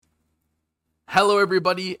Hello,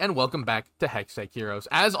 everybody, and welcome back to Hextech Heroes.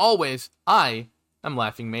 As always, I am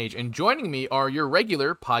Laughing Mage, and joining me are your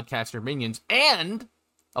regular podcaster minions and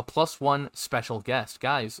a +1 special guest.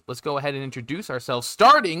 Guys, let's go ahead and introduce ourselves,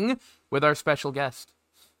 starting with our special guest.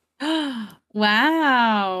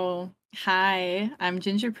 Wow. Hi, I'm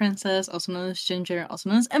Ginger Princess, also known as Ginger, also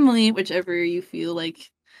known as Emily, whichever you feel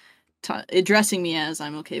like addressing me as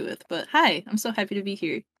I'm okay with. But hi, I'm so happy to be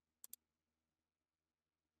here.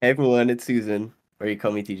 Hey everyone, it's Susan, or you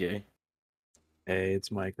call me TJ. Hey,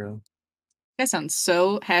 it's Micro. I sound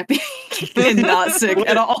so happy and not sick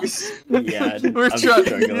at all. Yeah, We're I'm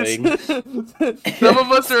struggling. Some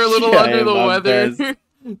of us are a little under the weather.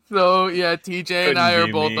 So yeah, TJ and I are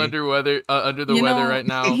both under the weather right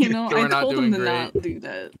now. So we're I not told doing them to great. not do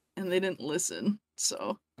that, and they didn't listen.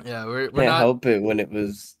 So yeah, we're Can't not help it when it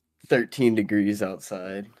was 13 degrees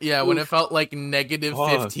outside. Yeah, Oof. When it felt like negative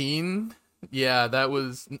 15. Yeah, that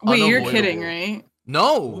was wait, you're unavoidable. kidding, right?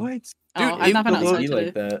 No. What? Dude, I've not been It outside be today.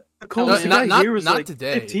 like that. The coldest not- I got here was not like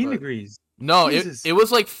today, 15 but- degrees. No, Jesus. it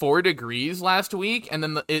was like 4 degrees last week, and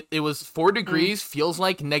then it was 4 degrees, feels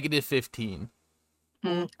like negative 15.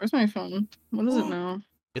 Where's my phone? What is it now?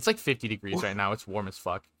 It's like 50 degrees right now. It's warm as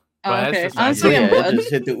fuck. Oh, But okay. that's Honestly, just I'm Yeah, it glad. just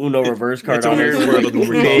hit the Uno reverse card It's a on weird us. world where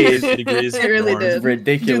we Days. 50 degrees. It really warm. did. It's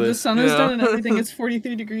ridiculous. Dude, the sun is Yeah. done and everything. It's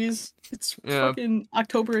 43 degrees. It's fucking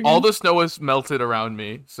October again. All the snow has melted around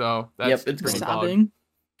me, so that's Yep, it's pretty gone. fog. sobbing.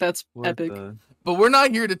 That's What epic. the- But we're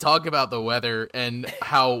not here to talk about the weather and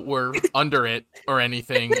how we're under it or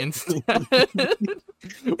anything. Instead,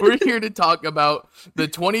 we're here to talk about the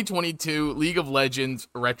 2022 League of Legends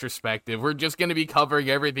retrospective. We're just going to be covering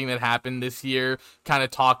everything that happened this year, kind of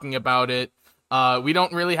talking about it. We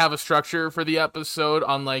don't really have a structure for the episode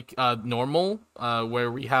unlike normal,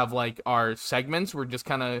 where we have like our segments. We're just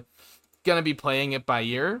kind of going to be playing it by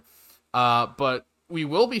ear. But we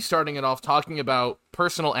will be starting it off talking about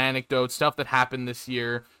personal anecdotes, stuff that happened this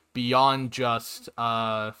year beyond just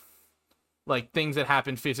like things that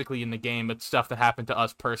happened physically in the game, but stuff that happened to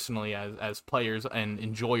us personally as players and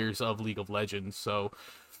enjoyers of League of Legends. So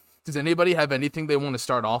does anybody have anything they want to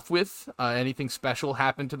start off with? Anything special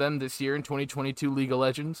happened to them this year in 2022 League of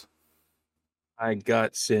Legends? I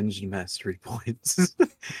got singed mastery points.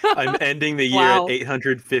 I'm ending the year Wow. at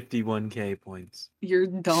 851k points. You're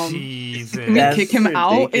dumb. Jesus. Can we That's kick him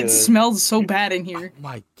out? It ridiculous. smells so bad in here. Oh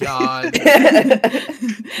my god.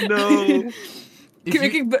 No.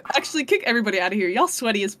 Actually, kick everybody out of here. Y'all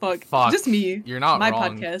sweaty as fuck. Fuck. Just me. You're not My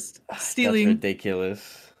wrong. podcast. That's Stealing.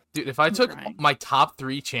 ridiculous. Dude, if I took crying. my top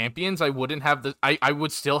 3 champions, I wouldn't have I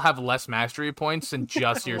would still have less mastery points than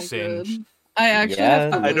just your Oh my Singe. God. I actually Yeah.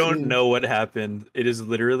 have to I don't know what happened. It is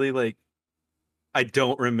literally like I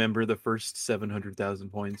don't remember the first 700,000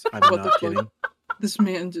 points. I'm What the not fuck? kidding. This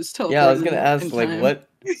man just teleported. Yeah, I was gonna ask, in like,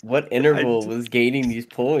 time. what interval was gaining these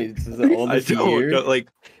points? Is it all I this don't year? know, like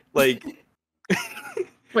Wait, I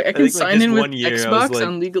I can think, like, sign just in with one year, I was Xbox like-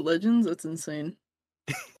 on League of Legends? That's insane.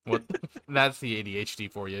 What? That's the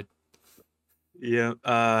ADHD for you. yeah,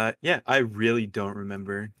 I really don't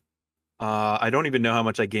remember. I don't even know how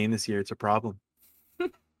much I gained this year. It's a problem.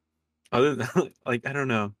 Other than like I don't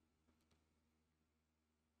know.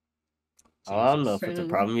 Oh, I don't know if it's a Jesus.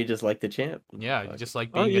 problem. You just like the champ. Yeah, you just like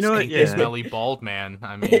Oh, being you a know what? stinky, Yeah. smelly, bald man.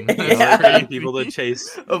 I mean, I that's like crazy. getting people to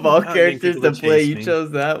chase. Of all getting characters people to play, chase you me.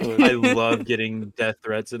 chose that one. I love getting death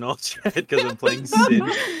threats and all chat because I'm playing Sin.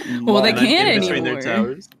 Well, they and I'm can't in between anymore. their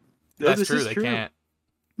towers. No, That's this true. is They true. can't.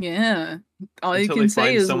 Yeah. All you Until can they say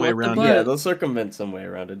find is some what way the around it. butt. Yeah, they'll circumvent some way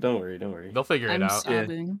around it. Don't worry. They'll figure it I'm out. Yeah.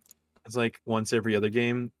 sobbing. It's like once every other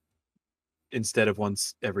game instead of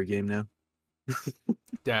once every game now.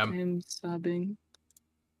 Damn. I'm sobbing.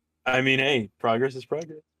 I mean, hey, progress is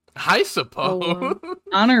progress. I suppose. Oh,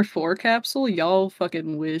 Honor 4 capsule? Y'all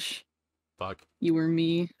fucking wish Fuck. you were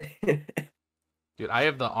me. Dude, I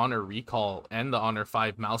have the Honor Recall and the Honor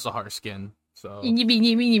 5 Mousehar skin. So Me. Dude,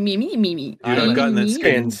 I I've like- gotten that skin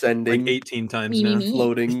Transcending, like 18 times Me, now. me.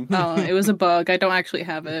 floating. Oh, it was a bug. I don't actually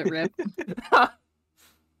have it. Rip.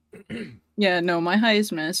 Yeah, no, my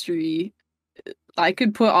highest mastery. I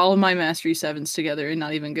could put all of my mastery 7s together and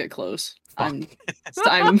not even get close. I'm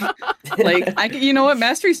like, you know what?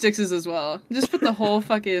 Mastery 6s as well. Just put the whole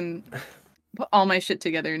fucking, put all my shit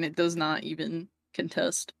together and it does not even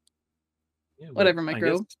contest. Yeah, but Whatever, I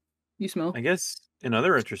Micro. guess- You smell. I guess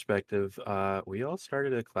another retrospective, we all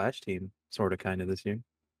started a Clash team, sort of, kind of this year.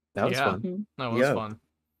 That was Yeah. fun. No, it was Yeah. fun.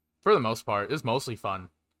 For the most part, it was mostly fun.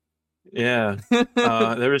 Yeah.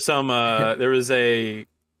 There was some. There was a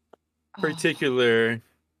particular.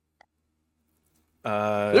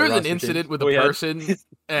 There was an roster incident change. with Oh, a yeah. person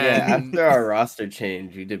And after our roster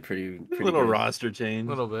change, we did pretty little good. roster change. a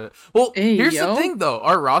little bit. Well, Hey, here's yo. the thing, though.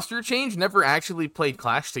 Our roster change never actually played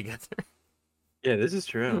Clash together. Yeah, this is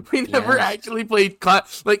true. We never Yeah. actually played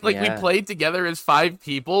Clash. Like we Yeah. played together as 5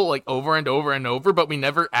 people, like over and over and over, but we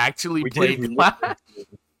never actually played Clash.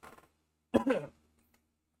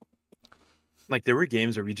 Like there were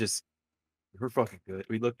games where we were fucking good.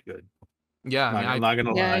 We looked good. Yeah, I mean, I'm not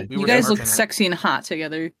gonna Yeah, lie. We you were guys smurfing look it. sexy and hot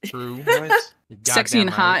together. True. What? You're Sexy and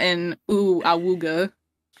goddamn hot right. and ooh, awooga.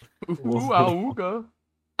 Ooh, awooga.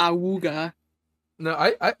 Awooga. No,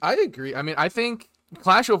 I agree. I mean, I think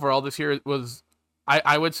Clash overall this year was,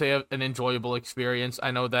 I would say, an enjoyable experience.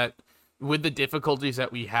 I know that with the difficulties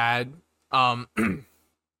that we had,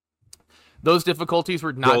 those difficulties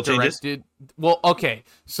were not Role changes? directed. Well, okay,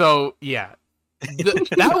 so yeah,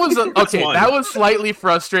 that was okay. one. That was slightly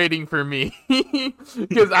frustrating for me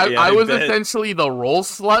because Yeah, I I was bet. essentially the role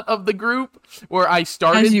slut of the group, where I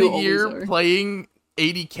started As you the always year are. playing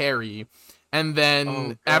 80 carry, and then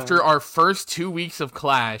Oh, after God. our first 2 weeks of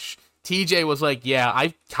Clash, TJ was like, "Yeah,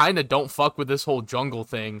 I kind of don't fuck with this whole jungle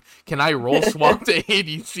thing. Can I role swap to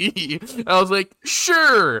ADC?" And I was like,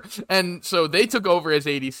 "Sure." And so they took over as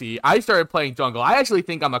ADC. I started playing jungle. I actually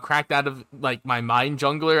think I'm a cracked out of like my mind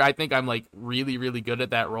jungler. I think I'm like really, really good at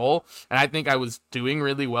that role, and I think I was doing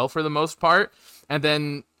really well for the most part. And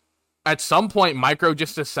then at some point, Micro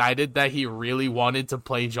just decided that he really wanted to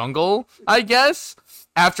play jungle, I guess,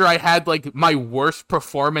 after I had like my worst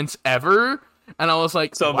performance ever. And I was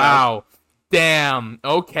like, Somehow. wow, damn,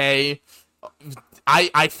 okay.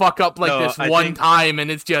 I fuck up like No, this I one think- time and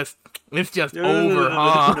it's just over,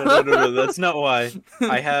 huh? No, that's not why.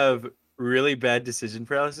 I have really bad decision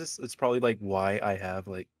paralysis. It's probably like why I have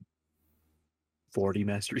like 40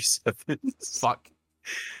 mastery 7s. Fuck.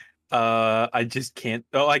 I just can't.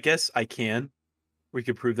 Oh, I guess I can. We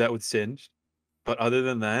could prove that with Singed. But other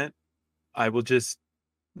than that, I will just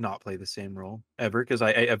not play the same role ever because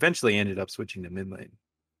I eventually ended up switching to mid lane,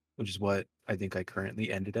 which is what I think I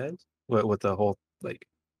currently ended as. What the whole like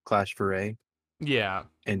Clash Foray Yeah.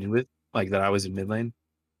 ended with, like that I was in mid lane.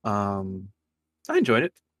 I enjoyed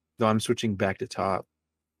it, though I'm switching back to top,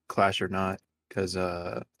 Clash or not, because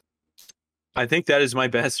I think that is my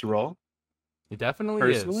best role It definitely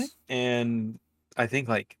personally, is. and I think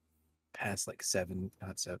like past like 7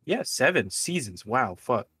 seasons. Wow,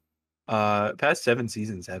 fuck. Past 7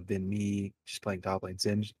 seasons have been me just playing top lane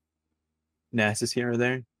Singed. Nasus here or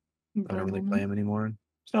there. I don't really play him anymore.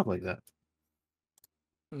 Stuff like that.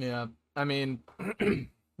 Yeah. I mean,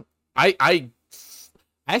 I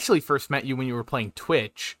actually first met you when you were playing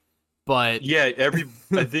Twitch, but Yeah,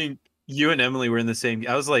 I think you and Emily were in the same.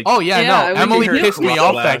 I was like, oh yeah, Yeah, I no, was Emily thinking pissed me her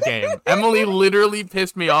off laugh. that game. Emily literally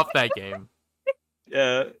pissed me off that game.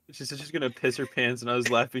 yeah, she said she's gonna piss her pants, and I was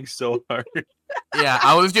laughing so hard. Yeah,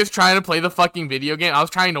 I was just trying to play the fucking video game. I was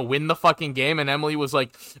trying to win the fucking game, and Emily was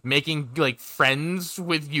like making like friends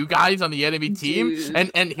with you guys on the enemy team. Dude,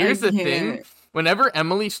 And here's I the thing: can't. whenever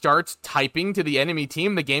Emily starts typing to the enemy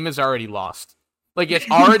team, the game is already lost. Like it's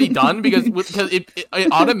already done because it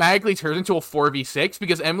automatically turns into a 4v6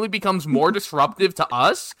 because Emily becomes more disruptive to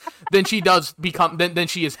us than she does become than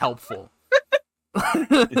she is helpful.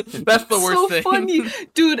 That's the worst So thing. funny.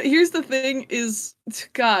 Dude, here's the thing is,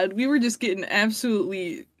 God, we were just getting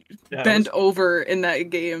absolutely Yeah, bent over in that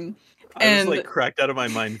game. I was and- like cracked out of my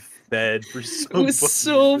mind, fed for so. It was fucking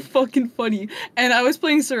so years. fucking funny. And I was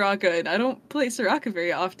playing Soraka, and I don't play Soraka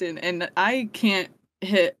very often, and I can't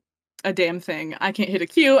hit a damn thing. I can't hit a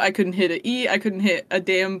Q, I couldn't hit a E, I couldn't hit a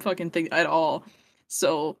damn fucking thing at all.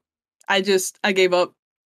 So I gave up.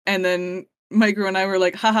 And then Micro and I were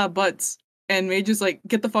like, haha, butts. And May just like,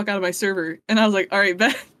 get the fuck out of my server. And I was like, alright,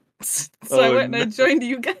 bet. So I Oh, went and I no. joined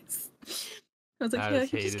you guys. I was like, I yeah,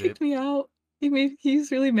 just he just hated kicked me out.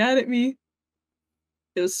 He's really mad at me.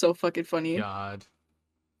 It was so fucking funny. God.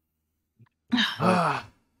 That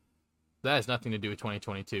has nothing to do with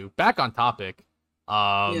 2022. Back on topic.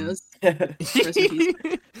 Yes. Rest in peace.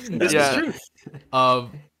 This yeah. is true.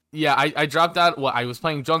 Yeah, I dropped out. Well, I was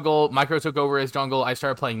playing jungle. Micro took over as jungle. I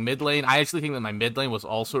started playing mid lane. I actually think that my mid lane was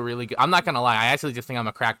also really good. I'm not gonna lie. I actually just think I'm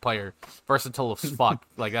a crack player, versatile as fuck.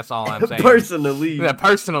 Like that's all I'm saying. Personally. Yeah,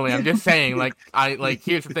 personally, I'm just saying.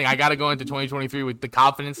 Here's the thing. I gotta go into 2023 with the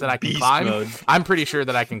confidence that I can Beast climb. mode. I'm pretty sure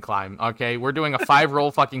that I can climb. Okay, we're doing a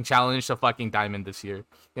 5-roll fucking challenge to fucking diamond this year.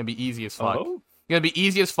 It's gonna be easy as fuck. Oh, Gonna be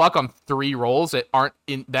easy as fuck on 3 rolls that aren't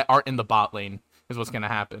in the bot lane is what's gonna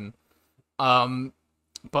happen.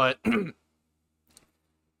 But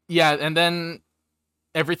yeah, and then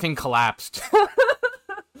everything collapsed.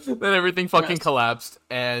 Then everything fucking Yes. collapsed,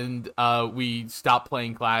 and we stopped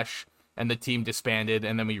playing Clash and the team disbanded,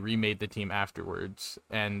 and then we remade the team afterwards,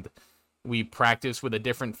 and we practiced with a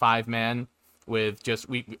different 5-man with just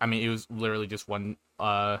it was literally just one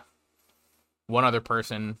other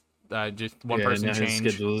person, just one person now change.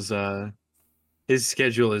 His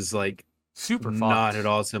schedule is like super not fucked. at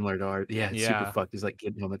all similar to ours. Yeah, it's super Yeah. fucked. He's like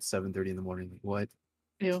getting home at 7:30 in the morning. Like, what?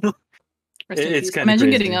 Ew. It's kind of Imagine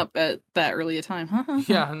crazy. getting up at that early a time.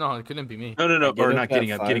 Yeah, no, it couldn't be me. No, I get or up not at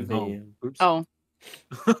getting up, 5 getting home. a.m. Oops. Oh.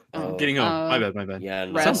 Getting home. My bad. Yeah,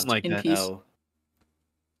 no. Rest Something like in that. peace. L.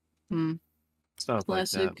 Stuff like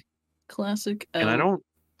that. Classic. And I don't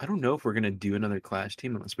know if we're gonna do another Clash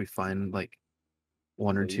team unless we find like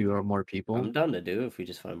one or two or more people. I'm down to do it if we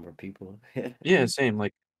just find more people. Yeah, same.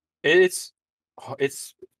 Like it's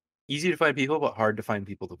easy to find people, but hard to find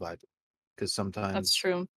people to vibe because sometimes That's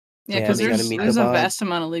true. Yeah, Yeah, because we gotta there's meet the a vibe. vast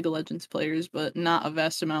amount of League of Legends players, but not a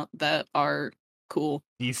vast amount that are cool.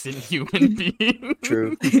 Decent human beings.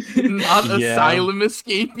 True. Not Yeah. asylum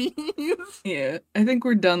escapees. Yeah, I think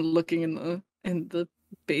we're done looking in the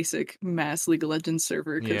basic mass League of Legends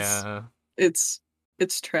server because Yeah.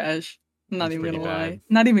 it's trash. I'm not It's even pretty gonna lie. bad.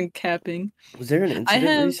 Not even capping. Was there an incident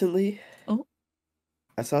have- recently? Oh.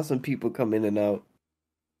 I saw some people come in and out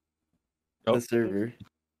the server.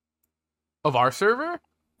 Of our server?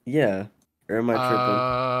 Yeah. Or am I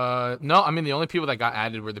tripping? No, I mean the only people that got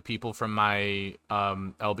added were the people from my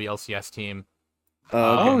LBLCS team.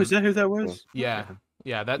 Okay. is that who that was? Yeah. Okay.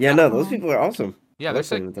 Yeah, Those people are awesome. Yeah, I they're like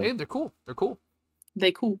playing sick. with them. Hey, they're cool. They're cool.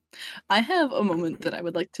 They cool. I have a moment that I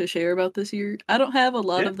would like to share about this year. I don't have a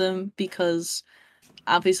lot Yeah. of them because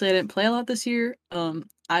obviously I didn't play a lot this year.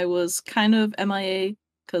 I was kind of MIA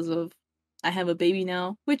because of I have a baby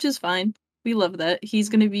now, which is fine. We love that. He's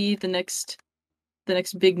gonna be the next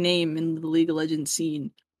big name in the League of Legends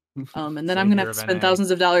scene. And then I'm gonna Savior have to of spend NA.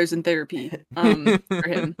 thousands of dollars in therapy for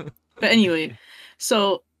him. But anyway,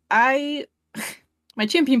 so my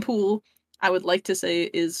champion pool, I would like to say,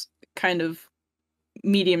 is kind of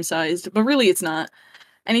medium sized, but really it's not.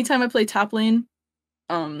 Anytime I play top lane,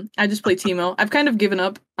 I just play Teemo. I've kind of given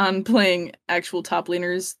up on playing actual top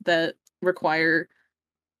laners that require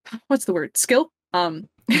what's the word? Skill.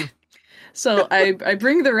 So I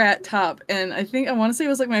bring the rat top, and I think I want to say it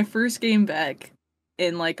was like my first game back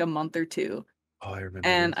in like a month or two. Oh, I remember.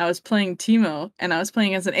 And this. I was playing Teemo, and I was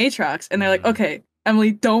playing as an Aatrox, and they're like, okay,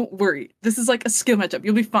 Emily, don't worry. This is like a skill matchup.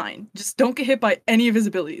 You'll be fine. Just don't get hit by any of his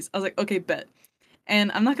abilities. I was like, okay, bet.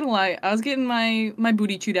 And I'm not gonna lie, I was getting my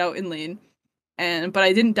booty chewed out in lane, but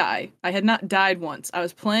I didn't die. I had not died once. I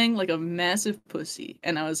was playing like a massive pussy,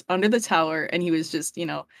 and I was under the tower, and he was just,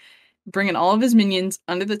 bringing all of his minions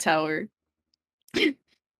under the tower.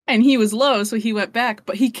 And he was low, so he went back,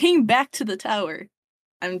 but he came back to the tower.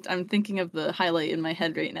 I'm thinking of the highlight in my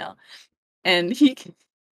head right now. And he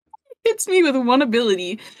hits me with one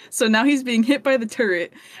ability, so now he's being hit by the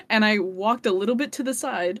turret, and I walked a little bit to the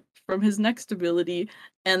side from his next ability,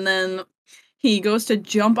 and then he goes to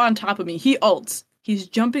jump on top of me. He ults. He's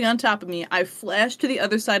jumping on top of me. I flash to the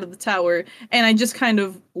other side of the tower, and I just kind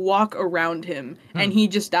of walk around him, and he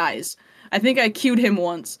just dies. I think I queued him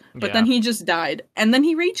once, but then he just died, and then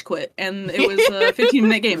he rage quit, and it was a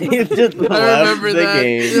 15-minute game. He just I left remember the that.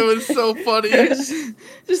 game. It was so funny. It was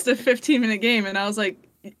just a 15-minute game, and I was like,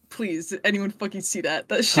 please, did anyone fucking see that?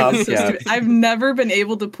 That shit was so stupid. I've never been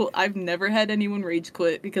able to I've never had anyone rage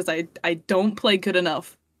quit because I don't play good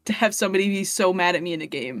enough to have somebody be so mad at me in a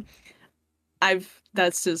game.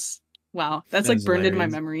 That's just, wow. That's like burned in my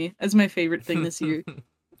memory as my favorite thing this year.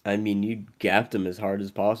 I mean, you gapped him as hard as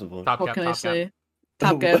possible. What can I say?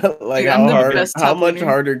 Top gap. Like, Dude, how much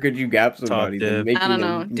harder could you gap somebody than making I don't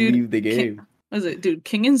know, them dude. leave the game? What is it, dude?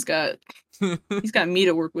 Kingan's got me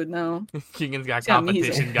to work with now. Kingan's got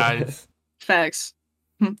competition, guys. Facts.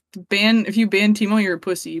 If you ban Teemo, you're a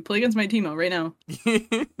pussy. Play against my Teemo right now.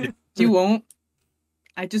 You won't.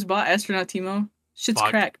 I just bought Astronaut Teemo. Shit's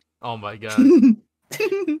cracked. Oh my god.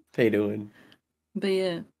 Pay to win. But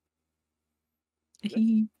yeah.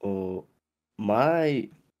 Oh, my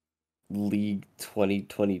League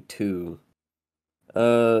 2022.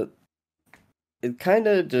 It kind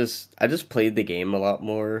of I just played the game a lot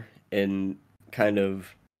more and kind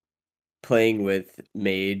of playing with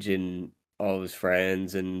Mage and all his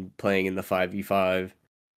friends and playing in the 5v5.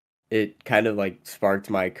 It kind of like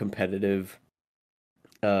sparked my competitive,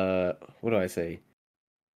 what do I say?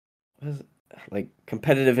 Like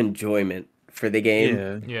competitive enjoyment for the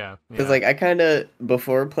game. Yeah. Because like I kind of,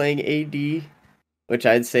 before playing AD, which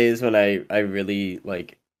I'd say is when I really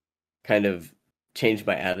like kind of changed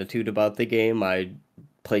my attitude about the game. I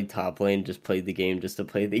played top lane, just played the game just to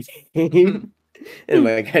play the game. And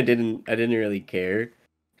like I didn't really care.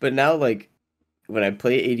 But now like when I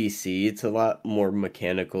play ADC, it's a lot more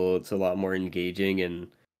mechanical. It's a lot more engaging, and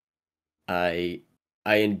I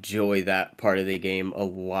I enjoy that part of the game a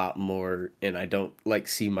lot more, and I don't like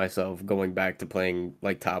see myself going back to playing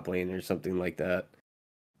like top lane or something like that.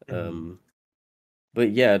 Um,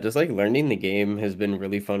 but yeah, just like learning the game has been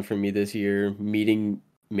really fun for me this year. Meeting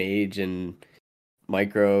Mage and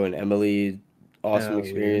Micro and Emily, awesome Hell yeah.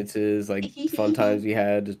 experiences, like fun times we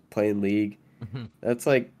had just playing League. That's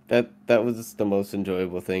like that was the most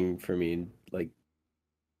enjoyable thing for me like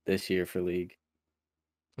this year for League.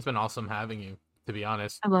 It's been awesome having you, to be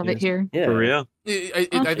honest. I love it Yes. here. Yeah. For real? I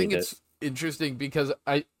think Appreciate it's interesting because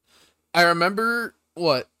I remember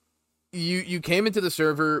what you came into the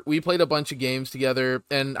server, we played a bunch of games together,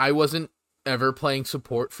 and I wasn't ever playing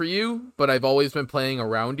support for you, but I've always been playing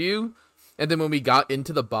around you. And then when we got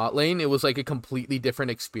into the bot lane, it was like a completely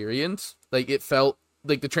different experience. Like it felt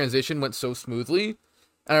like the transition went so smoothly.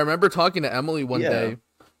 And I remember talking to Emily one day,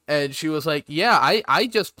 and she was like, yeah, I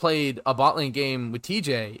just played a bot lane game with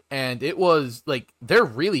TJ, and it was like, they're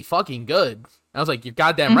really fucking good. And I was like, you're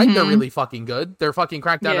goddamn right, they're really fucking good. They're fucking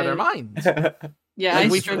cracked out of their minds. Yeah, Like,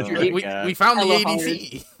 I we, stroked your Oh we, my God. we found the Hella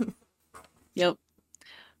ADC. Yep.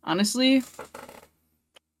 Honestly,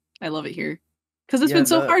 I love it here. Because it's Yeah, been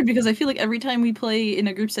so the- hard because I feel like every time we play in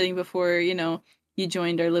a group setting before, you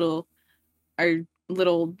joined our little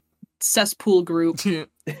cesspool group,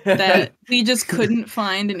 that we just couldn't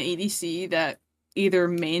find an ADC that either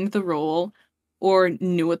mained the role or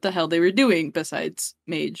knew what the hell they were doing besides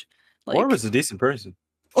Mage. Like, Or was a decent person.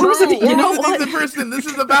 or was it- True, you or know was a what? decent person. This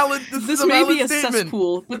is a valid. This is a may valid be a statement.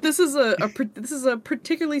 cesspool, but this is this is a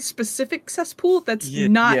particularly specific cesspool that's Yeah.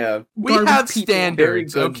 not Yeah, We garbage have people. very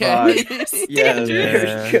standards, good okay? vibes. Yeah, Standards. very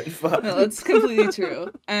Yeah. good vibes. No, that's completely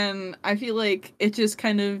true. And I feel like it just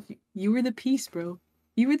kind of, you were the piece, bro.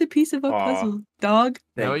 You were the piece of a Aw. puzzle, dog.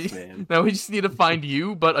 Now Thanks, we- man. Now we just need to find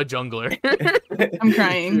you, but a jungler. I'm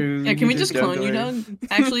crying. True, Yeah, can we need a just clone you, juggler. Doug?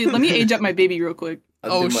 Actually, let me age up my baby real quick.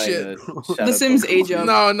 I'll Oh, do my, shit. shout The out Sims to age up.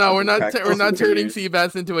 No, we're not. Practice We're not for turning years.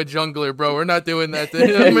 Seabass into a jungler, bro. We're not doing that.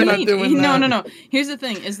 We're not doing that. No. Here's the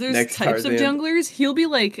thing: is there's Next types of Tarzan. junglers. He'll be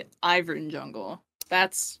like Ivern jungle.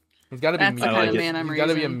 That's He's got to be. That's the kind of man I'm He's got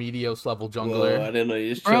to be a raising. Medios level Whoa, I jungler. didn't know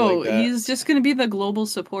you just chill bro. like that. He's just gonna be the global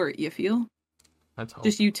support. You feel? That's hope.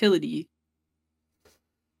 Just utility,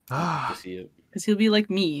 To see it. because he'll be like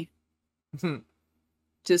me.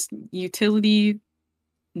 Just utility,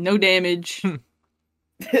 no damage.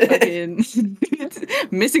 Fucking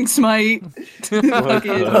missing smite.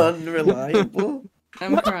 Fucking- Unreliable.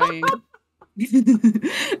 I'm crying.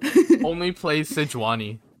 Only plays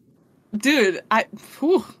Sejuani. Dude,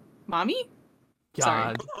 mommy?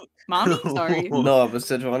 Sorry. God. Mommy? Sorry. No, but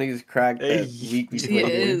Sejuani's cracked that Hey. week we She played.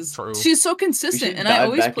 is. True. She's so consistent, should and I dive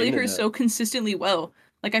always back play into her that. so consistently well.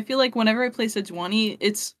 Like, I feel like whenever I play Sejuani,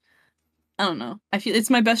 I don't know. I feel it's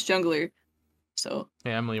my best jungler. So,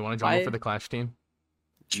 Hey, Emily, you want to join Why- for the Clash team?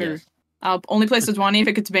 sure. Yes. I'll only play Sejuani if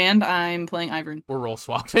it gets banned. I'm playing Ivern. We're role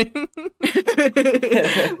swapping. What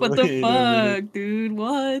the Wait a minute. fuck, dude?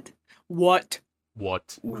 What? What?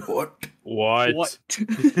 What? What? What?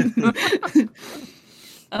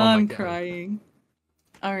 I'm God. crying.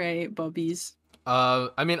 All right, bubbies.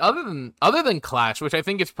 I mean, other than Clash, which I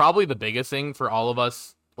think is probably the biggest thing for all of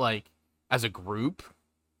us, like as a group.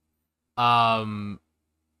 For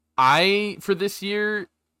this year,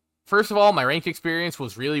 first of all, my ranked experience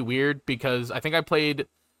was really weird because I think I played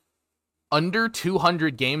under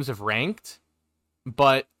 200 games of ranked,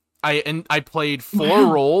 but I played 4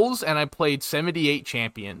 Wow. roles and I played 78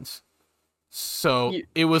 champions. So You-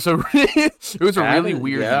 it was a really That-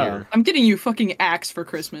 weird yeah. year. I'm getting you fucking axe for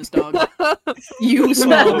Christmas, dog. You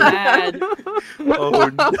smell bad.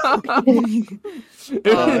 Oh no.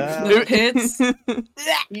 The pits.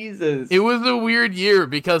 Jesus. It was a weird year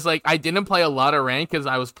because like I didn't play a lot of rank because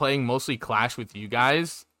I was playing mostly Clash with you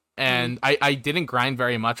guys, and I didn't grind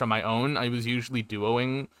very much on my own. I was usually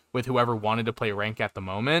duoing with whoever wanted to play rank at the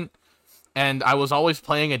moment, and I was always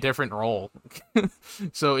playing a different role.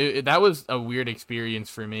 So that was a weird experience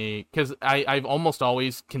for me because I've almost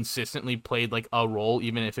always consistently played like a role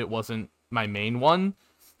even if it wasn't my main one.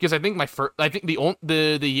 Because I think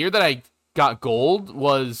the year that I got gold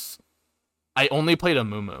was I only played a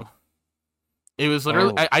Mumu. It was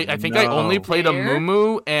literally Oh, I think I only no. played a Fair.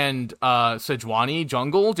 Mumu and Sejuani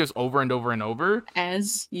jungle just over and over and over.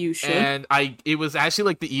 As you should. And it was actually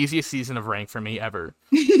like the easiest season of rank for me ever.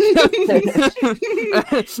 And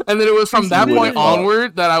then it was from that Would've point thought.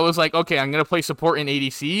 onward that I was like, okay, I'm gonna play support in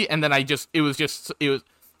ADC, and then it was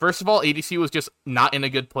first of all, ADC was just not in a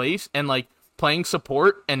good place, and like playing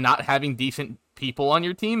support and not having decent people on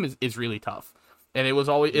your team is really tough. And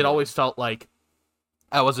it always felt like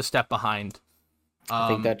I was a step behind. I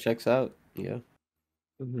think that checks out. Yeah.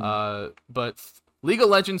 But League of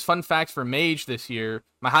Legends fun facts for Mage this year.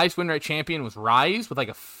 My highest win rate champion was Ryze with like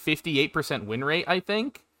a 58% win rate, I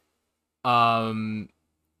think.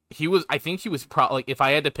 He was probably like, if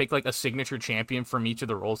I had to pick like a signature champion from each of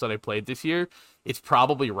the roles that I played this year, it's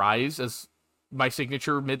probably Ryze as my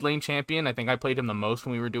signature mid lane champion. I think I played him the most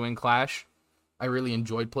when we were doing Clash. I really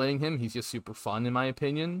enjoyed playing him. He's just super fun in my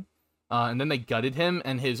opinion. And then they gutted him,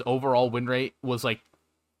 and his overall win rate was like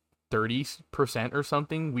 30% or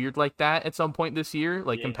something weird like that at some point this year,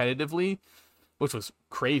 like competitively, which was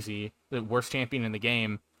crazy. The worst champion in the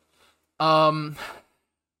game. My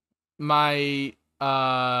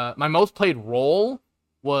most played role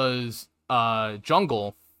was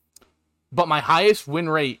jungle, but my highest win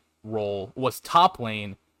rate role was top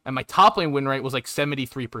lane, and my top lane win rate was like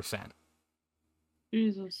 73%.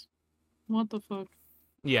 Jesus, what the fuck?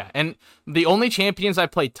 Yeah, and the only champions I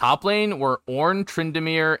played top lane were Ornn,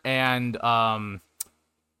 Tryndamere, and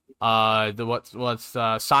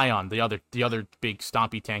Sion, the other big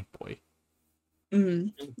stompy tank boy.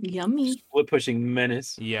 Yummy. Split pushing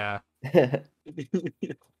menace. Yeah.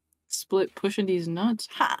 Split pushing these nuts.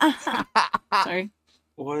 Sorry.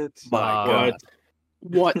 What? My God.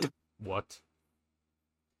 What?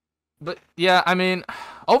 But yeah, I mean,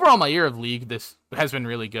 overall my year of League this has been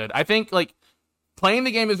really good. I think like playing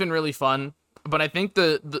the game has been really fun, but I think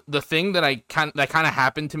the thing that kind of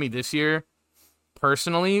happened to me this year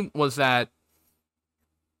personally was that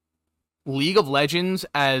League of Legends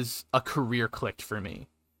as a career clicked for me,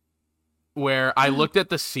 where I looked at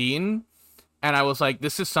the scene and I was like,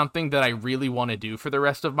 this is something that I really want to do for the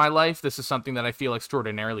rest of my life. This is something that I feel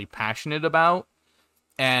extraordinarily passionate about.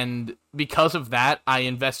 And because of that, I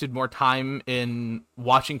invested more time in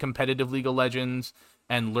watching competitive League of Legends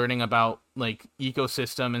and learning about like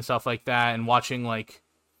ecosystem and stuff like that, and watching like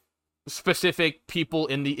specific people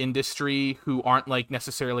in the industry who aren't like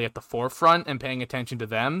necessarily at the forefront and paying attention to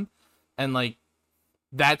them. And like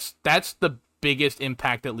that's the biggest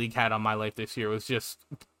impact that League had on my life this year, was just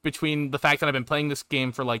between the fact that I've been playing this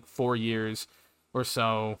game for like 4 years or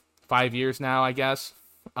so, 5 years now, I guess.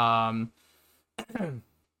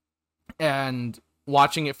 And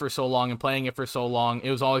watching it for so long and playing it for so long,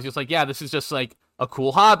 it was always just like, yeah, this is just like a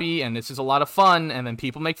cool hobby and this is a lot of fun, and then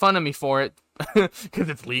people make fun of me for it because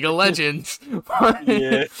it's League of Legends.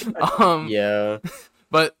 Yeah.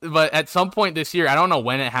 But at some point this year, I don't know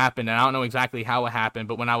when it happened, and I don't know exactly how it happened,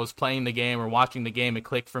 but when I was playing the game or watching the game, it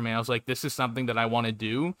clicked for me. I was like, this is something that I want to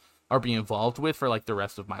do or be involved with for like the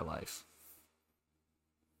rest of my life.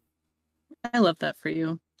 I love that for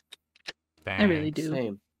you. Thanks. I really do.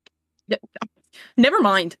 Same. Yeah. Never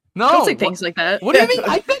mind. No, Don't say things like that. What do you mean?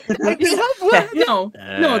 I think No,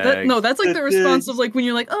 that's like the response of like when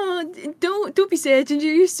you're like, oh, don't be sad, Ginger,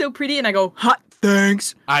 you're so pretty, and I go, hot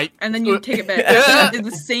thanks, and then you take it back. It's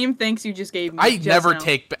the same thanks you just gave me. I never now.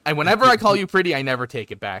 take whenever I call you pretty, I never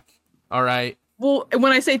take it back. All right. Well,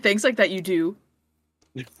 when I say things like that, you do.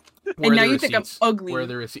 And now you think I'm ugly. Where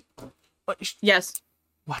there is. Yes.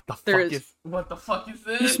 What the There fuck is. is? What the fuck is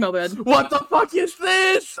this? You smell bad. What the fuck is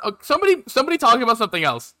this? Oh, somebody talking about something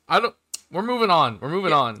else. We're moving on.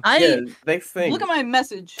 Next thing. Look at my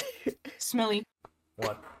message. Smelly.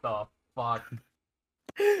 What the fuck?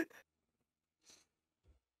 Did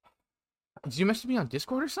you message me on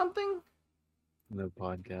Discord or something? No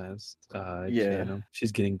podcast. Yeah. Channel.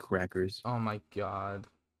 She's getting crackers. Oh my god.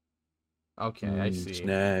 Okay, I see.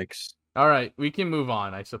 Next. All right, we can move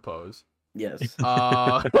on, I suppose. Yes.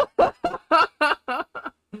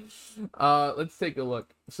 Let's take a look.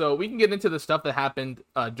 So we can get into the stuff that happened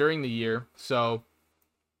during the year. So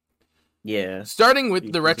Yeah. starting with the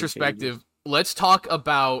Season retrospective, changes. let's talk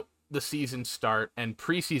about the season start and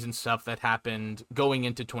preseason stuff that happened going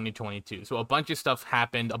into 2022. So a bunch of stuff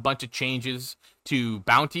happened, a bunch of changes to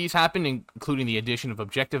bounties happened, including the addition of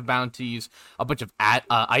objective bounties. A bunch of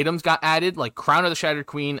items got added, like Crown of the Shattered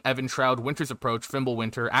Queen, Evan Shroud, Winter's Approach,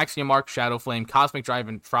 Fimbulwinter, Axiom Arc, Shadow Flame, Cosmic Drive,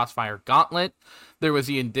 and Frostfire Gauntlet. There was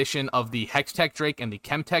the addition of the Hextech Drake and the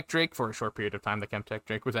Chemtech Drake. For a short period of time, the Chemtech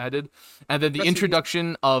Drake was added. And then the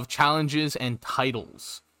introduction of challenges and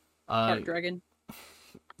titles. Heart Dragon.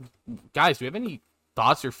 Guys, do we have any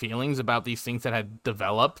thoughts or feelings about these things that had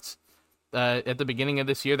developed at the beginning of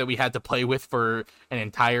this year that we had to play with for an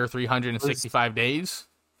entire 365 days?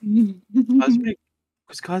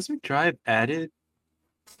 Was Cosmic Drive added?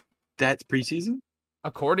 That's preseason?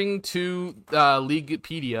 According to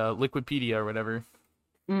Liquidpedia or whatever.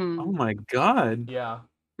 Oh my god. Yeah.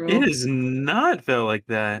 It has not felt like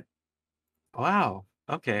that. Wow.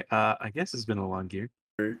 Okay. I guess it's been a long year.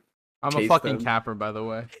 I'm a chase fucking them. capper, by the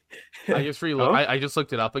way. I just Oh? I just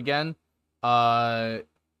looked it up again. I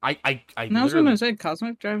And I was literally gonna say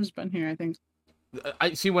Cosmic Drive has been here, I think.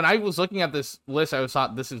 I see when I was looking at this list, I was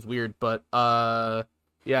thought this is weird, but yeah,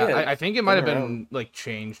 Yeah, I think it it's might have been been like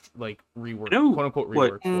changed, like rework, know quote unquote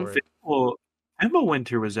what? rework for it. Well, Emma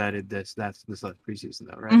Winter was added this last preseason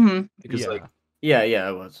though, right? Mm-hmm. Because Yeah. like, yeah,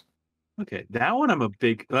 it was. okay, that one I'm a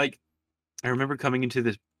big like. I remember coming into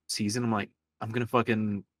this season, I'm like, I'm gonna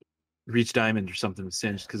fucking reach diamond or something with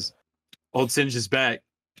Singe because old Singe is back.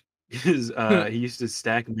 Because he used to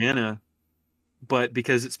stack mana, but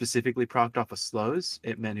because it specifically procced off of slows,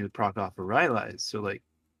 it meant it would proc off of Rylai's. So like,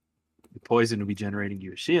 the poison would be generating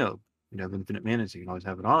you a shield. You'd have infinite mana, so you can always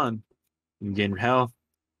have it on. You can gain health.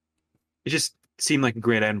 It just seemed like a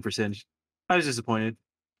great item for Singe. I was disappointed.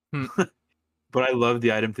 Hmm. But I love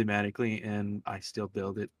the item thematically, and I still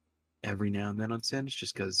build it every now and then on Singe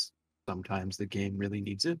just because sometimes the game really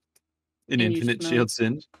needs it. An And you infinite should know. shield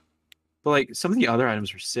Singe. But like some of the other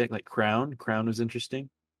items were sick, like Crown. Crown was interesting.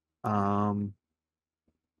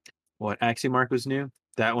 What Axiomark was new.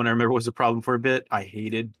 That one I remember was a problem for a bit. I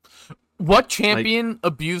hated. What champion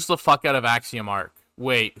abused the fuck out of Axiomark?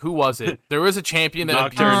 Wait, who was it? There was a champion that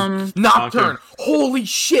Nocturne. abused Nocturne. Holy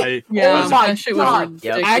shit! Yeah, Oh my that shit God. was I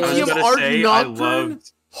was ridiculous. gonna Axiom say Arc I Nocturne?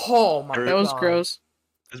 loved. Oh my god. That was gross.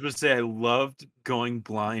 I was going to say I loved going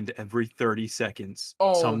blind every 30 seconds.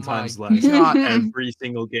 Oh sometimes my less. God. Every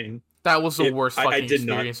single game. That was the It- worst I fucking did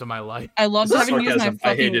not- experience of my life. I loved This is having used my sarcasm.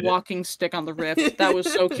 I hated fucking it. walking stick on the rift. That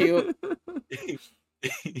was so cute.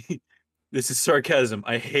 This is sarcasm.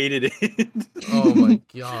 I hated it. Oh my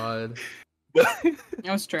god. That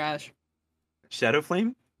was trash. Shadow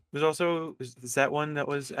Flame was also is that one that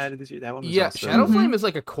was added this year? That one was Yeah, also, Shadow Mhm. Flame is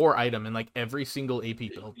like a core item in like every single AP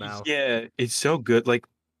build now. Yeah, it's so good. Like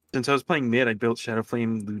since I was playing mid, I built Shadow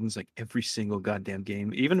Flame Ludens like every single goddamn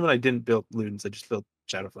game. Even when I didn't build Ludens, I just built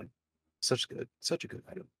Shadow Flame. Such a good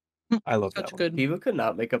item. I love Such that one. good. People could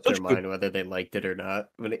not make up Such their good- mind whether they liked it or not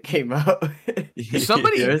when it came out.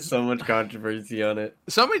 Somebody- There was so much controversy on it.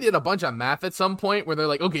 Somebody did a bunch of math at some point where they're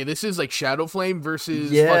like, okay, this is like Shadow Flame versus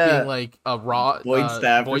Yeah. fucking like a raw Void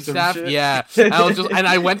Staff or Void some Staff. shit. Yeah, and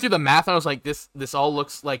I went through the math and I was like, this all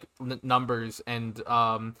looks like numbers, and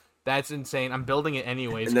that's insane. I'm building it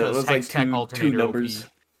anyways And then it because was like Hextech two alternator numbers. OP.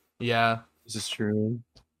 Yeah, This is true.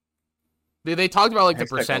 they talked about like the Hextech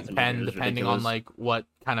percent alternator pen is depending on ridiculous. like what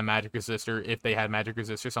kind of magic resist or if they had magic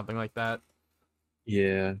resist or something like that.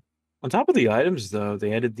 Yeah. On top of the items, though,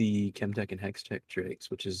 they added the Chemtech and Hextech drakes,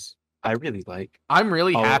 which is I really like. I'm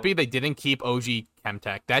really Oh. happy they didn't keep OG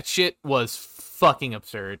Chemtech. That shit was fucking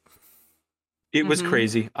absurd. It was Mhm.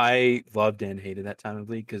 crazy. I loved and hated that time of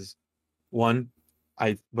league because, one,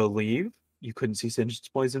 I believe you couldn't see Singe's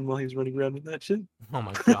poison while he was running around with that shit. Oh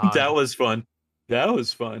my god. That was fun. That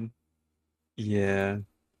was fun. Yeah.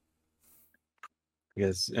 I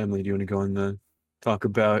guess Emily, do you want to go on the talk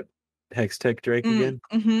about Hextech Drake again?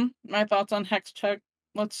 My thoughts on Hextech.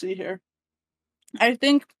 Let's see here. I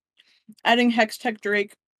think adding Hextech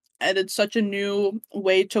Drake added such a new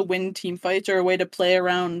way to win team fights or a way to play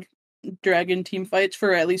around dragon team fights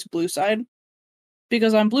for at least blue side.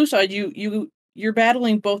 Because on blue side, you're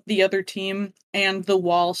battling both the other team and the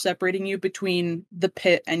wall separating you between the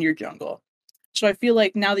pit and your jungle. So I feel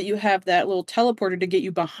like now that you have that little teleporter to get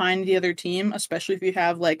you behind the other team, especially if you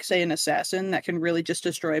have like say an assassin that can really just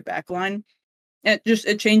destroy a backline,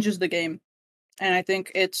 it changes the game. And I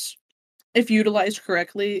think it's if utilized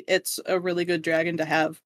correctly, it's a really good dragon to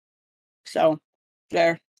have. So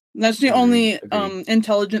there. That's the only Agreed.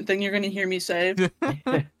 intelligent thing you're gonna hear me say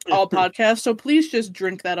all podcast. So please just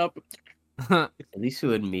drink that up. At least it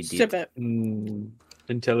wouldn't be Sip deep. it.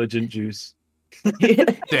 Intelligent juice.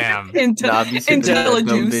 Damn. Nah, be sipping that dumb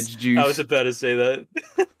Intelligence. bitch juice. I was about to say that.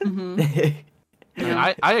 Mhm.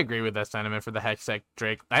 Yeah, I agree with that sentiment for the Hextech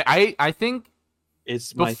Drake. I think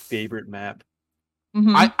It's my Bef- favorite map.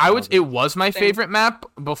 Mhm. I would Love it. it was my Same. favorite map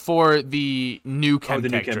before the new Chemtech The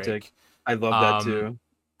new Drake. Chemtech. I love that Um, too.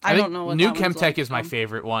 I think don't know what new that one's Chemtech like, is my so.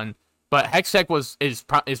 favorite one, but Hextech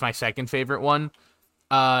is my second favorite one.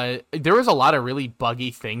 There was a lot of really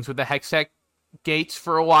buggy things with the Hextech gates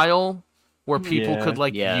for a while, where people Yeah. could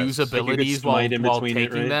like Yes. use Like, you could abilities while smite in between it,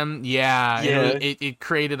 taking right? them. Yeah, Yeah. it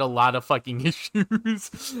created a lot of fucking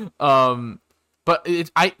issues. But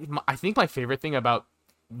I think my favorite thing about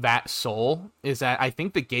that soul is that I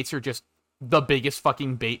think the gates are just the biggest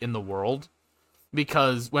fucking bait in the world,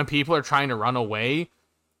 because when people are trying to run away,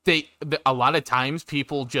 a lot of times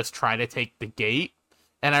people just try to take the gate.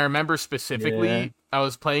 And I remember specifically, Yeah. I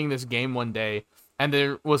was playing this game one day, and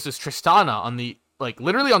there was this Tristana on the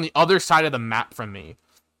literally on the other side of the map from me.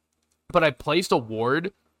 But I placed a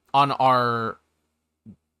ward on our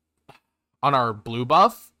blue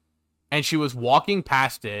buff, and she was walking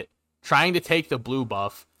past it, trying to take the blue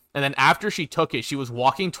buff, and then after she took it, she was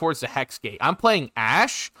walking towards the Hex Gate. I'm playing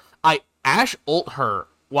Ashe. I Ashe ult her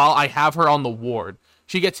while I have her on the ward.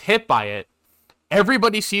 She gets hit by it.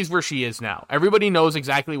 Everybody sees where she is now. Everybody knows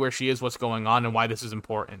exactly where she is, what's going on, and why this is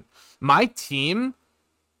important. My team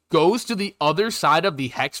goes to the other side of the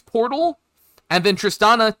Hex portal, and then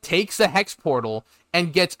Tristana takes the Hex portal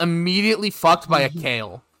and gets immediately fucked by a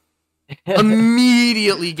Kayle.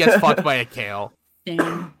 Immediately gets fucked by a Kayle.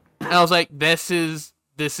 Damn. And I was like, this is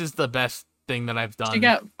the best thing that I've done. She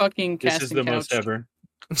got fucking casting This is the most couched. ever.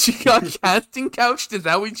 She got casting couched? Is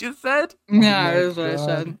that what you said? Yeah, my that's what I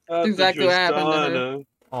said. God. That's exactly what happened to her. Tristana.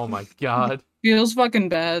 Oh my god. Feels fucking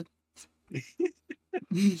bad.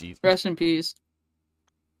 Jeez. Rest in peace.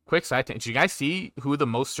 Quick side tangent. Did you guys see who the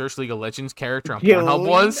most searched League of Legends character on Yo, Pornhub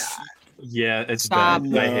was? Yeah, it's Stop.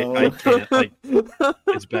 bad. I can't. Like,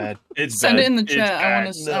 it's bad. It's Send bad. it in the It's chat. I bad.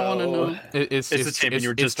 want to know. It's the champion you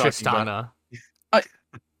were just it's talking about. Tristana.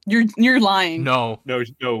 You're lying. No, No,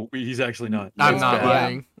 he's actually not. I'm It's not bad.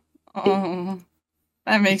 lying. Oh,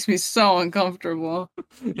 that makes me so uncomfortable.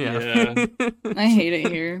 Yeah. I hate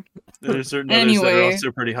it here. There's certain others that are Anyway.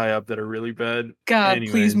 also pretty high up that are really bad. God,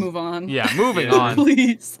 Anyways. please move on. Yeah, moving Yeah. on.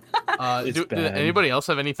 Please. It's Did bad. anybody else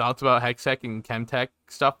have any thoughts about Hextech and Chemtech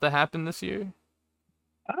stuff that happened this year?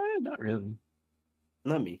 Not really.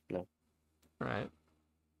 Not me. No. Right.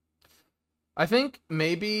 I think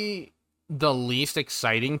maybe the least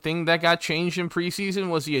exciting thing that got changed in preseason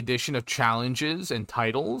was the addition of challenges and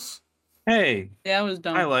titles. Hey, Yeah, it was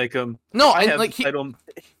dumb. I like him. No, I I have like the title.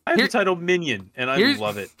 I have here- the title Minion, and I here's-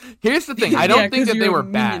 love it. Here's the thing. I Yeah, don't think 'cause that they you're a were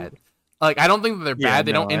minion. bad. Like, I don't think that they're Yeah, bad.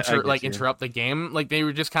 They no, don't I get you. interrupt the game. Like, they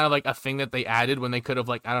were just kind of like a thing that they added when they could have,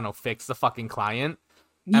 like, I don't know, fixed the fucking client.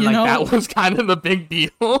 And You like know, that was kind of the big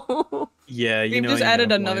deal. Yeah, they've just you added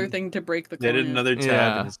know, another Blaine. thing to break the They added client. another tab,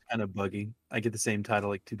 Yeah. and it's kind of buggy. I get the same title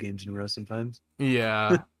like 2 games in a row sometimes.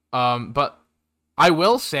 Yeah. But I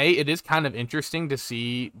will say it is kind of interesting to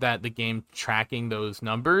see that the game tracking those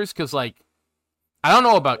numbers, because like I don't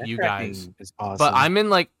know about you guys, Tracking is awesome. but I'm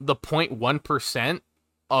in like the 0.1%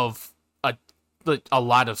 of a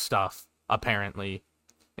lot of stuff apparently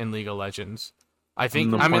in League of Legends. I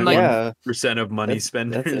think the I'm in point like one. Yeah, percent of money that's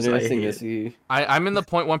spenders. I interesting hate to it. see. I'm in the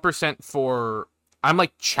 0.1% for I'm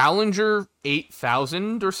like Challenger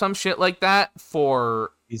 8,000 or some shit like that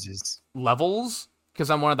for Jesus. levels, because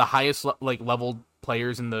I'm one of the highest leveled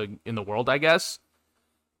players in the world, I guess.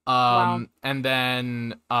 And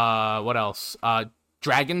then what else?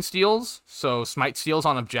 Dragon steals, so smite steals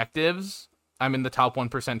on objectives. I'm in the top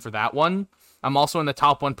 1% for that one. I'm also in the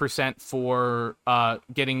top 1% for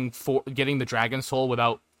getting the Dragon Soul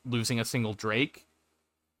without losing a single Drake.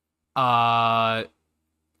 What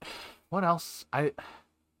else?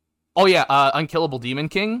 Unkillable Demon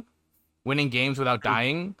King, winning games without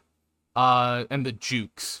dying. And the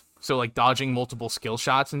jukes, so like dodging multiple skill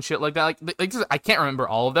shots and shit like that. Like I can't remember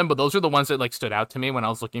all of them, but those are the ones that like stood out to me when I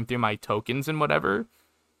was looking through my tokens and whatever.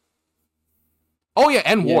 Oh yeah,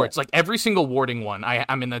 and Yeah. wards. Like every single warding one,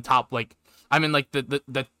 I'm in the top. Like I'm in like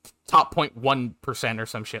the top 0.1% or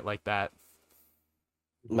some shit like that.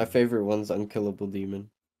 My favorite one's Unkillable Demon.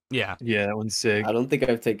 Yeah. Yeah, that one's sick. I don't think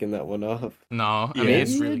I've taken that one off. No, I mean Yeah.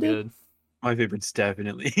 it's really Yeah, good. My favorite's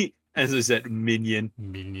definitely, as I said, Minion.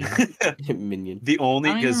 Minion. Minion. The only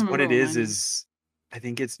I don't because what it remember is mine. I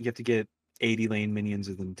think it's you have to get 80 lane minions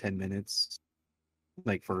within 10 minutes,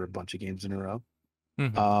 like for a bunch of games in a row.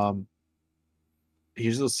 Mhm.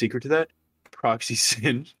 Here's a little secret to that: proxy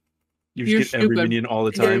singe. You You're just get every stupid. minion all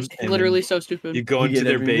the You're time. and literally then so stupid. you go You into get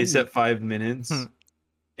their every base minion. at 5 minutes Hmm.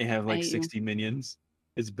 and have I like hate you. 60 minions.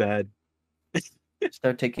 It's bad.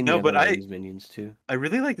 Start taking No, the but other minions too. I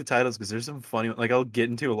really like the titles because there's some funny. Like I'll get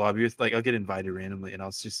into a lobby with I'll get invited randomly and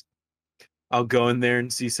I'll go in there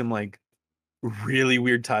and see some like really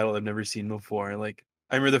weird title I've never seen before. Like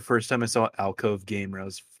I remember the first time I saw Alcove Gamer, I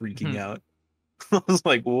was freaking out. I was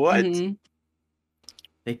like, "What?" Mhm.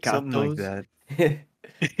 They got Something like those. that.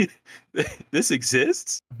 This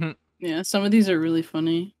exists? Yeah, some of these are really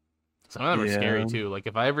funny. Some of them are scary Yeah. too. Like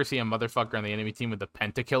if I ever see a motherfucker on the enemy team with the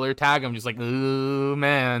Pentakiller tag, I'm just like, ooh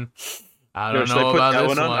man, I don't Should I know put about that this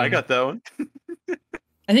one on? I got that one.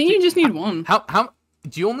 I think you just need one. How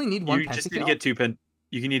do you only need one You just need to Pentakill? get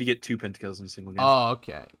You can need to get 2 pentakills in a single game. Oh,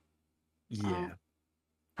 okay. Yeah.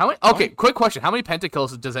 How many? Okay, quick question. How many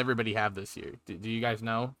Pentakills does everybody have this year? Do you guys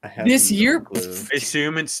know? I have This no year? clue. I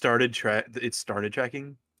assume it started tracking this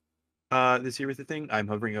year with the thing. I'm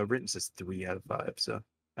hovering over it and it says 3 out of 5. So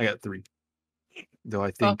I got 3. Though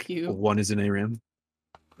I think Fuck you. 1 is an ARAM.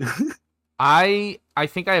 I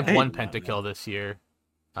think I have Hey, one no, pentakill this year,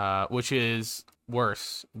 which is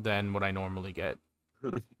worse than what I normally get.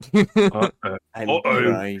 Uh-oh. I'm Uh-oh.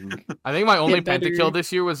 crying. I think my only Get better. pentakill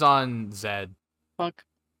this year was on Zed. Fuck.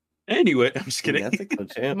 Anyway, I'm just kidding. That's a cool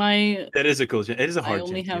champ. My That is a cool champ. It is a I hard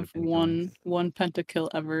only champ have to get a pentakill. one pentakill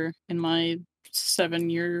ever in my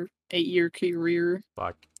 7-year, 8-year career.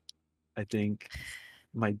 Fuck. I think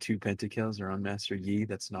my 2 pentakills are on Master Yi.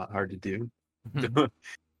 That's not hard to do.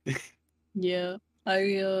 Yeah,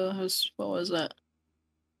 what was that?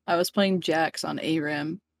 I was playing Jax on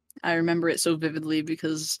ARAM. I remember it so vividly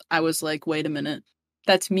because I was like, wait a minute,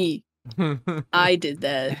 that's me. I did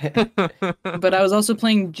that. But I was also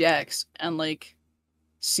playing Jax on like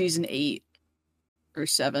season 8 or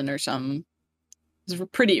 7 or something. It was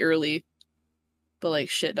pretty early. But like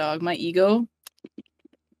shit dog, my ego.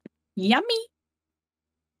 Yummy.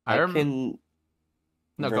 I I can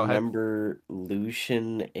No, go ahead. remember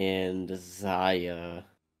Lucian and Zaya.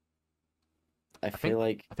 I feel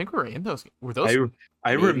like I think we were in those. Were those?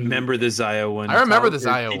 I Maybe- remember the Zaya one. I remember the Where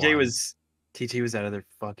Zaya one. TJ was out of their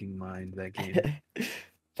fucking mind that game.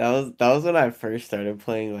 that was when I first started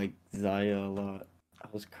playing like Zaya a lot. I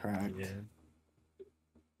was cracked. Yeah.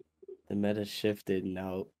 The meta shifted.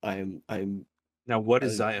 Now I'm Now what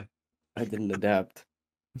is I- Zaya? I didn't adapt.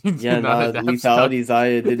 You Yeah, did not no, adapt lethality stuff.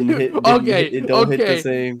 Zaya didn't hit. It don't hit the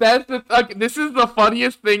same. That's this is the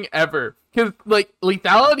funniest thing ever. Cause like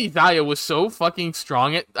lethality Zaya was so fucking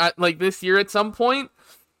strong at like this year at some point,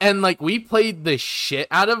 and like we played the shit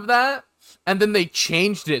out of that, and then they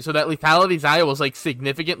changed it so that lethality Zaya was like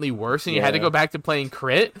significantly worse, and you had to Yeah. go back to playing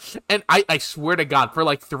crit. And I swear to God, for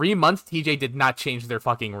like 3 months, TJ did not change their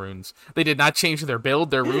fucking runes. They did not change their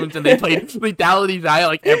build, their runes, and they played lethality Zaya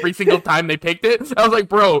like every single time they picked it. I was like,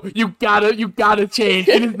 bro, you gotta change.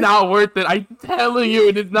 It is not worth it. I'm telling you,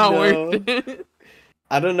 it is not worth it.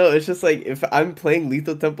 I don't know. It's just like if I'm playing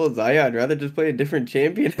Lethal Temple Zaya, I'd rather just play a different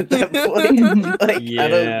champion at that point. Like I don't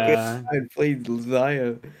Yeah. care. I'd play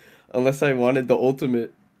Zaya unless I wanted the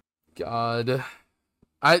ultimate. God.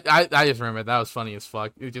 I just remember that was funny as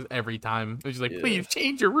fuck. It was just every time. It was just like, Yeah. please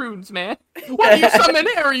change your runes, man. Why do you summon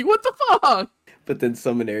Harry? What the fuck? But then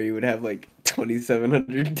Summon Area would have like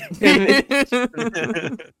 2,700 damage,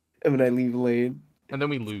 and when I leave lane, And then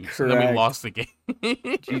we lose. And then we Correct. lost the game.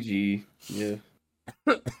 GG. Yeah.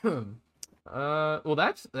 Well,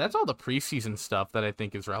 that's all the preseason stuff that I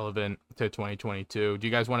think is relevant to 2022. Do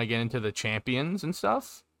you guys want to get into the champions and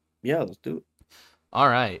stuff? Yeah, let's do it. All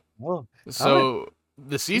right. Well, So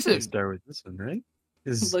the TJ season, start with this one, right?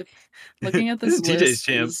 'Cause Looking at this this is TJ's list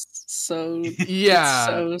champ. is so yeah.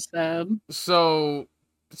 so sad. So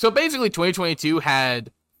basically, 2022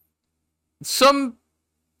 had some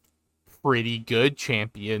pretty good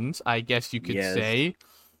champions, I guess you could Yes. say.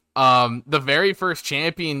 The very first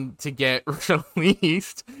champion to get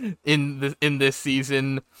released in this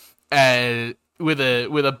season, with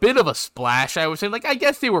a bit of a splash, I would say. Like, I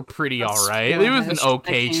guess they were pretty A alright. It was an splash,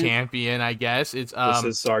 okay I can't. champion, I guess. It's This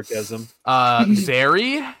is sarcasm.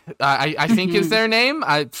 Zeri, I think is their name.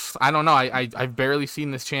 I don't know. I've barely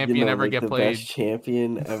seen this champion ever like get the played. best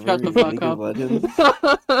champion ever Shut the in fuck League up. of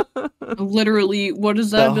Legends. Literally, what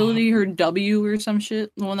is that The- ability? Her W or some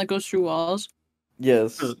shit? The one that goes through walls?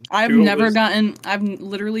 Yes. I've Two of never us- I've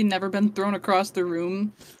literally never been thrown across the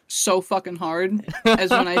room so fucking hard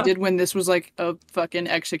as when I did when this was like a fucking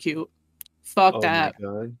execute. Fuck Oh that.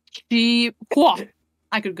 my god.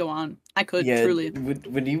 I could go on. I could, Yeah, truly.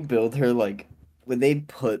 when you build her, like, when they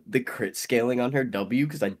put the crit scaling on her W,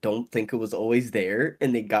 because I don't think it was always there,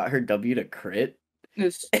 and they got her W to crit,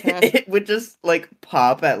 It's it would just, like,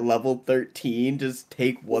 pop at level 13, just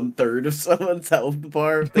take 1/3 of someone's health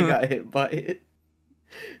bar if they got hit by it.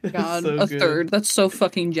 It was God, so a good. third. That's so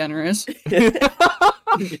fucking generous.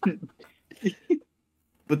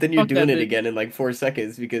 But then you're Fuck that doing it bitch. again in, like, 4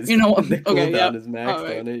 seconds, because You know what? the Okay, cooldown yep. is maxed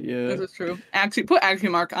Alright. on it, yeah. This is true. Put action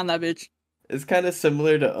mark on that bitch. It's kind of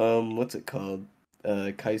similar to, what's it called?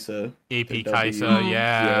 Kaisa. AP The Kaisa, W.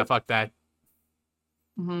 yeah, Yeah. fuck that.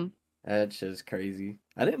 hmm That's just crazy.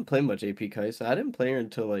 I didn't play much AP Kaisa. I didn't play her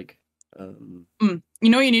until like You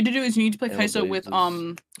know what you need to do is you need to play Hellblazers. Kaisa with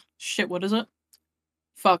shit. What is it?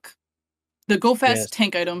 Fuck. The go fast Yes.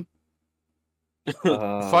 tank item.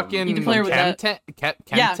 Fucking You can play her with that. Chemtech?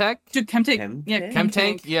 Yeah. Chemtech? Dude, Chemtech. Chem Yeah, tank?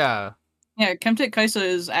 Chemtank? Yeah. Yeah, Chemtech Kaisa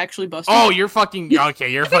is actually busted. Oh, you're fucking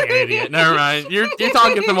idiot. Never mind. You're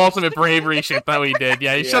talking some ultimate bravery shit that we did.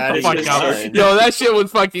 Yeah, shut I the fuck didn't up. mind. Yo, that shit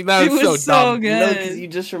was fucking. That It was, was so so dumb. good. No, because you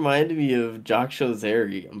just reminded me of Jockshow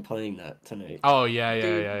Zeri. I'm playing that tonight. Oh yeah.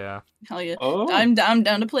 Dude. Hell yeah. Oh, I'm down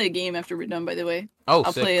to play a game after we're done, by the way. Oh,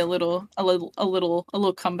 I'll sick. play a little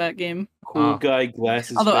combat game. cool guy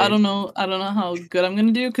glasses. Although I face. don't know how good I'm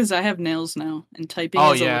gonna do because I have nails now and typing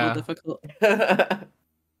Oh, is a yeah. little difficult.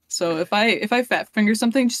 So if I fat finger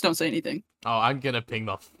something, just don't say anything. Oh, I'm gonna ping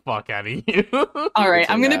the fuck out of you. All right, It's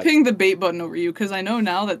a I'm gonna wrap. ping the bait button over you because I know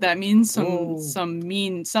now that means Whoa. something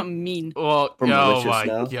mean. Well, We're oh malicious my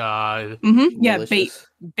now. god. Yeah, Malicious.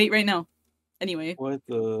 bait right now. Anyway, What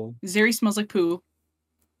the? Zeri smells like poo.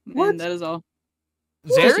 What? And that is all.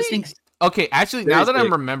 Zeri? She stinks. Okay, actually, now Zeri's that I'm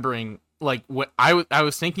big. remembering, like, what I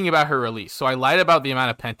was thinking about her release, so I lied about the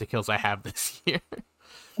amount of pentakills I have this year.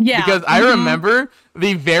 Yeah, Because I mhm. remember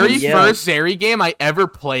the very Yeah. first Zeri game I ever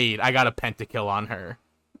played, I got a pentakill on her.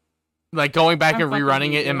 Like, going back I and fucking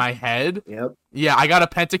rerunning hate it in you. my head. Yep. Yeah, I got a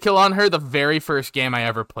pentakill on her the very first game I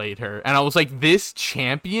ever played her. And I was like, this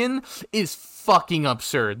champion is fucking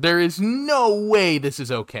absurd. There is no way this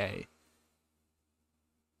is okay.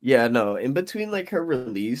 Yeah, no. In between like her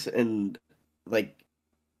release and like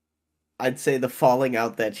I'd say the falling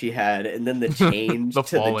out that she had and then the change The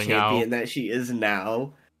to the falling champion out. that she is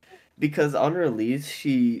now. Because on release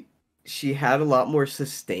she had a lot more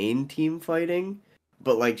sustained team fighting,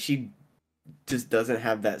 but like she just doesn't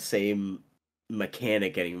have that same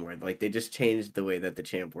mechanic anymore. Like they just changed the way that the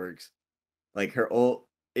champ works. Like her ult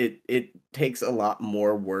it takes a lot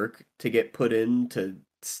more work to get put in to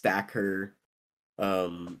stack her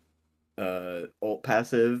ult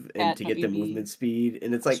passive and At to get the WB. movement speed,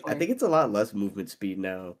 and it's like I Swear. think it's a lot less movement speed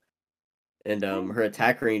now, and her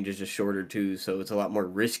attack range is just shorter too, so it's a lot more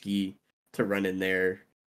risky to run in there,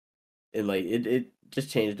 and like it just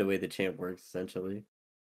changed the way the champ works essentially.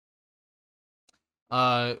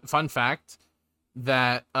 Fun fact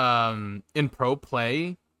that in pro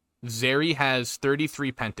play, Zeri has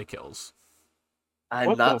 33 pentakills. I'm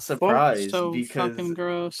What the not fuck? surprised So because fucking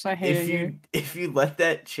gross. I hate it here. if you let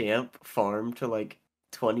that champ farm to like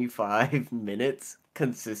 25 minutes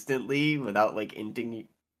consistently without like inting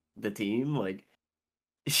the team, like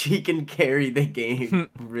she can carry the game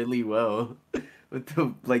really well with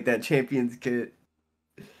the like that champions kit.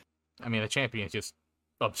 I mean, the champion is just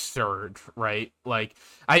absurd, right? Like,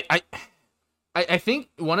 I think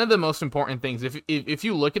one of the most important things, if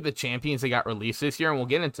you look at the champions that got released this year, and we'll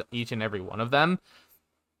get into each and every one of them,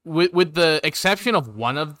 with the exception of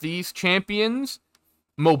one of these champions,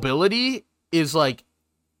 mobility is like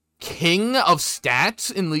king of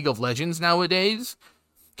stats in League of Legends nowadays.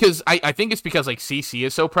 Because I think it's because like CC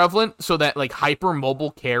is so prevalent, so that like hyper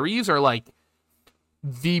mobile carries are like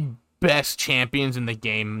the best champions in the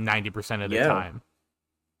game 90% of the Yeah. time.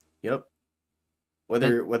 Yep.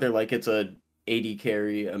 Whether like it's a AD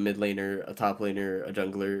carry, a mid laner, a top laner, a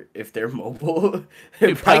jungler, if they're mobile, they're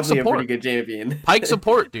Dude, Pike probably a support. pretty good champion. Pike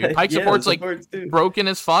support, dude. Pike Yeah, support's like supports too. broken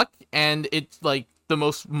as fuck, and it's like the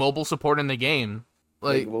most mobile support in the game.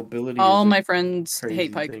 Like, mobility. All is a my friends crazy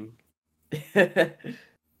hate Pike. thing.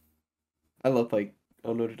 I love Pike. I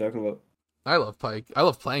don't know what you're talking about. I love Pike. I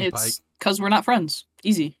love playing Pike. It's because we're not friends.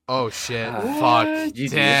 Easy. Oh shit! Ah, Fuck!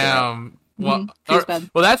 GG, Damn. Well, Feels bad.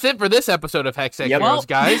 well, that's it for this episode of Hextech Yep. Heroes,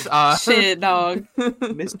 guys. Shit, dog.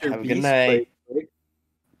 Mr. Have a good Beast night. played-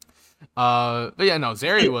 But yeah, no,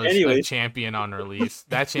 Zeri was a Anyways. champion on release.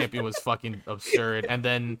 That champion was fucking absurd. And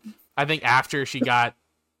then I think after she got,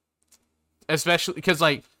 especially because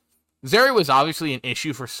like Zeri was obviously an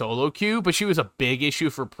issue for solo queue, but she was a big issue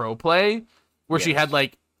for pro play, where she Yes. had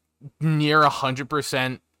like near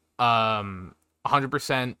 100%,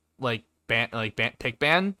 100% like pick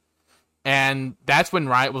ban, and that's when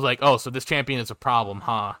Riot was like, oh, so this champion is a problem,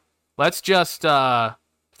 huh? Let's just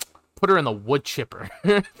put her in the wood chipper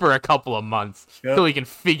for a couple of months Yep. so we can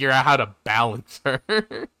figure out how to balance her.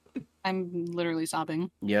 I'm literally sobbing.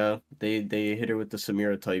 Yeah, they hit her with the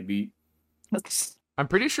Samira type beat. That's I'm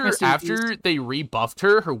pretty sure Rest in after peace. they rebuffed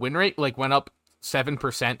her, her win rate like went up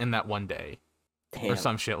 7% in that one day Damn. or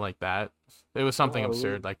some shit like that. It was something Whoa.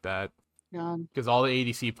 absurd like that. God. Because all the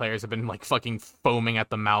ADC players have been like fucking foaming at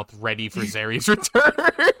the mouth, ready for Zeri's return.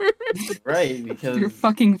 Right, because You're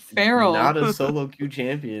fucking feral. not a solo queue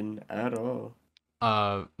champion at all.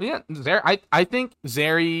 Yeah, I think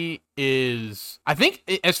Zeri is. I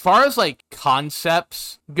think as far as like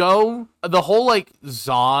concepts go, the whole like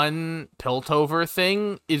Zon Piltover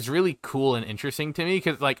thing is really cool and interesting to me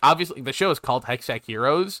because like obviously the show is called Hextech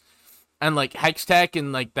Heroes, and like Hextech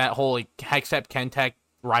and like that whole like Hextech Kentech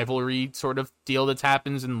rivalry sort of deal that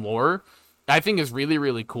happens in lore I think is really,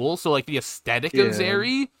 really cool. So like the aesthetic of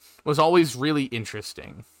Zeri was always really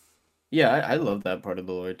interesting. Yeah, I love that part of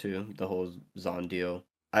the lore too. The whole Zon deal.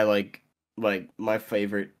 I like my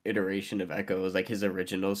favorite iteration of Echo is like his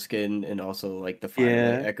original skin and also like the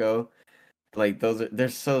Firelight Echo. Like they're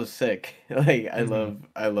so sick. Like I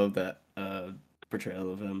love that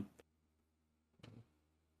portrayal of him.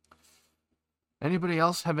 Anybody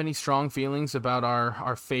else have any strong feelings about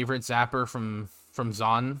our favorite Zapper from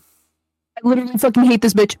Zon? I literally fucking hate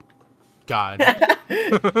this bitch. God.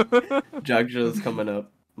 Jagjo's coming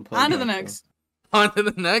up. On to the next. On to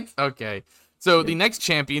the next? Okay. So the next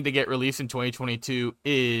champion to get released in 2022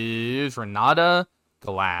 is Renata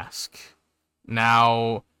Glask.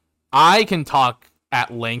 Now, I can talk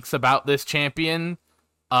at length about this champion.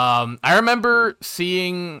 I remember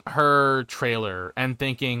seeing her trailer and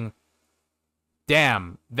thinking,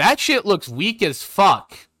 damn, that shit looks weak as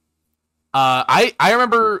fuck. I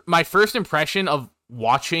remember my first impression of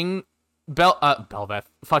watching Belveth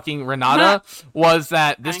fucking Renata was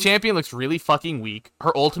that this champion looks really fucking weak.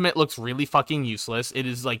 Her ultimate looks really fucking useless. It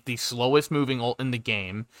is like the slowest moving ult in the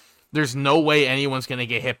game. There's no way anyone's gonna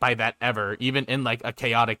get hit by that ever, even in like a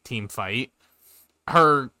chaotic team fight.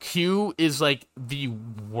 Her Q is like the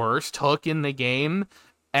worst hook in the game,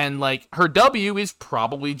 and like her W is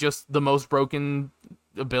probably just the most broken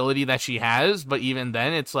ability that she has, but even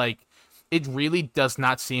then it's like it really does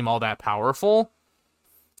not seem all that powerful.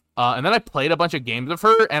 And then I played a bunch of games of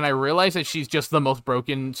her, and I realized that she's just the most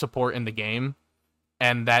broken support in the game,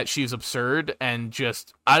 and that she's absurd, and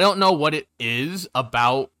just, I don't know what it is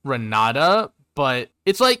about Renata, but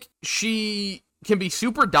it's like she can be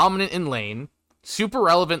super dominant in lane, super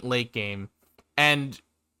relevant late game, and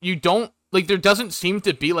you don't, like, there doesn't seem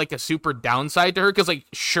to be, like, a super downside to her, because, like,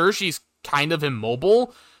 sure, she's kind of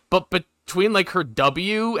immobile, but between, like, her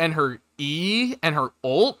W and her E and her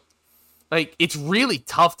ult, like, it's really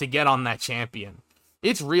tough to get on that champion.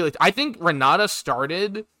 It's really... I think Renata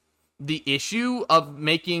started the issue of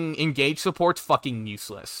making engage supports fucking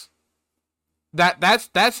useless.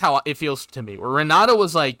 That's how it feels to me. Where Renata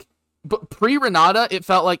was like... But pre-Renata, it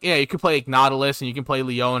felt like, yeah, you could play like Nautilus, and you can play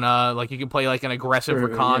Leona, like, you can play like an aggressive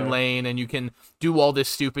Rakan lane, and you can do all this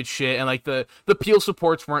stupid shit, and like the peel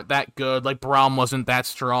supports weren't that good, like Braum wasn't that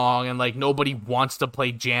strong, and like nobody wants to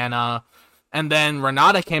play Janna. And then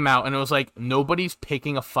Renata came out, and it was like, nobody's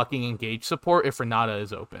picking a fucking engage support if Renata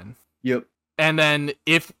is open. Yep. And then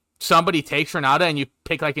if somebody takes Renata and you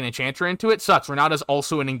pick like an enchanter into it, sucks. Renata's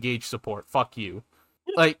also an engage support. Fuck you.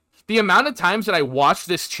 Like, the amount of times that I watched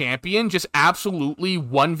this champion just absolutely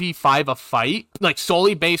 1v5 a fight, like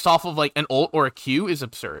solely based off of like an ult or a Q, is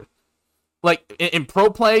absurd. Like, in pro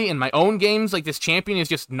play, in my own games, like, this champion is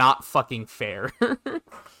just not fucking fair.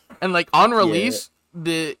 And like on release,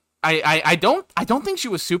 I don't think she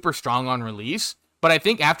was super strong on release, but I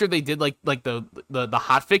think after they did like the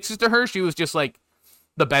hot fixes to her, she was just like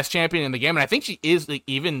the best champion in the game, and I think she is, like,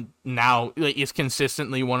 even now, like, is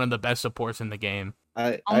consistently one of the best supports in the game.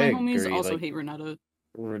 All my homies also hate Renata.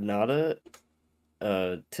 Renata,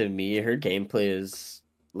 to me, her gameplay is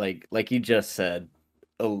like you just said,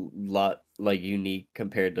 a lot like unique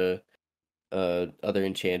compared to other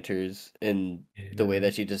enchanters, and the way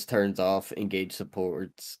that she just turns off engage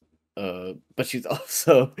supports. But she's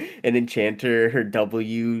also an enchanter, her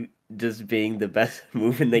W just being the best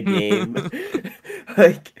move in the game.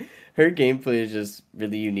 Like, her gameplay is just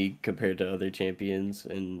really unique compared to other champions,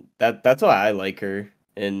 and that's why I like her.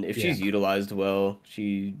 And if she's utilized well,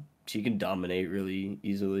 she can dominate really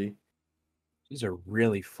easily. She's a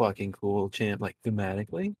really fucking cool champ, like,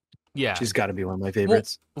 thematically. Yeah. She's got to be one of my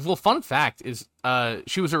favorites. Well, fun fact is,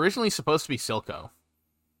 she was originally supposed to be Silco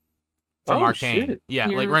from Arcane. Shit. Yeah,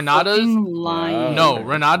 You're like Renata's... lying. No,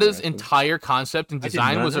 Renata's entire concept and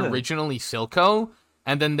design was originally Silco,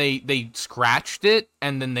 and then they scratched it,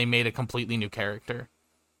 and then they made a completely new character.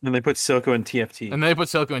 And they put Silco in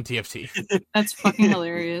TFT. That's fucking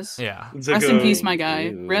hilarious. Yeah. Rest in peace, my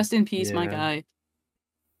guy. Rest in peace, my guy.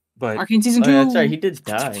 But Arcane Season 2. That's right, he did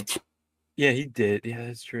die. Yeah, he did. Yeah,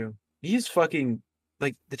 that's true. He's fucking,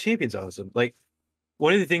 like, the champion's awesome. Like,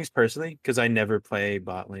 one of the things personally, because I never play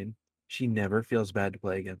bot lane, she never feels bad to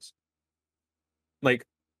play against. Like,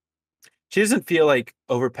 she doesn't feel like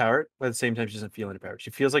overpowered, but at the same time, she doesn't feel underpowered. She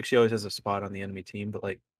feels like she always has a spot on the enemy team, but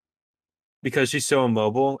like, because she's so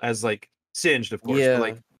immobile, as like Singed, of course,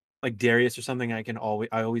 but like Darius or something, I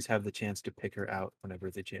always have the chance to pick her out whenever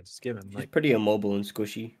the chance is given. She's like pretty immobile and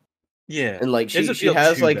squishy. Yeah, and like she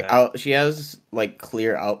has like she has like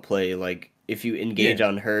clear outplay. Like, if you engage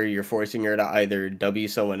on her, you're forcing her to either W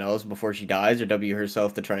someone else before she dies or W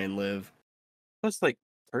herself to try and live. Plus, like,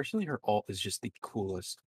 personally, her ult is just the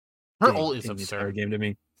coolest. Her ult is the entire absurd. game to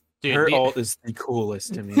me. Dude, Her ult is the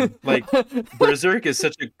coolest to me. Like Berserk is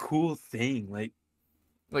such a cool thing. Like,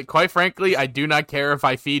 quite frankly, I do not care if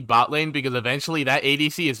I feed bot lane because eventually that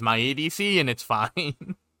ADC is my ADC and it's fine.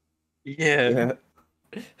 Yeah.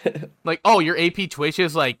 Like, oh, your AP Twitch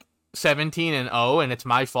is like 17-0 and it's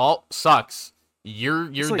my fault. Sucks. You're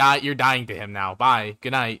dying to him now. Bye.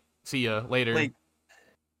 Good night. See ya later. Like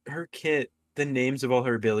her kit, the names of all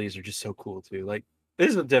her abilities are just so cool too. Like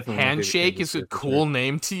this is definitely Handshake is a cool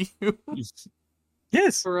name to you.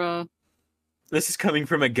 Yes. Bruh. This is coming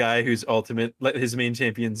from a guy whose ultimate, like his main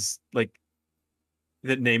champion's, like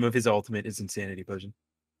the name of his ultimate is Insanity Potion,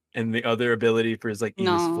 and the other ability for his like E is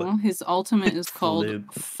Flip. No, his ultimate is called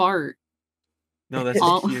Flip. Fart. No, that's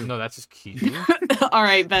All- cute. No, that's just cute. All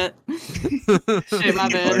right, bet. Shit, my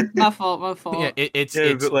bad. My fault. Yeah, it's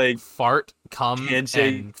but, like, fart, come,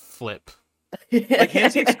 handshake- and flip. Like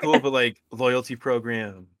Handshake's cool, but like loyalty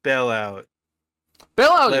program, bailout,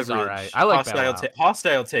 Bailout leverage, is alright. I like Bailout.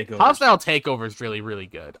 hostile takeover. Hostile Takeover is really, really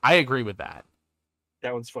good. I agree with that.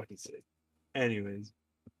 That one's fucking sick. Anyways,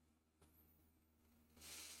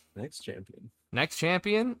 next champion. Next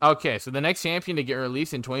champion? Okay, so the next champion to get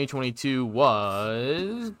released in 2022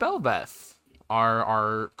 was Bel'Veth,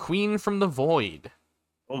 our queen from the void.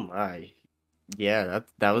 Oh my. Yeah,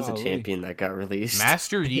 that was a Golly. champion that got released.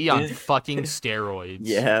 Master Yi on fucking steroids.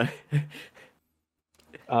 Yeah.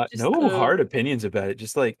 Just No the- hard opinions about it.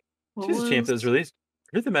 Just like What she's a champ that was released.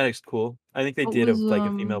 Her thematic's cool. I think they What did a was,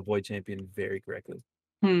 female void champion very correctly.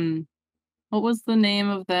 What was the name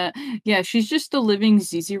of that? Yeah, she's just a living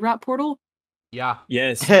ZZ Rot portal. Yeah.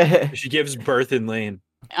 Yes, she gives birth in lane.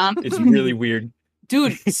 It's Um, really weird.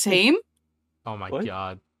 dude, same. Oh my What?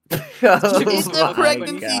 god. Oh It's the my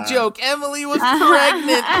pregnancy God. joke. Emily was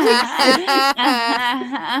pregnant.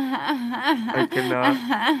 I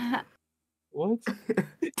cannot. What?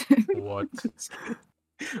 What?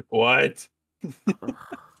 What?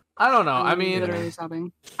 I don't know. I I'm mean, literally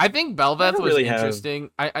sobbing. I think I Bel'Veth don't was really have- interesting.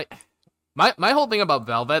 My whole thing about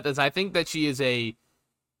Bel'Veth is I think that she is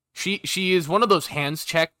she is one of those hands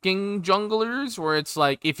checking junglers where it's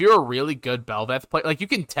like if you're a really good Bel'Veth player, like you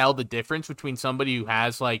can tell the difference between somebody who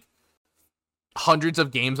has like hundreds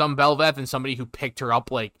of games on Bel'Veth and somebody who picked her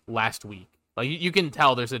up like last week. Like you can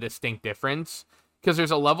tell there's a distinct difference because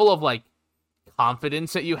there's a level of like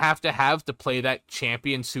confidence that you have to play that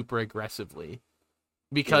champion super aggressively.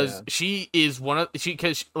 Because Yeah. she is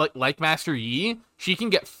because like Master Yi, she can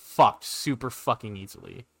get fucked super fucking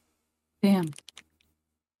easily. Damn.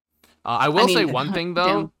 I will say mean, one thing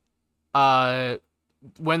though.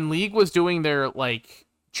 When League was doing their like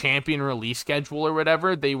champion release schedule or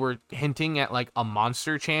whatever, they were hinting at like a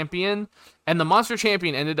monster champion, and the monster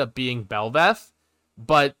champion ended up being Bel'Veth,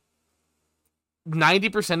 but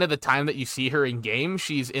 90% of the time that you see her in game,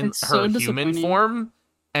 she's in It's her so human disappointing. form.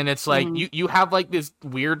 And it's like Mhm. you have like this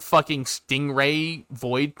weird fucking stingray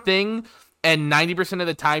void thing, and 90% of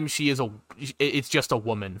the time it's just a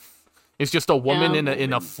woman. It's just a woman Yeah.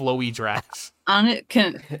 in a flowy dress. I'm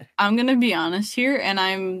gonna be honest here, and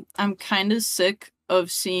I'm kind of sick of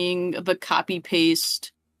seeing the copy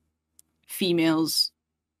paste females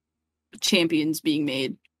champions being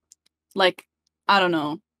made. Like, I don't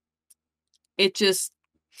know. It just,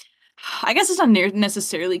 I guess it's not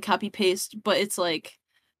necessarily copy paste, but it's like,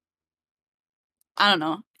 I don't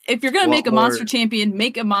know. If you're gonna What make a monster more- champion,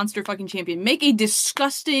 make a monster fucking champion. Make a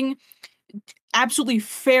disgusting, absolutely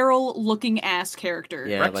feral looking ass character.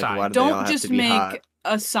 Yeah, like Rek'Sai. why do they all Don't have just to be make hot?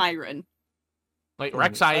 a siren. Like Mm,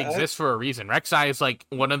 Rek'Sai I- exists for a reason. Rek'Sai is like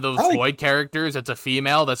one of those I like- void characters that's a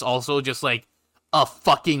female that's also just like a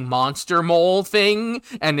fucking monster mole thing,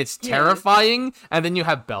 and it's Yeah. terrifying. And then you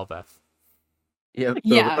have Bel'Veth. Yep.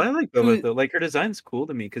 Yeah. I like Who- Bel'Veth though. Like her design's cool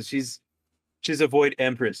to me because she's a void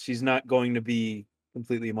empress. She's not going to be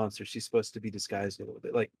completely a monster. She's supposed to be disguised a little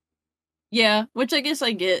bit, like Yeah, which I guess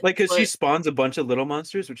I get. because she but spawns a bunch of little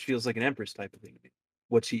monsters, which feels like an empress type of thing. To me.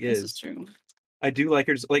 What she this is. is true. I do like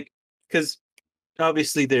her, like because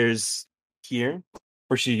obviously there's here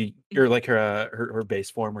where she or like her base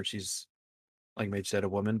form where she's like Mage said a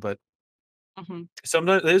woman, but Mhm.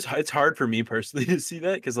 sometimes it's hard for me personally to see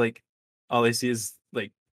that because like all I see is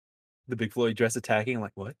like the big flowy dress attacking. I'm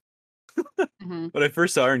like, what? Mhm. When I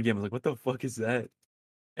first saw her in game, I was like, what the fuck is that?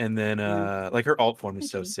 And then like her alt form is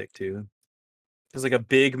so Okay. sick too. There's like a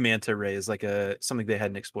big manta ray is like something they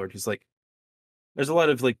hadn't explored because like there's a lot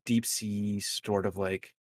of like deep sea sort of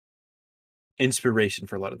like inspiration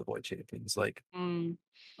for a lot of the void champions. Like Mm.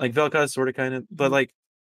 Vel'Koz sort of kind of, but Mhm. like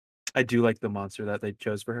I do like the monster that they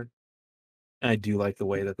chose for her. And I do like the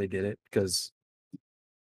way that they did it because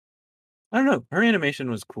I don't know, her animation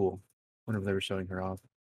was cool whenever they were showing her off.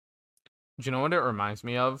 Do you know what it reminds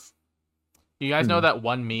me of? You guys know that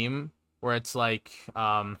one meme where it's like,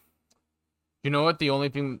 you know what? The only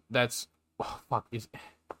thing that's,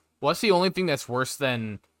 what's the only thing that's worse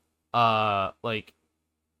than, like,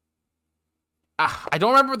 I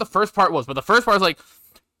don't remember what the first part was, but the first part was like,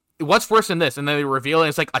 what's worse than this? And then they reveal it, and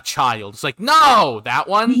it's like a child. It's like, no, that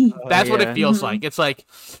one. That's what it feels like. It's like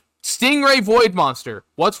Stingray Void Monster.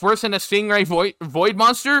 What's worse than a Stingray Void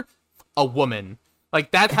Monster? A woman.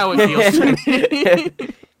 Like, that's how it feels to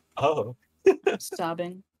me. Oh.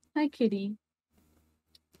 Sobbing. Hi, kitty.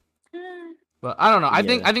 But I don't know. I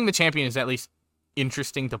think the champion is at least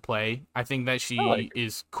interesting to play. I think that she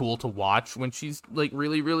is cool to watch when she's like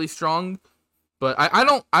really, really strong. But I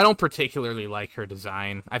don't particularly like her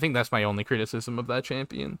design. I think that's my only criticism of that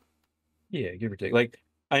champion. Yeah, give or take. Like,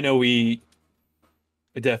 I know we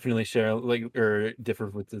definitely share like or differ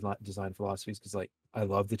with design philosophies because like I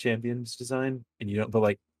love the champion's design and you don't, but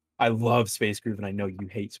like I love Space Groove and I know you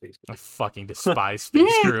hate Space Groove. I fucking despise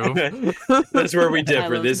Space Groove. That's where we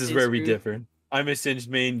differ. This is where we differ. I'm a Singed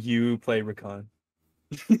main. You play Rakan.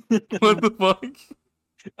 What the fuck?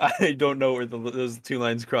 I don't know where those two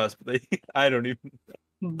lines cross, but I don't even.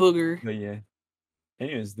 Booger. But yeah.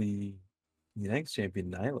 Anyways, the next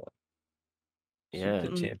champion, Nyla. Yeah, the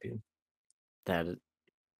champion. That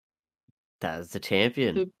is the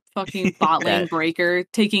champion. The fucking bot lane breaker,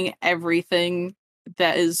 taking everything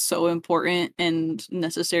that is so important and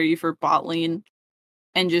necessary for bot lane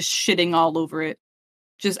and just shitting all over it.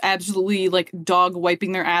 Just absolutely like dog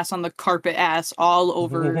wiping their ass on the carpet ass all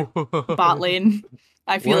over bot lane.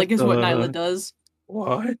 I feel like is what Nyla does.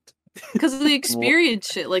 What? Because of the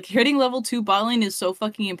experience shit. Like hitting level 2 bot lane is so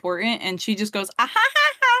fucking important and she just goes, ah ha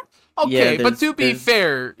ha ha. Okay, but to be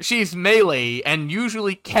fair, she's melee and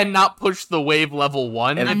usually cannot push the wave level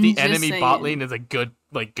 1 if the enemy bot lane is a good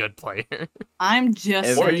player. I'm just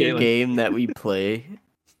every saying. game that we play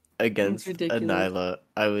against a Nyla,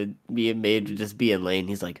 I would be made to just be in lane.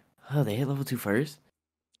 He's like, oh, they hit level 2 first?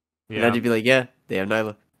 Yeah. And I'd just be like, yeah, they have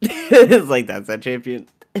Nyla. It's like, that's that champion.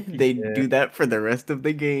 They do that for the rest of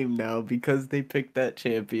the game now because they picked that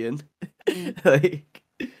champion. Like,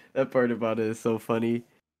 that part about it is so funny.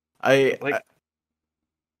 Her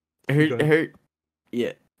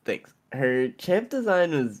thanks. Her champ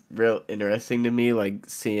design was real interesting to me, like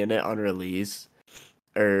seeing it on release.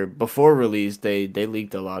 Or before release, they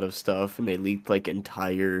leaked a lot of stuff and they leaked like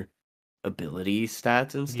entire ability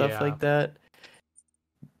stats and stuff like that.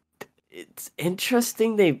 It's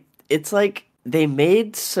interesting. It's like they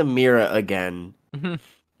made Samira again,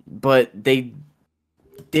 but they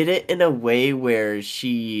did it in a way where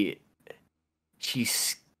she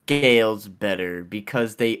scales better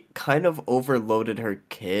because they kind of overloaded her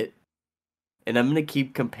kit. And I'm gonna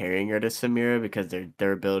keep comparing her to Samira because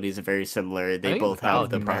their abilities are very similar. They both have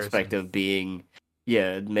the prospect of being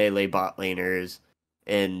melee bot laners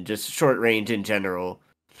and just short range in general.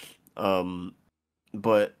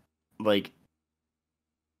 But like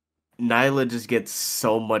Nyla just gets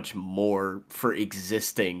so much more for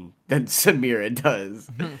existing than Samira does.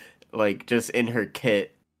 Like just in her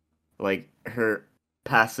kit, like her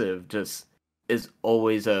passive just is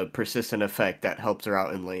always a persistent effect that helps her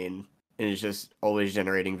out in lane and is just always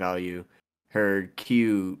generating value. Her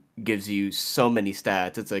Q gives you so many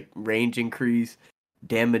stats. It's like range increase,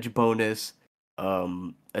 damage bonus,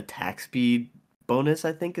 attack speed bonus,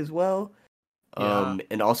 I think, as well.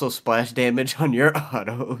 And also splash damage on your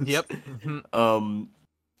autos. Yep. And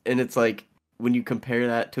it's like when you compare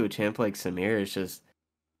that to a champ like Samir, it's just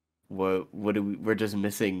we're just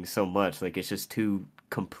missing so much. Like it's just two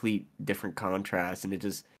complete different contrasts, and it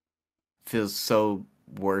just feels so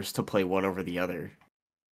worse to play one over the other,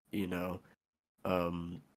 you know.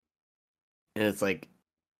 And it's like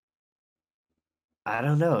I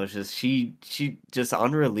don't know. It's just she just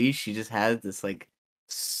on release she just has this like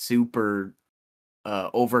super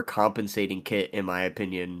overcompensating kit in my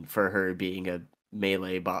opinion for her being a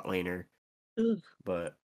melee bot laner.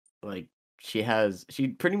 But like she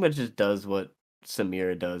pretty much just does what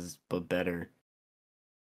Samira does but better.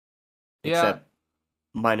 Except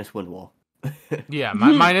minus wind wall. Yeah,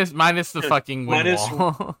 minus the fucking wind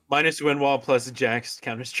wall. Minus wind wall plus Jack's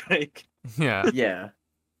Counter Strike. Yeah. Yeah.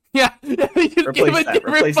 Yeah.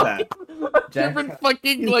 Replace that. Different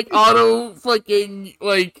fucking like auto fucking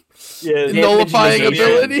like yeah, nullifying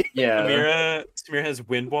ability. Yeah. Samira has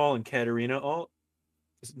wind wall and Katarina ult.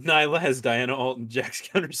 Nyla has Diana ult and Jack's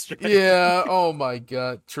Counter Strike. Yeah. Oh my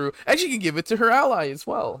god. True. And she can give it to her ally as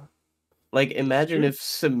well. Like imagine if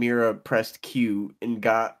Samira pressed Q and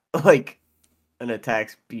got like an attack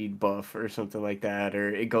speed buff or something like that,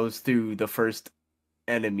 or it goes through the first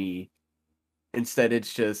enemy. Instead,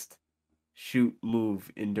 it's just shoot,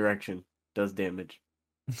 move in direction does damage.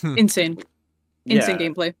 Insane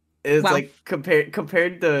gameplay. It's Wow. like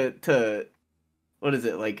compared to what is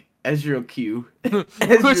it, like Ezreal Q?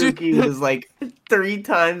 Ezreal Q is like 3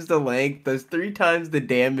 times the length, does 3 times the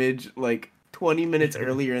damage, like 20 minutes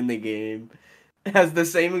earlier in the game. It has the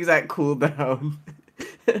same exact cooldown.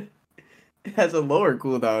 It has a lower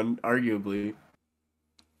cooldown, arguably.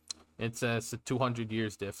 It's a 200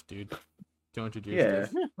 years diff, dude. 200 years Yeah.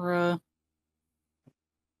 diff. Bruh.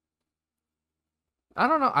 I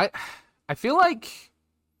don't know. I feel like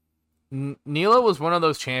Neela was one of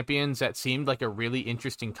those champions that seemed like a really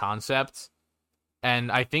interesting concept, and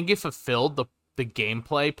I think it fulfilled the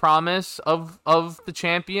gameplay promise of the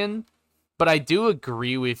champion. But I do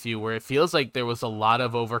agree with you where it feels like there was a lot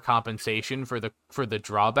of overcompensation for the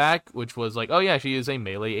drawback, which was like, oh yeah, she is a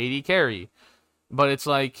melee AD carry. But it's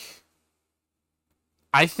like,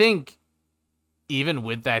 I think even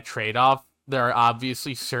with that trade-off, there are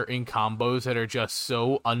obviously certain combos that are just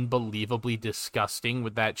so unbelievably disgusting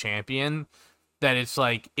with that champion that it's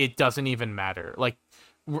like, it doesn't even matter. Like,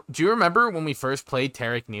 do you remember when we first played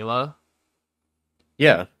Taric Neela?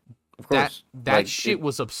 Yeah, of course. That like, shit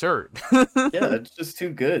was absurd. Yeah, it's just too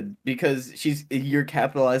good because you're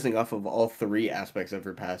capitalizing off of all 3 aspects of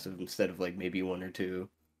her passive instead of like maybe 1 or 2.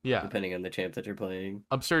 Yeah, depending on the champ that you're playing.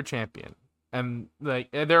 Absurd champion, and like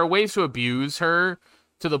there are ways to abuse her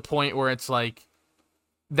to the point where it's like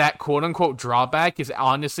that quote unquote drawback is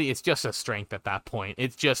honestly it's just a strength at that point.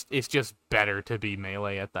 It's just better to be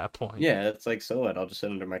melee at that point. Yeah, it's like, so what? I'll just sit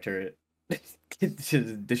under my turret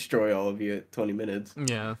to destroy all of you at 20 minutes.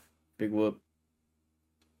 Yeah. Big whoop.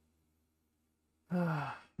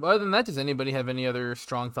 But other than that, does anybody have any other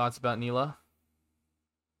strong thoughts about Neela?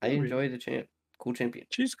 I enjoy the champ. Cool champion.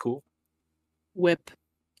 She's cool. Whip.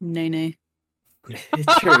 Nene.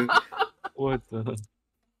 It's true. What the?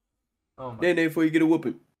 Oh my. Nay, before you get a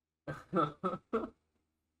whooping. Okay,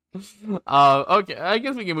 I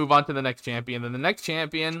guess we can move on to the next champion. Then the next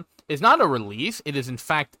champion is not a release; it is in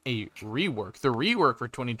fact a rework. The rework for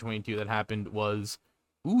 2022 that happened was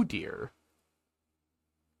Udyr.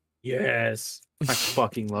 Yes, I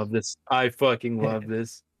fucking love this. I fucking love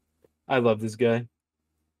this. I love this guy.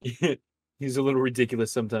 He's a little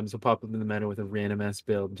ridiculous sometimes. He'll pop up in the meta with a random ass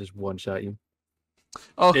build and just one shot you.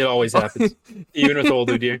 Oh, it always happens. Even with old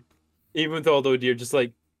Udyr. Even with old Udyr, just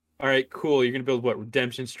like, all right, cool. You're gonna build what?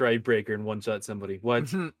 Redemption Stride Breaker and one shot somebody.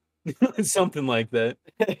 What? Something like that.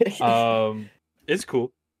 It's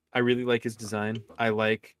cool. I really like his design. I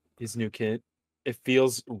like his new kit. It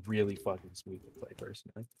feels really fucking smooth to play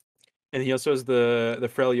personally. And he also has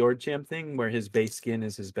the Freljord champ thing where his base skin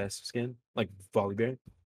is his best skin, like Volibear.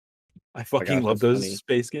 I fucking love those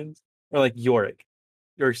space skins. Or like Yorick.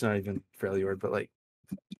 Yorick's not even Freljord, but like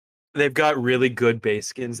they've got really good base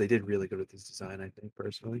skins. They did really good with his design, I think,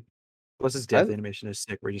 personally. Plus his death animation is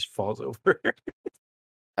sick where he just falls over.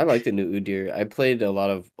 I like the new Udyr. I played a lot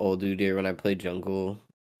of old Udyr when I played jungle.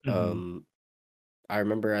 Mm-hmm. I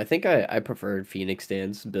remember I think I preferred Phoenix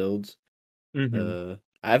Dance builds. Mm-hmm.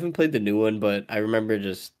 I haven't played the new one, but I remember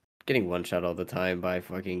just getting one shot all the time by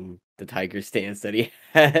fucking the Tiger stance that he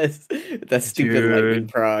has. That stupid lightning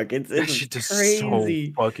proc. It's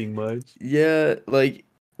crazy. So fucking much. Yeah, like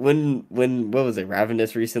when what was it?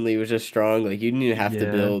 Ravenous recently was just strong. Like you didn't even have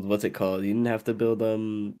to build what's it called? You didn't have to build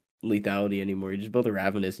lethality anymore. You just build a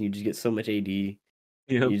Ravenous and you just get so much AD.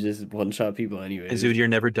 Yep. You just one shot people anyway. And Udyr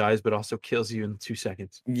never dies, but also kills you in 2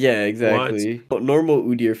 seconds. Yeah, exactly. What? Normal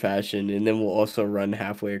Udyr fashion, and then we'll also run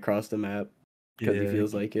halfway across the map because he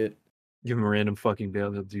feels like it. Give him a random fucking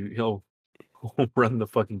build. He'll run the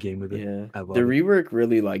fucking game with it. Yeah, I love the it. rework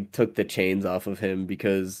really like took the chains off of him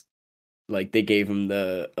because like they gave him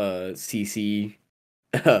the CC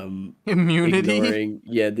immunity. Ignoring,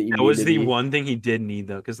 the immunity. That was the one thing he did need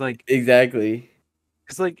though, because like exactly.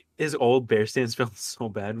 Because like his old bear stance felt so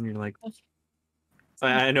bad when you're like,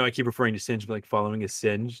 I know I keep referring to Singed, but like following a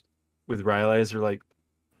Singed with Rylai's or like,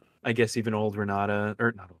 I guess even old Renata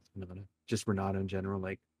or not old Renata, just Renata in general,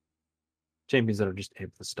 like champions that are just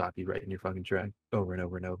able to stop you right in your fucking track over and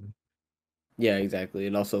over and over. Yeah, exactly,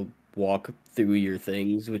 and also walk through your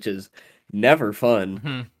things, which is never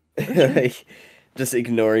fun. Like just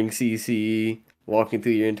ignoring CC. Walking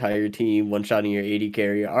through your entire team, one-shotting your AD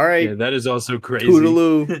carry. All right. Yeah, that is also crazy.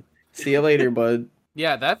 Toodaloo. See you later, bud.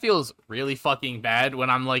 Yeah, that feels really fucking bad when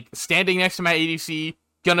I'm like standing next to my ADC,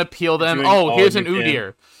 gonna peel them. Oh, here's an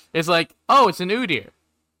Udyr. It's like, oh, it's an Udyr.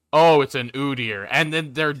 Oh, it's an Udyr. And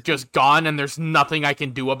then they're just gone and there's nothing I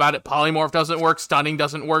can do about it. Polymorph doesn't work, stunning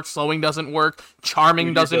doesn't work, slowing doesn't work,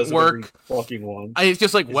 charming doesn't work. Fucking one. It's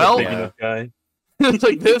just like, well, guy. It's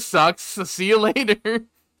like, this sucks. So see you later.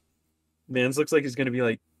 Mans looks like he's gonna be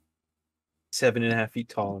like 7.5 feet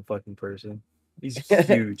tall in fucking person. He's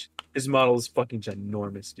huge. His model is fucking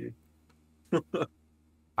ginormous, dude.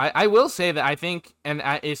 I will say that I think, and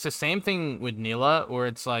it's the same thing with Nila, where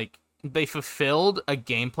it's like they fulfilled a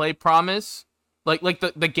gameplay promise, like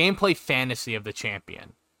the gameplay fantasy of the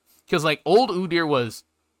champion. Because like old Udyr was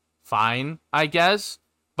fine, I guess,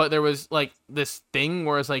 but there was like this thing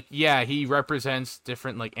where it's like, yeah, he represents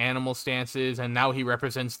different like animal stances, and now he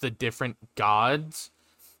represents the different gods,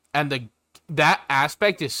 and that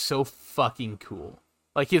aspect is so fucking cool.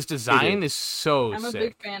 Like his design is so I'm a sick.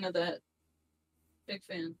 big fan of that. Big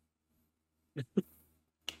fan.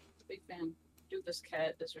 Big fan. Dude, this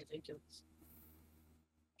cat is ridiculous.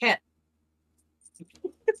 Cat.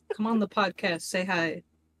 Come on the podcast. Say hi.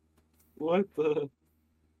 What the?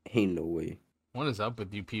 Ain't no way. What is up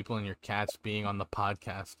with you people and your cats being on the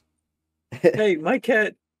podcast? Hey, my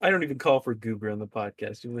cat. I don't even call for Goober on the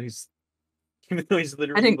podcast, even though he's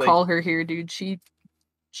literally. I didn't like, call her here, dude.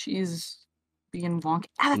 She's being wonky.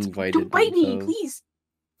 Invited Don't bite me, themselves.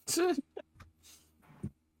 please.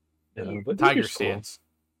 but Tiger Goober's cool. stance.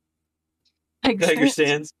 Tiger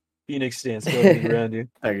stance. Phoenix stance. Going around you.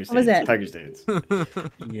 Tiger What was stance. that? Tiger stance.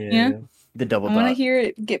 Yeah. The double I want to dot. hear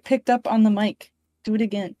it get picked up on the mic. Do it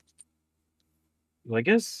again. Well, I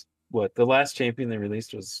guess the last champion they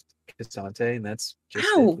released was Cassante, and that's just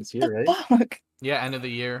Ow! this year, right? The fuck? Yeah, end of the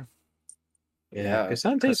year. Yeah,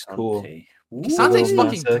 Cassante's cool. Cassante. Cassante's Lil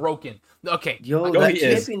fucking Nas X. broken. Okay. Yo, Oh, that he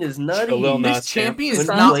is. champion is nutty. Lil Nas This champion is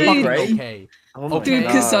When not Cassante- fucking right? okay. Oh my Dude,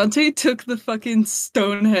 God. Cassante took the fucking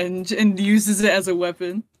Stonehenge and uses it as a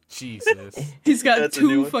weapon. Jesus. He's got That's a new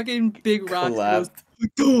two one. fucking big rocks. and Collapsed.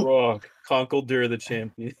 goes, Rock. Conkeldurr the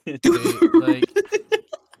champion. Dude, like,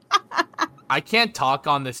 I can't talk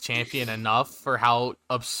on this champion enough for how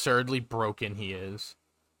absurdly broken he is.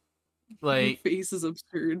 Your Like, face is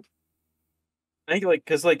absurd. I think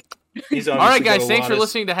because he's all right, guys, thanks for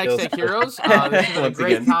listening to Hextech Heroes. This has been a Once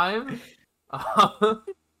great again. time.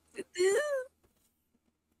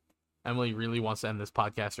 Emily really wants to end this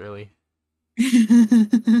podcast early.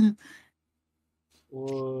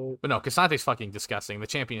 But no, Cassante's fucking disgusting. The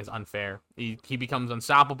champion is unfair. He becomes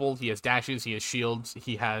unstoppable. He has dashes. He has shields.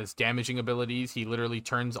 He has damaging abilities. He literally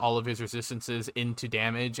turns all of his resistances into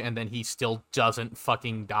damage, and then he still doesn't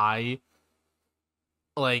fucking die.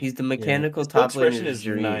 Like He's the mechanical His top expression laner's is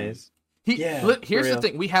dream. nice. here's for the real.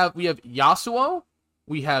 thing: we have Yasuo,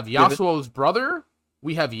 we have Yasuo's brother,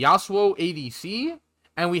 we have Yasuo ADC,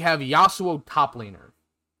 and we have Yasuo top laner.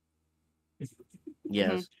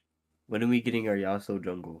 Yes. When are we getting our Yasuo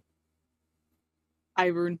jungle?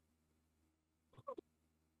 Ivern.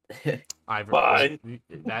 Ivern.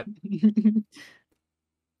 That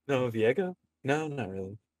No, Viego? No, not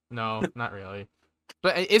really. no, not really.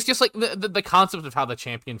 But it's just like the concept of how the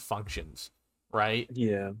champion functions, right?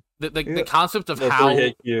 Yeah. The Yeah. concept of The how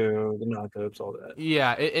 3-hit Q, the knockups, all that.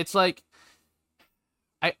 yeah, it's like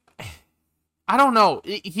I don't know.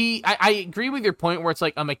 I agree with your point where it's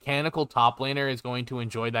like a mechanical top laner is going to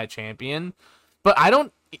enjoy that champion, but I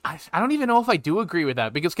don't even know if I do agree with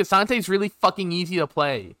that because Cassante is really fucking easy to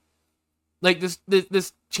play. Like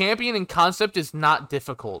this champion in concept is not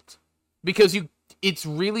difficult because it's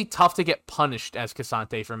really tough to get punished as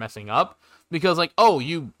Cassante for messing up because like, oh,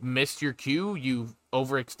 you missed your Q, you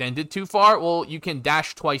overextended too far. Well, you can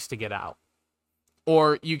dash twice to get out.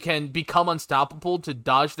 Or you can become unstoppable to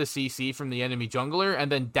dodge the CC from the enemy jungler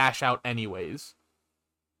and then dash out anyways.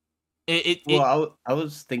 Well, I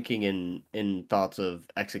was thinking in thoughts of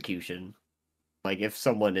execution. Like if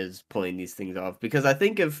someone is pulling these things off. Because I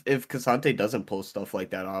think if Cassante doesn't pull stuff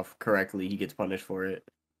like that off correctly, he gets punished for it.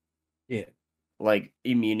 Yeah. Like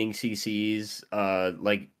immuning CCs,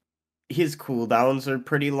 like his cooldowns are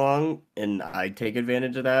pretty long, and I take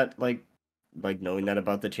advantage of that, like knowing that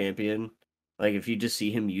about the champion. Like, if you just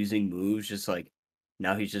see him using moves, just like,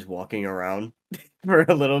 now he's just walking around for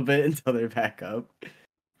a little bit until they're back up.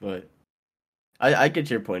 But I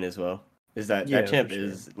get your point as well. Is that Yeah, that champ for sure.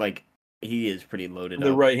 is, like, he is pretty loaded On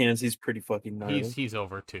the up. right hands, he's pretty fucking gnarly. he's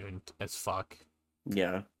overtuned as fuck.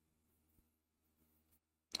 Yeah.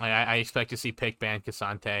 I expect to see pick ban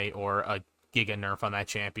Cassante or a Giga nerf on that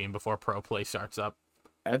champion before pro play starts up.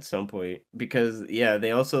 At some point. Because, yeah,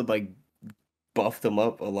 they also, like, buffed them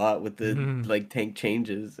up a lot with the, like, tank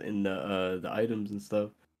changes in the items and stuff.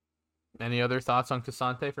 Any other thoughts on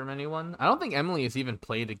Cassante from anyone? I don't think Emily has even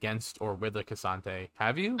played against or with a Cassante.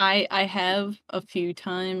 Have you? I have a few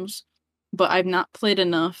times, but I've not played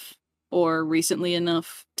enough or recently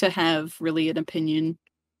enough to have really an opinion.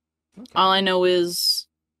 Okay. All I know is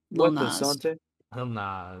Lil What the Nas. Sante? Lil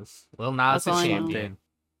Nas. Lil Nas That's the all I know. champion.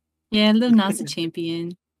 Yeah, Lil Nas a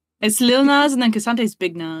champion. It's Lil Nas and then Kasante's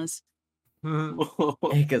Big Nas. Hey,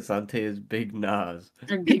 Kasante is Big Nas.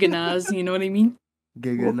 Or Giga Nas, you know what I mean?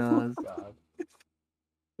 Giga Nas. God.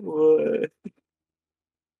 What?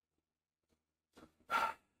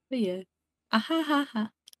 But yeah. Ha ha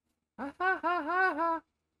ha.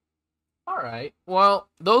 All right. Well,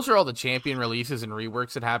 those are all the champion releases and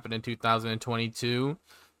reworks that happened in 2022.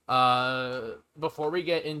 Before we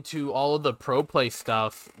get into all of the pro play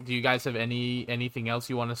stuff, do you guys have anything else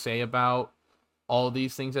you want to say about all of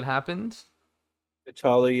these things that happened? The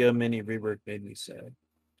Talia mini rework made me sad.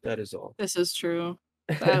 That is all. This is true.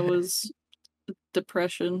 That was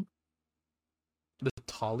depression. The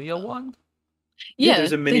Talia one? Yeah,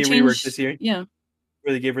 there's a they mini rework changed- this year Yeah.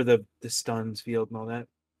 where they gave her the stuns field and all that.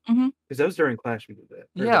 Mhm. Because that was during Clash we did that.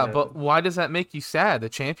 or Yeah, that but happened. why does that make you sad? The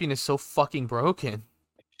champion is so fucking broken.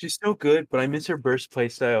 She's so good, but I miss her burst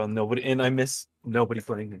playstyle and I miss nobody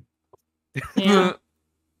playing her. Yeah.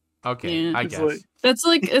 Okay, Yeah. I It's guess.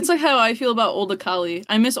 like- It's like how I feel about old Akali.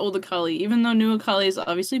 I miss old Akali, even though new Akali is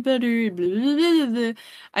obviously better. Blah, blah, blah, blah.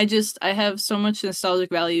 I have so much nostalgic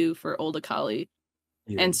value for old Akali,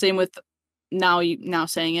 and same with now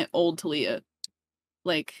saying it, old Talia.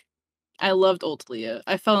 Like, I loved old Talia.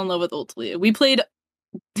 I fell in love with old Talia. We played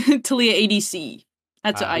Talia ADC.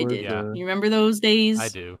 That's what I did. yeah. You remember those days? I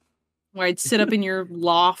do. Where I'd sit up in your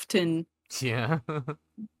loft and Yeah.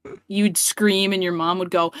 you'd scream and your mom would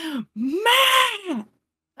go, "Man!"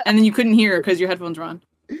 And then you couldn't hear her because your headphones were on.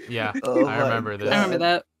 Yeah. Oh I my remember this. I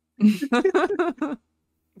remember that.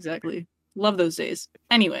 Exactly. Love those days.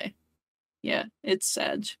 Anyway, yeah, it's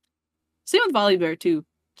sad. Same with Volibear too.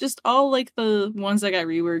 Just all like the ones that got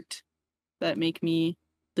reworked that make me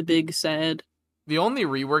the big sad. The only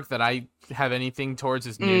rework that I have anything towards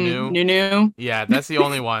is Nunu. Nunu. Yeah, that's the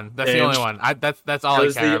only one. That's the only one. That's all That I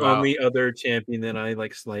was care the about. only other champion that I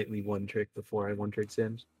like slightly one trick before I one trick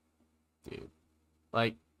Sims. Dude.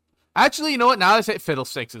 Like, actually, you know what? Now I say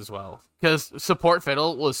Fiddlesticks as well, because support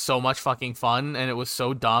Fiddle was so much fucking fun, and it was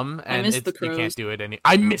so dumb, and miss it's, the you crows. can't do it any.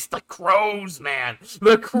 I miss the crows, man.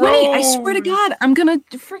 The crows. Wait, I swear to God, I'm gonna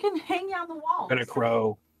freaking hang you on the wall. Gonna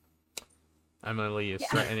crow. Emily is Yeah.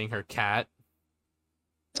 threatening her cat.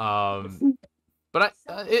 But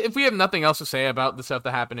if we have nothing else to say about the stuff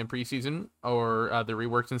that happened in preseason or the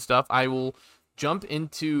reworks and stuff, I will jump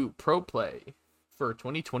into pro play for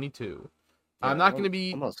 2022. I'm not going to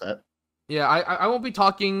be. I'm all set. Yeah, I won't be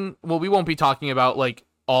talking. Well, we won't be talking about like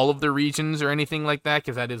all of the regions or anything like that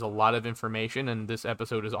because that is a lot of information, and this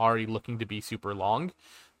episode is already looking to be super long.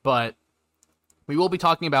 But we will be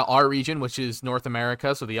talking about our region, which is North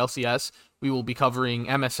America, so the LCS. We will be covering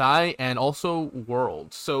MSI and also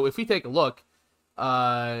Worlds. So if we take a look,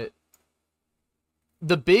 the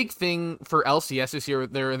big thing for LCS this year,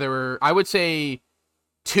 there were, I would say,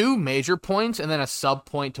 2 major points and then a sub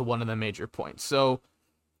point to one of the major points. So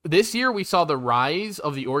this year we saw the rise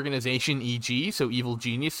of the organization EG, so Evil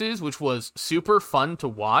Geniuses, which was super fun to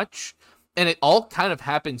watch. And it all kind of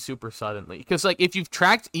happened super suddenly. Because, like, if you've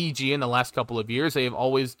tracked EG in the last couple of years, they've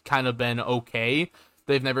always kind of been okay.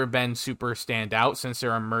 They've never been super standout since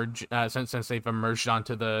since they've emerged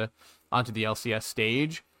onto the LCS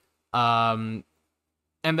stage. And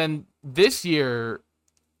then this year,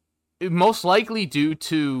 most likely due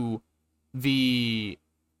to the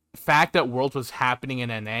fact that Worlds was happening in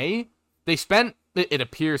NA, it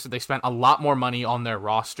appears that they spent a lot more money on their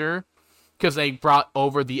roster. Because they brought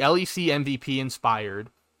over the LEC MVP Inspired,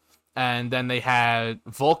 and then they had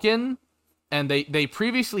Vulcan, and they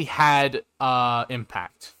previously had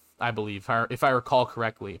Impact, I believe, if I recall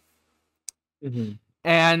correctly. Mm-hmm.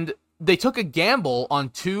 And they took a gamble on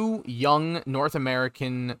 2 young North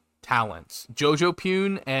American talents, Jojo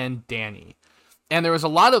Pune and Danny. And there was a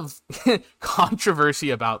lot of controversy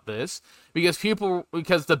about this, because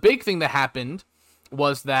the big thing that happened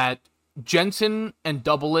was that Jensen and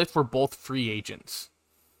Doublelift were both free agents.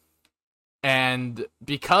 And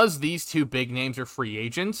because these 2 big names are free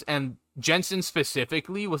agents, and Jensen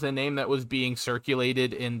specifically was a name that was being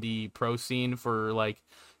circulated in the pro scene for like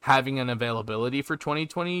having an availability for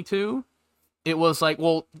 2022, it was like,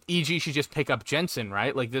 well, EG should just pick up Jensen,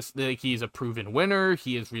 right? Like this, like he's a proven winner.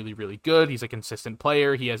 He is really, really good. He's a consistent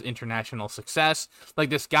player. He has international success.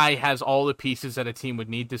 Like this guy has all the pieces that a team would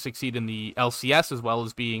need to succeed in the LCS as well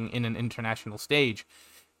as being in an international stage.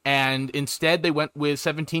 And instead they went with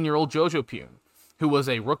 17-year-old Jojo Pune, who was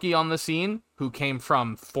a rookie on the scene, who came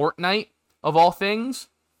from Fortnite of all things.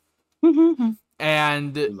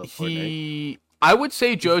 And I would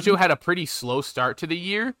say Jojo had a pretty slow start to the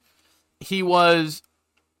year. He was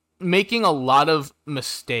making a lot of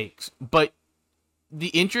mistakes, but the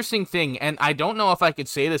interesting thing, and I don't know if I could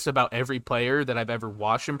say this about every player that I've ever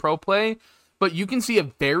watched in pro play, but you can see a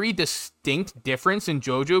very distinct difference in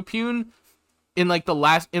Jojo Pune in like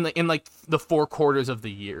the 4 quarters of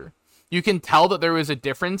the year. You can tell that there was a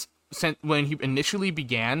difference since when he initially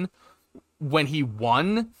began, when he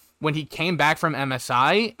won, when he came back from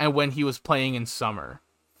MSI, and when he was playing in summer.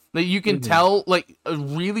 Like, you can tell like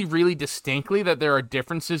really, really distinctly that there are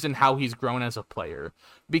differences in how he's grown as a player.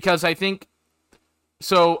 Because I think,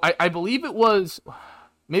 so I believe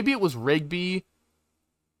maybe it was Rigby.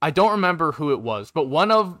 I don't remember who it was, but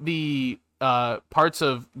one of the parts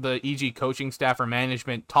of the EG coaching staff or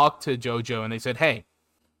management talked to Jojo and they said, hey,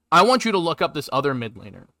 I want you to look up this other mid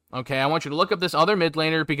laner. Okay, I want you to look up this other mid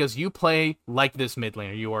laner because you play like this mid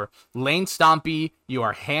laner. You are lane stompy, you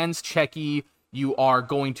are hands checky, you are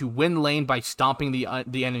going to win lane by stomping the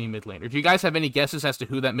enemy mid laner. Do you guys have any guesses as to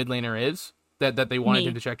who that mid laner is that they wanted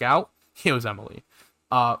you to check out? It was Emily.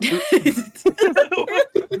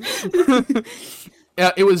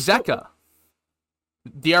 It was Zeka.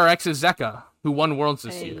 DRX's Zeka, who won Worlds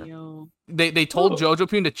this year. Yo. They told Jojo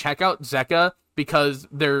Pune to check out Zeka because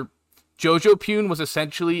their Jojo Pune was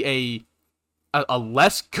essentially a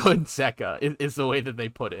less good Zeka, is the way that they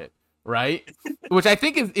put it, right? Which I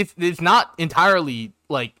think is not entirely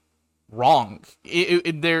like wrong.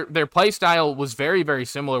 Their play style was very, very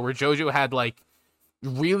similar, where Jojo had like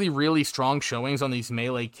really, really strong showings on these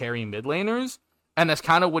melee carry mid laners, and that's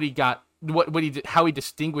kind of what he got. What he did, how he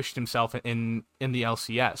distinguished himself in the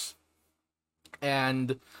LCS.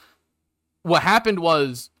 And what happened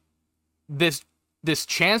was this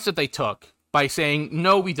chance that they took by saying,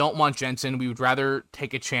 no, we don't want Jensen, we would rather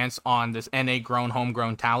take a chance on this NA grown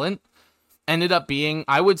homegrown talent, ended up being,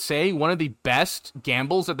 I would say, one of the best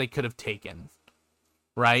gambles that they could have taken.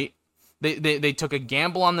 Right? They took a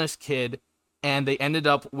gamble on this kid, and they ended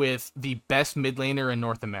up with the best mid laner in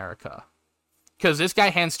North America. Because this guy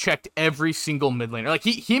hands checked every single mid laner. Like,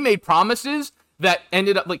 he made promises that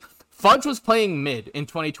ended up, like, Fudge was playing mid in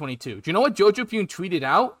 2022. Do you know what Jojo Pune tweeted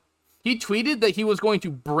out? He tweeted that he was going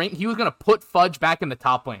to put Fudge back in the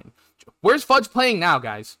top lane. Where's Fudge playing now,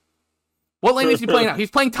 guys? What lane is he playing now? He's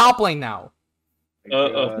playing top lane now.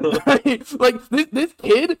 Like, this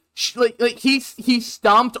kid, he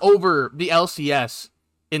stomped over the LCS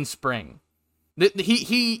in spring.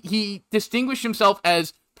 He distinguished himself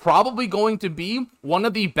as probably going to be one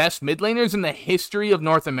of the best mid laners in the history of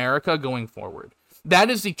North America going forward. That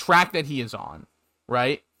is the track that he is on,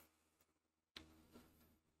 right?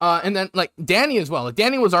 And then, like, Danny as well. Like,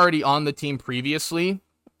 Danny was already on the team previously,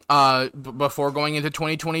 before going into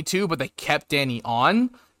 2022, but they kept Danny on,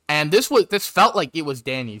 and this felt like it was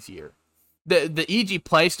Danny's year. The EG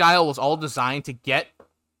play style was all designed to get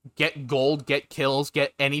gold, get kills,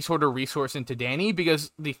 get any sort of resource into Danny,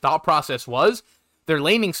 because the thought process was, their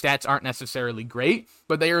laning stats aren't necessarily great,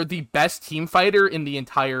 but they are the best team fighter in the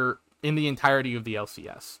entirety of the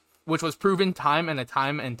LCS, which was proven time and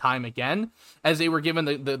time again, as they were given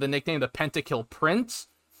the nickname the Pentakill Prince,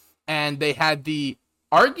 and they had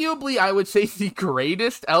arguably, I would say, the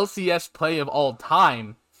greatest LCS play of all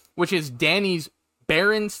time, which is Danny's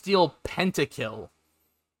Baron Steel Pentakill,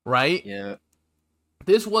 right? Yeah.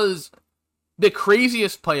 This was the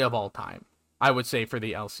craziest play of all time, I would say, for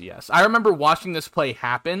the LCS. I remember watching this play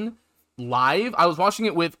happen live. I was watching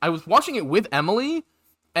it with Emily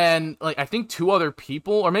and, like, I think 2 other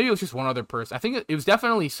people, or maybe it was just one other person. I think it was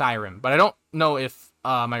definitely Siren, but I don't know if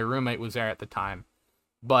my roommate was there at the time.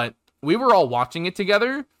 But we were all watching it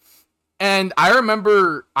together, and I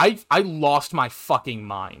remember I lost my fucking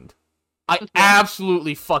mind. I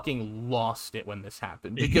absolutely fucking lost it when this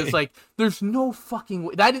happened, because, like, there's no fucking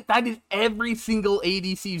way. That is every single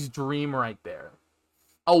ADC's dream right there.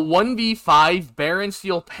 A 1v5 Baron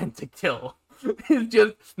Steel Pentakill is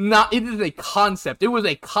just not. It is a concept. It was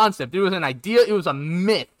a concept. It was an idea. It was a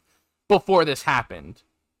myth before this happened,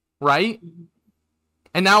 right?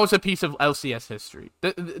 And now it's a piece of LCS history.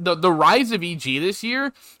 The rise of EG this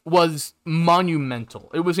year was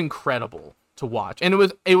monumental. It was incredible to watch, and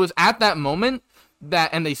it was at that moment that,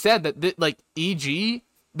 and they said that like EG,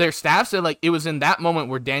 their staff said, like, it was in that moment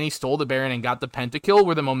where Danny stole the Baron and got the pentakill,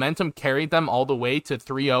 where the momentum carried them all the way to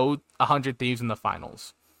 3-0 100 Thieves in the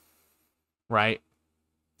finals, right?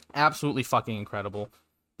 Absolutely fucking incredible.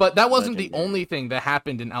 But that wasn't the only thing that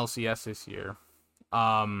happened in LCS this year.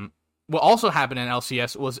 What also happened in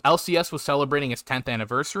LCS was celebrating its 10th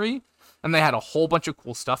anniversary, and they had a whole bunch of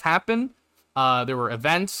cool stuff happen. There were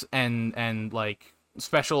events and like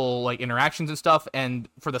special like interactions and stuff. And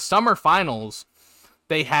for the summer finals,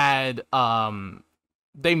 they had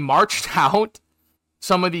they marched out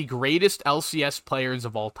some of the greatest LCS players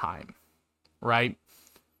of all time, right?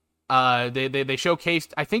 They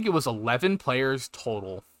showcased, I think it was 11 players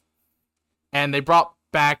total, and they brought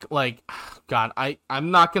back, like, God,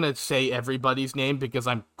 I'm not gonna say everybody's name because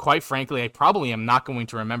I probably am not going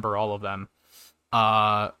to remember all of them.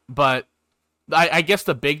 But I guess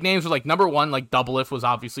the big names were, like, number one, like, Doublelift was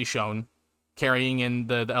obviously shown carrying in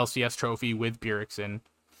the LCS trophy with Bjergsen.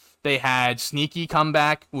 They had Sneaky come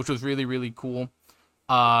back, which was really, really cool.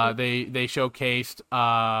 They showcased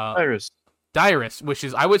Dyrus, which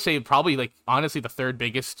is, I would say, probably, like, honestly the third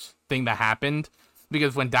biggest thing that happened,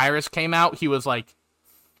 because when Dyrus came out, he was like,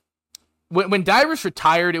 when Dyrus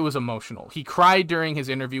retired, it was emotional. He cried during his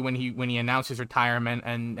interview when he announced his retirement,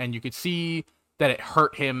 and you could see that it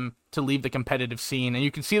hurt him to leave the competitive scene, and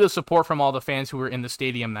you can see the support from all the fans who were in the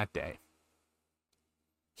stadium that day.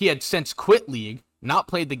 He had since quit League, not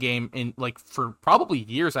played the game in, like, for probably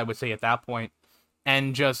years, I would say, at that point,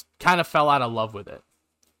 and just kind of fell out of love with it.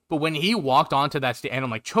 But when he walked onto that stage, and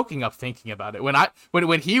I'm, like, choking up thinking about it,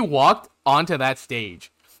 when he walked onto that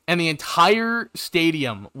stage, and the entire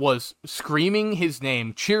stadium was screaming his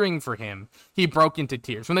name, cheering for him, he broke into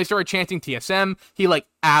tears. When they started chanting TSM, he, like,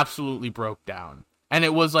 absolutely broke down. And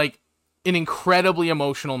it was, like, an incredibly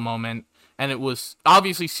emotional moment, and it was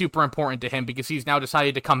obviously super important to him because he's now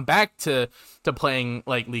decided to come back to playing,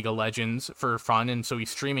 like, League of Legends for fun, and so he's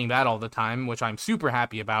streaming that all the time, which I'm super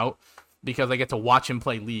happy about because I get to watch him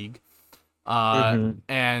play League.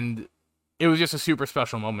 And it was just a super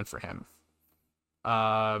special moment for him.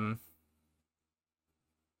 But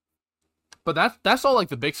that's all, like,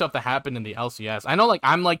 the big stuff that happened in the LCS. I know, like,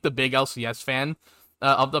 I'm, like, the big LCS fan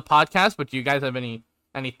of the podcast, but do you guys have any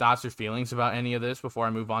thoughts or feelings about any of this before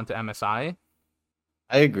I move on to MSI?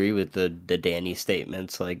 I agree with the Danny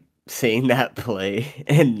statements, like, seeing that play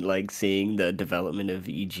and, like, seeing the development of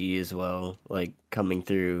EG as well, like, coming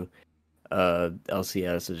through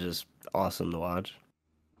LCS is just awesome to watch.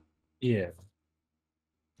 Yeah.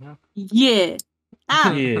 Yeah. Yeah.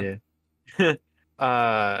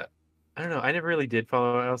 I don't know. I never really did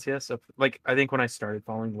follow LCS. Like, I think when I started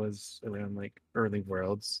following was around, like, early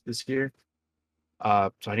Worlds this year.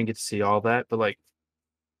 So I didn't get to see all that, but, like,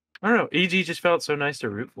 I don't know. EG just felt so nice to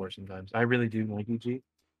root for sometimes. I really do like EG.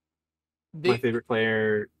 My favorite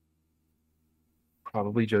player,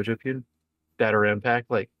 probably Jojo Pune. That or Impact.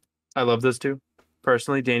 Like, I love those two.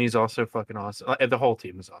 Personally, Danny's also fucking awesome. The whole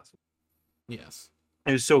team is awesome. Yes.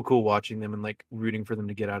 It was so cool watching them and, like, rooting for them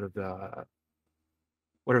to get out of the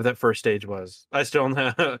whatever that first stage was. I still don't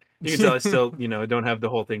have, you can tell I still, don't have the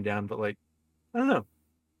whole thing down, but, like, I don't know.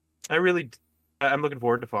 I'm looking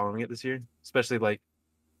forward to following it this year, especially, like,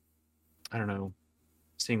 I don't know,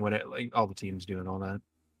 seeing what like all the teams do and all that.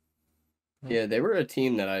 Yeah, they were a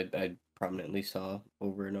team that I prominently saw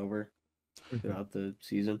over and over throughout the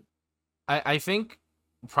season. I think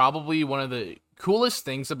probably one of the coolest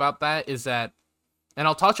things about that is that, and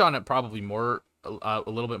I'll touch on it probably more a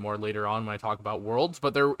little bit more later on when I talk about Worlds,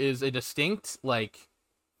 but there is a distinct, like,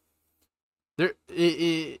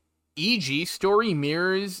 EG story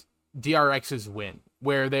mirrors DRX's win,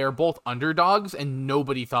 where they are both underdogs and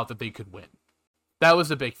nobody thought that they could win. That was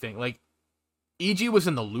the big thing. Like, EG was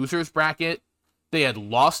in the losers bracket. They had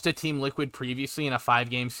lost to Team Liquid previously in a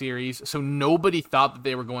 5-game series, so nobody thought that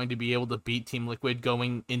they were going to be able to beat Team Liquid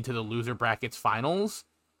going into the loser brackets finals,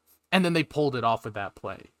 and then they pulled it off with that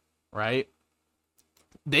play, right?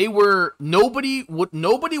 Nobody would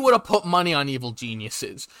have put money on Evil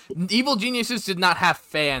Geniuses. Evil Geniuses did not have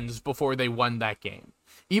fans before they won that game.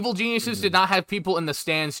 Evil Geniuses did not have people in the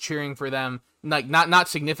stands cheering for them, like, not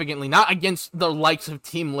significantly, not against the likes of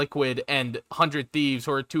Team Liquid and 100 Thieves,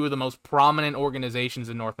 who are two of the most prominent organizations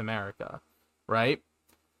in North America, right?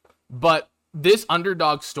 But this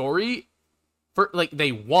underdog story,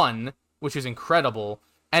 they won, which is incredible,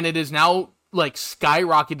 and it is now, like,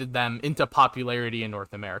 skyrocketed them into popularity in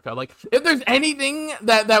North America. Like, if there's anything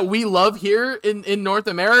that we love here in North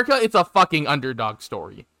America, it's a fucking underdog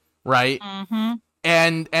story, right? Mm-hmm.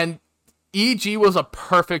 And EG was a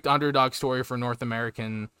perfect underdog story for North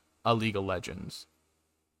American League of Legends.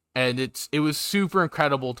 And it was super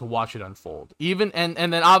incredible to watch it unfold. And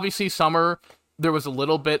then obviously Summer, there was a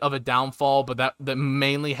little bit of a downfall, but that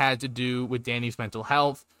mainly had to do with Danny's mental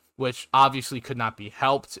health, which obviously could not be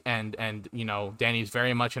helped. And Danny's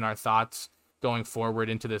very much in our thoughts going forward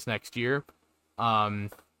into this next year.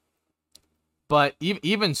 But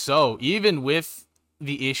even so, even with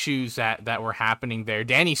the issues that were happening there,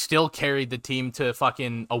 Danny still carried the team to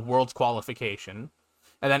fucking a Worlds qualification.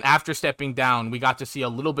 And then after stepping down, we got to see a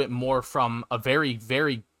little bit more from a very,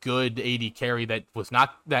 very good AD carry that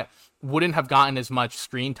wouldn't have gotten as much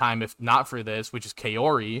screen time if not for this, which is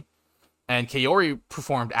Kaori. And Kaori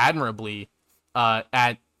performed admirably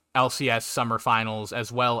at LCS Summer Finals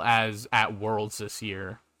as well as at Worlds this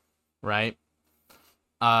year, right?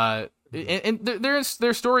 And their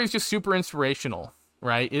story is just super inspirational,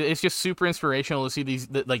 right? It's just super inspirational to see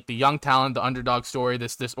the young talent, the underdog story,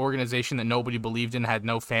 this organization that nobody believed in, had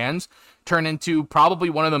no fans, turn into probably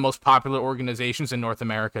one of the most popular organizations in North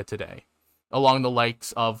America today, along the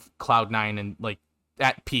likes of Cloud9 and like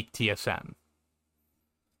at peak TSM.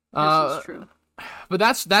 This is true. But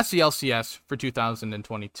that's the LCS for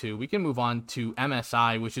 2022. We can move on to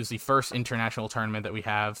MSI, which is the first international tournament that we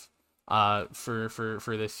have for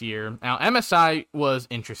this year. Now, MSI was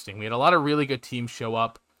interesting. We had a lot of really good teams show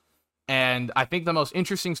up, and I think the most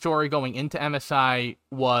interesting story going into MSI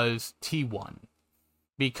was T1,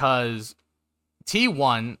 because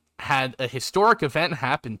T1 had a historic event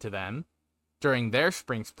happen to them during their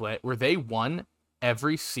spring split where they won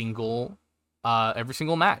every single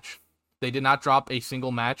match. They did not drop a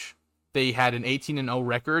single match. They had an 18-0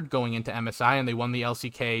 record going into MSI, and they won the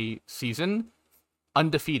LCK season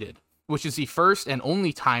undefeated, which is the first and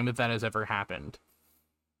only time that has ever happened.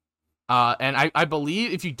 And I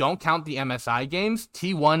believe, if you don't count the MSI games,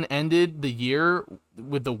 T1 ended the year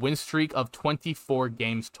with the win streak of 24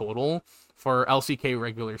 games total for LCK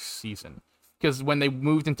regular season. Because when they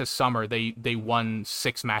moved into summer, they won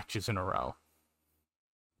 6 matches in a row.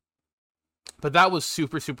 But that was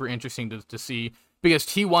super, super interesting to see, because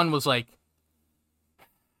T1 was like,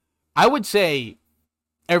 I would say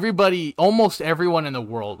almost everyone in the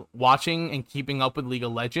world watching and keeping up with League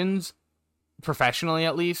of Legends, professionally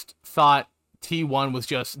at least, thought T1 was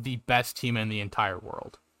just the best team in the entire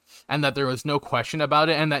world. And that there was no question about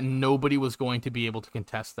it, and that nobody was going to be able to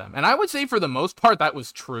contest them. And I would say for the most part that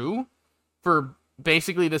was true for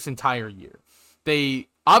basically this entire year. They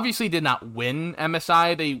obviously did not win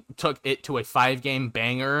MSI. They took it to a 5-game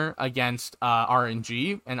banger against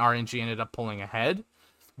RNG, and RNG ended up pulling ahead.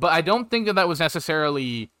 But I don't think that was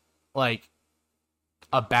necessarily like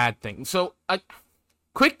a bad thing. So a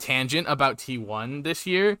quick tangent about T1 this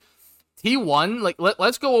year. T1, like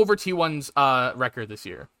let's go over T1's record this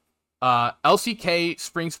year. LCK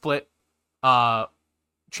Spring Split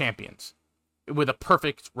champions with a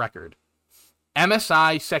perfect record.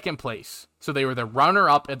 MSI second place, so they were the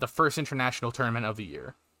runner-up at the first international tournament of the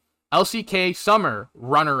year. LCK Summer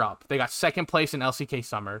runner-up, they got second place in LCK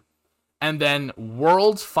Summer. And then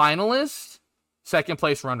Worlds finalist, second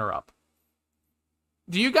place runner-up.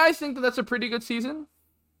 Do you guys think that that's a pretty good season?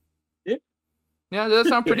 Yeah. Yeah, does that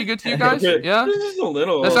sound pretty good to you guys? Yeah? Just a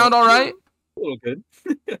little. That sound all right? A little good.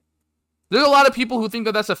 There's a lot of people who think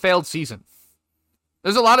that that's a failed season.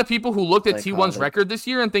 There's a lot of people who looked at T1's record this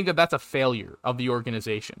year and think that that's a failure of the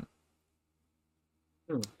organization.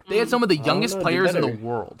 They had some of the youngest players in the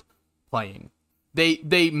world playing.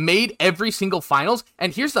 They made every single finals,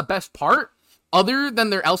 and here's the best part: other than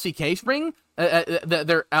their LCK spring,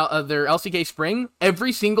 their LCK spring,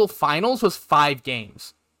 every single finals was 5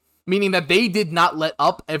 games, meaning that they did not let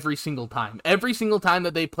up every single time. Every single time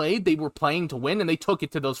that they played, they were playing to win, and they took it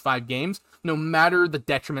to those 5 games, no matter the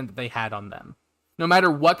detriment that they had on them. No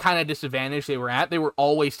matter what kind of disadvantage they were at, they were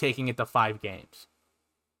always taking it to 5 games.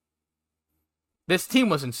 This team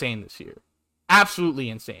was insane this year. Absolutely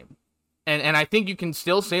insane. And I think you can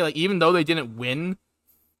still say, like, even though they didn't win,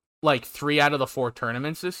 like, 3 out of the 4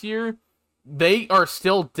 tournaments this year, they are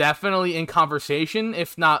still definitely in conversation,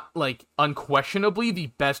 if not, like, unquestionably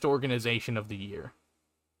the best organization of the year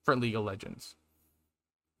for League of Legends.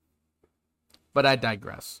 But I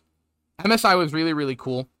digress. MSI was really, really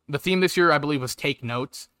cool. The theme this year, I believe, was Take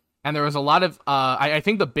Notes. And there was a lot of, I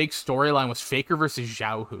think the big storyline was Faker versus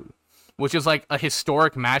Xiaohu, which is like a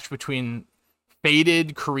historic match between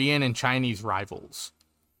faded Korean and Chinese rivals,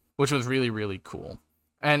 which was really, really cool.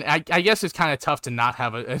 And I guess it's kind of tough to not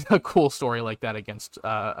have a cool story like that against,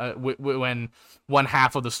 when one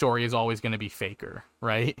half of the story is always going to be Faker,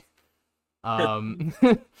 right?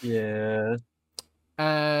 Yeah.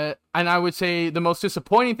 And I would say the most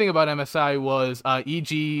disappointing thing about MSI was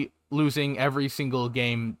EG losing every single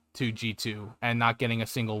game to G2 and not getting a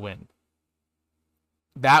single win.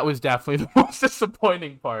 That was definitely the most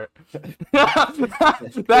disappointing part.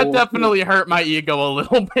 That definitely hurt my ego a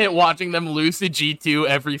little bit, watching them lose to G2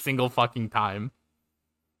 every single fucking time.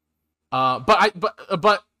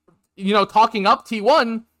 But you know, talking up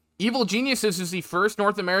T1, Evil Geniuses is the first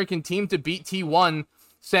North American team to beat T1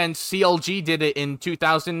 since CLG did it in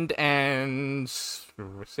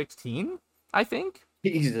 2016, I think.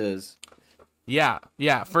 Jesus. Yeah.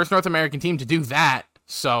 First North American team to do that.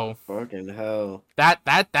 So fucking hell.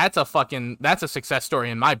 That's a success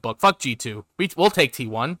story in my book. Fuck G2. We'll take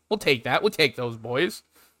T1. We'll take that. We'll take those boys.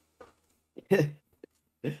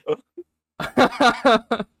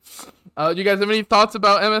 Do you guys have any thoughts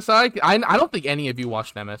about MSI? I don't think any of you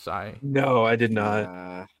watched MSI. No, I did not.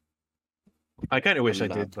 Nah, I kind of wish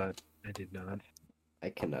I'm I did, not. but I did not. I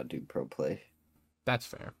cannot do pro play. That's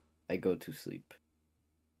fair. I go to sleep.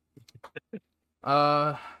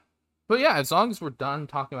 But yeah, as long as we're done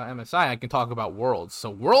talking about MSI, I can talk about Worlds. So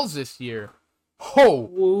Worlds this year,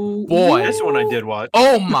 oh boy, This one I did watch.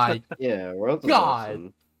 oh my Yeah, Worlds is God.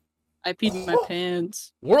 awesome. I peed my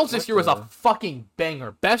pants. Worlds this What year was a the- fucking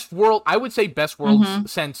banger. Best world, I would say best Worlds Mhm.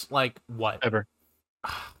 since like what? Ever.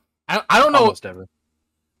 I don't know. Almost ever.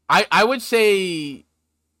 I would say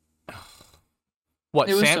what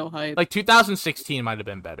It was Sam, so hype. like 2016 might have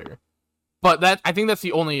been better, but I think that's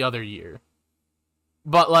the only other year.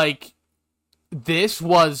 But like this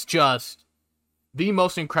was just the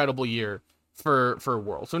most incredible year for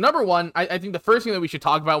Worlds. So number one, I think the first thing that we should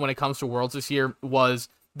talk about when it comes to Worlds this year was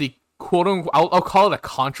the quote unquote, I'll call it a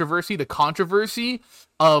controversy, the controversy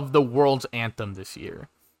of the Worlds anthem this year,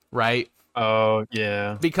 right? Oh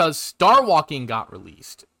yeah. Because Star Walking got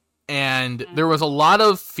released, and there was a lot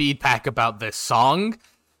of feedback about this song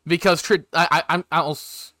because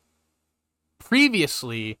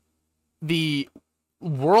previously the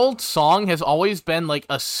World song has always been like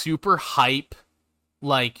a super hype,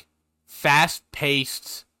 like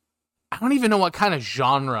fast-paced. I don't even know what kind of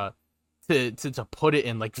genre to put it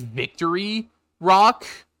in, like victory rock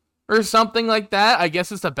or something like that. I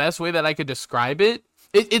guess it's the best way that I could describe it.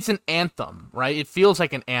 It's an anthem, right? It feels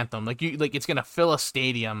like an anthem, like it's gonna fill a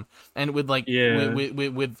stadium, and with like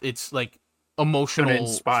with its like emotional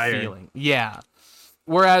inspire. feeling, yeah.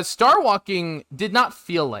 Whereas Star Walking did not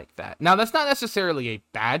feel like that. Now that's not necessarily a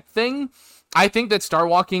bad thing. I think that Star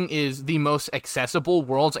Walking is the most accessible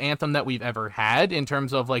Worlds anthem that we've ever had in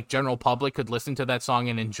terms of like general public could listen to that song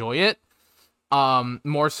and enjoy it.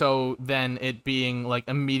 More so than it being like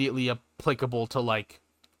immediately applicable to like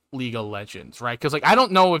League of Legends, right? Because like I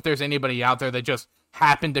don't know if there's anybody out there that just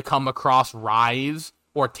happened to come across Rise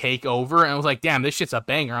or Take Over and was like, damn, this shit's a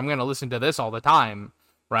banger, I'm gonna listen to this all the time,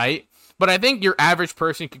 right? But I think your average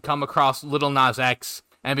person could come across Lil Nas X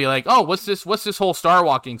and be like, oh, what's this whole Star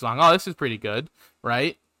Walking song? Oh, this is pretty good,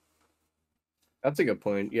 right? That's a good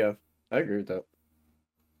point. Yeah, I agree with that.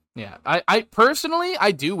 Yeah, I personally,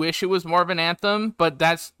 I do wish it was more of an anthem, but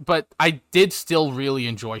I did still really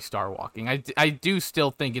enjoy Star Walking. I do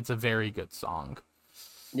still think it's a very good song.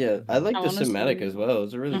 Yeah, I like the Honestly- cinematic as well. It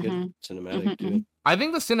was a really good Mhm. cinematic too. I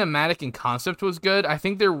think the cinematic and concept was good. I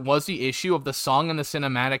think there was the issue of the song and the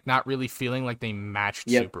cinematic not really feeling like they matched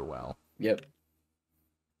Yep. super well. Yep.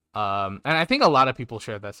 And I think a lot of people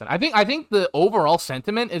share that sentiment. I think the overall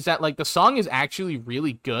sentiment is that like the song is actually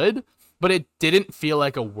really good, but it didn't feel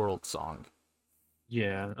like a World song.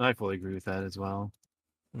 Yeah, I fully agree with that as well.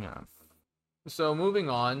 Yeah. So moving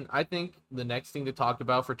on, I think the next thing to talk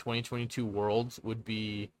about for 2022 Worlds would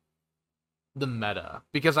be the meta,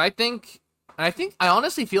 because I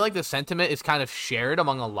honestly feel like the sentiment is kind of shared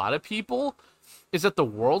among a lot of people, is that the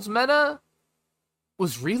Worlds meta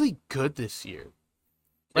was really good this year.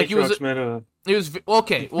 Like it was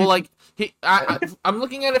okay. Well, like I'm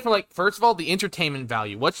looking at it from like, first of all, the entertainment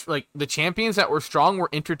value. What's like the champions that were strong were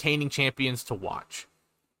entertaining champions to watch,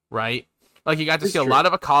 right? Like you got to It's see a true. lot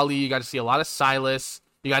of Akali, you got to see a lot of Silas,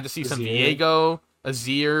 you got to see some Azir. Viego,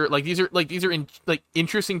 Azir. Like these are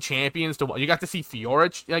interesting champions to watch. You got to see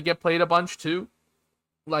Fiora get played a bunch too.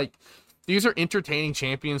 Like these are entertaining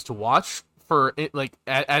champions to watch for it, like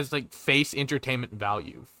as like face entertainment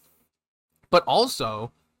value. But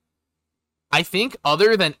also, I think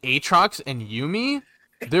other than Aatrox and Yuumi,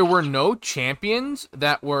 there were no champions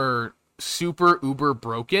that were super uber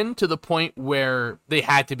broken to the point where they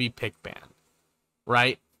had to be pick banned,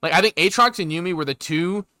 right? Like I think Aatrox and Yuumi were the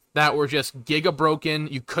two that were just giga broken.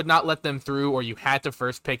 You could not let them through, or you had to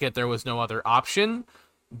first pick it. There was no other option.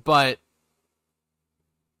 But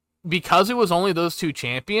because it was only those two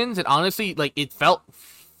champions, it honestly, like, it felt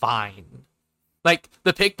fine. Like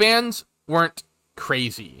the pick bans weren't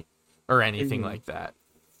crazy or anything like that.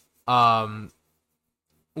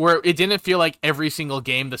 Where it didn't feel like every single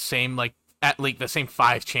game the same, like at like the same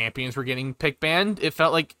 5 champions were getting pick banned. It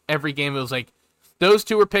felt like every game it was like those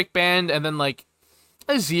two were pick banned, and then like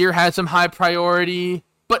Azir had some high priority,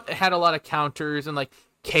 but it had a lot of counters, and like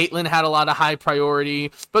Caitlyn had a lot of high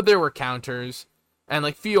priority, but there were counters. And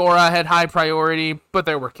like Fiora had high priority, but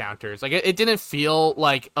there were counters. Like it didn't feel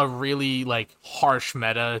like a really like harsh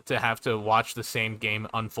meta to have to watch the same game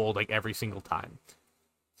unfold like every single time.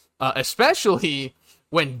 Especially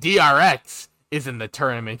when DRX is in the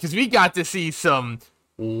tournament, because we got to see some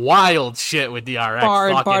wild shit with DRX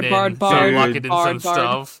locking in some Bard.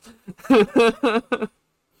 stuff.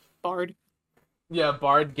 Bard. Yeah,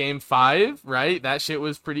 Bard Game 5, right? That shit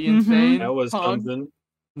was pretty Mhm. insane. That was Pog. something.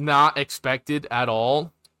 Not expected at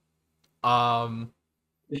all. Heimerdinger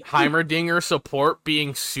support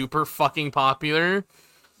being super fucking popular.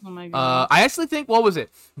 Oh my god. I actually think, what was it?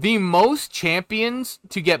 The most champions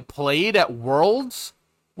to get played at Worlds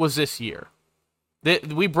was this year.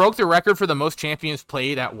 We broke the record for the most champions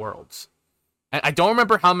played at Worlds. And I don't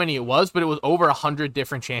remember how many it was, but it was over 100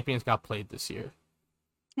 different champions got played this year.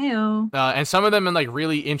 Heyo. And some of them in like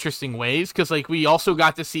really interesting ways, because like we also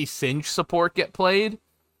got to see Singe support get played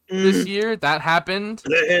this year. That happened.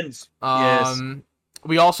 Yes.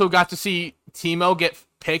 We also got to see Teemo get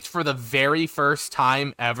picked for the very first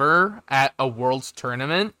time ever at a Worlds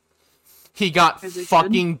tournament. He got As it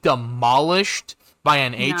fucking demolished by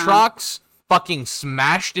an Nah. Aatrox, fucking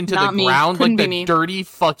smashed into Not the me. ground Couldn't like be the me. dirty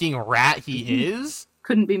fucking rat he is.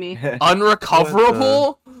 Couldn't be me.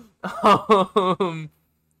 Unrecoverable.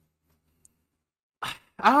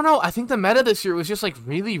 I don't know. I think the meta this year was just like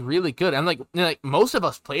really, really good, and like most of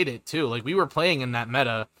us played it too. Like we were playing in that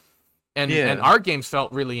meta, and our games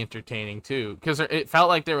felt really entertaining too, because it felt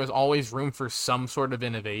like there was always room for some sort of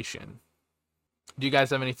innovation. Do you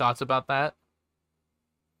guys have any thoughts about that?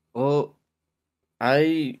 Well,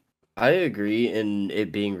 I agree in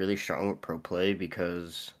it being really strong with pro play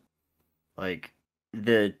because like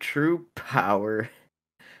the true power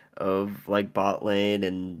of like bot lane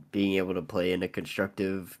and being able to play in a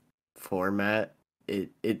constructive format,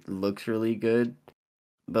 it looks really good.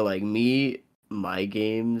 But like my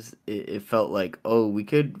games, it felt like, oh, we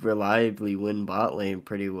could reliably win bot lane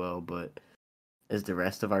pretty well, but is the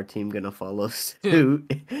rest of our team gonna follow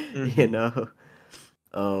suit? You know?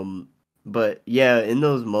 But yeah, in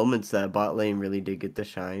those moments that bot lane really did get the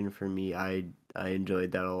shine for me, I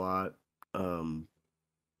enjoyed that a lot.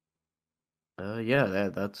 Yeah,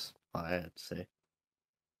 that's all I had to say.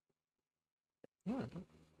 Yeah.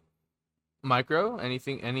 Micro,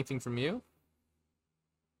 anything from you?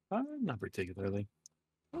 Not particularly.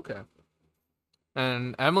 Okay.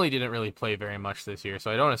 And Emily didn't really play very much this year,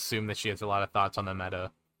 so I don't assume that she has a lot of thoughts on the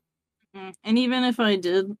meta. And even if I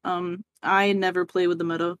did, I never play with the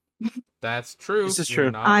meta. That's true. This is You're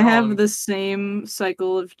true. not I wrong. have the same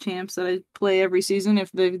cycle of champs that I play every season.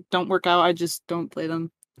 If they don't work out, I just don't play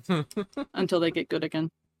them until they get good again.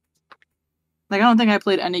 Like I don't think I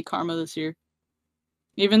played any Karma this year.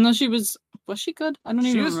 Even though was she good? I don't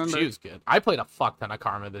even remember. She was good. I played a fuck ton of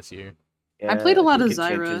Karma this year. I played a lot of think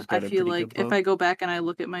Enchantress Zyra. I got a feel pretty like good if I go back and I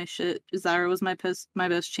look at my shit, Zyra was my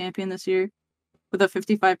best champion this year, with a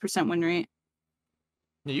 55% win rate.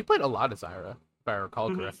 Yeah, you played a lot of Zyra, if I recall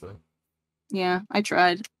Mhm. correctly. Yeah, I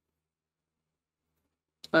tried,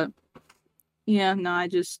 but yeah, no, I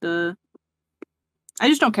just don't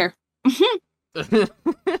care.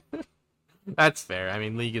 That's fair. I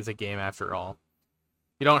mean, League is a game after all.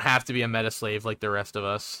 You don't have to be a meta slave like the rest of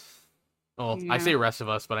us. Well, I Yeah. say rest of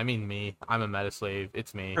us, but I mean me. I'm a meta slave.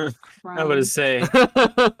 It's me. I would say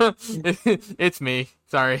It's me.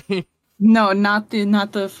 Sorry. No, not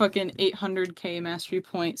the fucking 800k mastery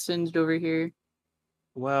point singed over here.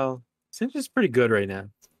 well, Singe is pretty good right now.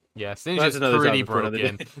 Yeah, Singe That's is another pretty topic for another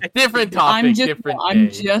broken. day. Different topic, different I'm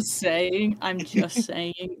day. just saying.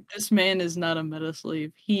 This man is not a meta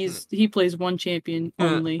slave. He plays one champion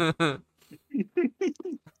only. Freaking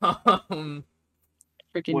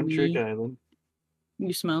One trick me. island.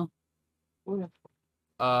 You smell.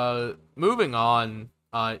 Moving on,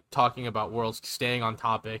 talking about Worlds, staying on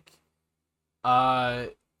topic.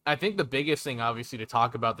 I think the biggest thing, obviously, to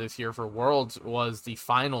talk about this year for Worlds was the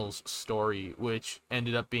finals story, which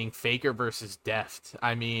ended up being Faker versus Deft.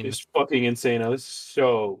 I mean, It's fucking insane. I was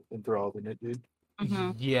so enthralled in it, dude.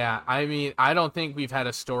 Mhm. yeah, I mean, I don't think we've had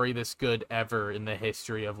a story this good ever in the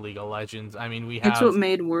history of League of Legends. I mean, we have. It's what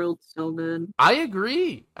made Worlds so good. I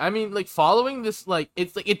agree. I mean, like following this, like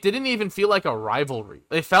it's like it didn't even feel like a rivalry.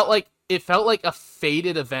 It felt like a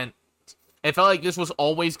fated event. It felt like this was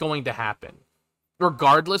always going to happen,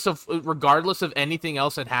 regardless of anything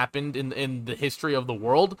else that happened in the history of the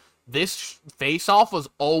world. This face-off was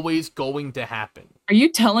always going to happen. Are you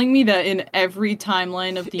telling me that in every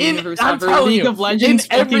timeline of the universe I'm ever, telling League you, of Legends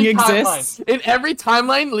in every fucking exists? timeline, in every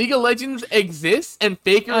timeline, League of Legends exists, and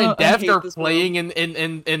Faker and I Deft hate are this playing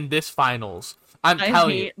in this finals. I'm I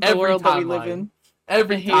telling you, hate the every world that we timeline, live in.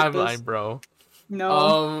 every I hate timeline, this. bro.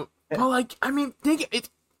 No. But like, I mean, think it's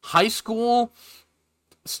high school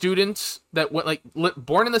students that went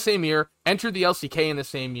born in the same year, entered the LCK in the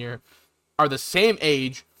same year, are the same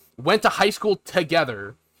age, went to high school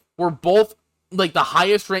together, were both like the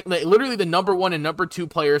highest ranked, like, literally the number 1 and number 2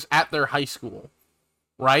 players at their high school,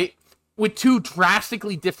 right? with two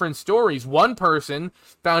drastically different stories. One person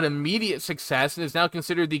found immediate success and is now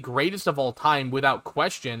considered the greatest of all time without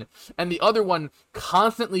question, and the other one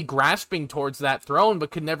constantly grasping towards that throne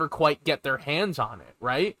but could never quite get their hands on it,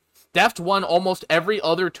 right? Deft won almost every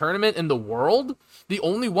other tournament in the world. The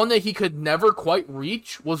only one that he could never quite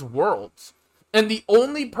reach was Worlds. And the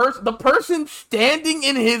only the person standing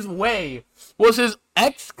in his way was his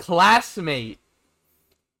ex-classmate.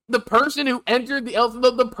 The person who entered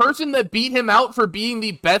the person that beat him out for being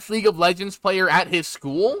the best League of Legends player at his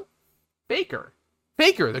school? Faker.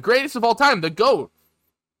 Faker, the greatest of all time, the GOAT.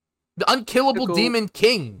 The unkillable demon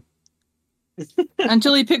king.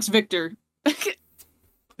 Until he picks Victor.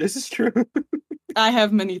 This is true. I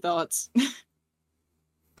have many thoughts. I'm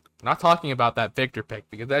not talking about that Victor pick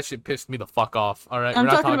because that shit pissed me the fuck off. All right, I'm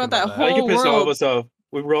we're not talking about that I whole think it pissed all of world. us off.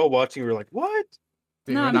 We were all watching. We were like, "What?"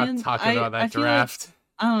 Dude, Nah, we're not man, talking about that I feel like- draft.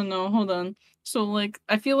 I don't know. Hold on. So, like,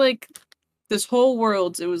 I feel like this whole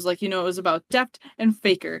world, it was like, it was about Deft and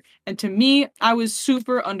Faker. And to me, I was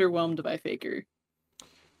super underwhelmed by Faker.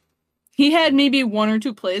 He had maybe one or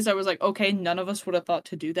two plays. I was like, okay, none of us would have thought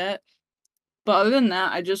to do that. But other than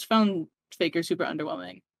that, I just found Faker super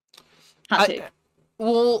underwhelming. Hot take.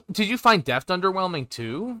 Well, did you find Deft underwhelming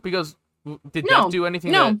too? Because did No, Deft do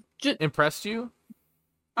anything No, that impressed you?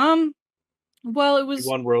 well, it We was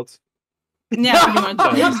won Worlds. yeah, pretty much.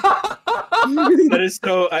 That is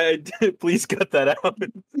so. Please cut that out.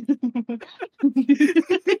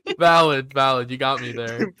 Valid. You got me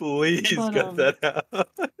there. Please But, cut that out.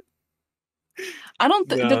 I don't.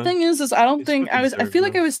 No. The thing is I don't It's think I fucking feel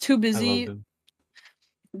like Sergio. I was too I busy. loved him.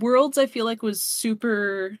 Worlds, I feel like, was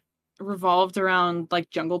super revolved around like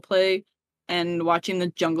jungle play and watching the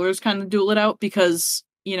junglers kind of duel it out because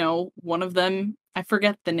one of them, I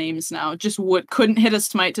forget the names now, just couldn't hit a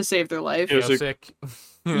smite to save their life. Yeah. Sick.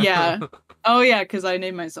 Yeah. Oh yeah, because I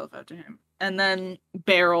named myself after him. And then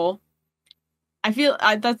Barrel. I feel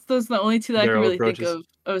that's those are the only two that Barrel I can really think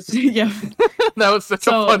approaches. of. Yeah. That was such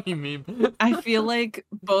So- a funny meme. I feel like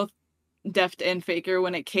both Deft and Faker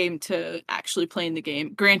when it came to actually playing the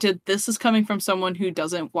game. Granted, this is coming from someone who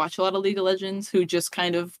doesn't watch a lot of League of Legends, who just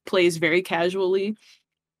kind of plays very casually.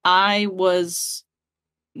 I was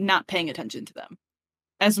not paying attention to them.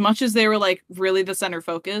 As much as they were like really the center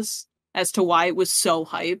focus as to why it was so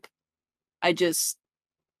hype, I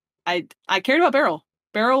cared about Beryl.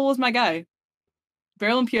 Beryl was my guy.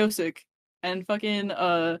 Beryl and Piosik and fucking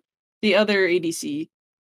the other ADC.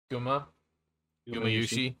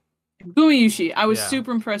 Gumayushi. Gumayushi. I was Yeah.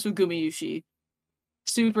 super impressed with Gumayushi.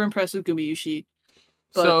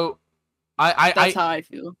 But So I that's how I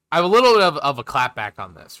feel. I have a little bit of a clapback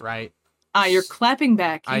on this, right? You're clapping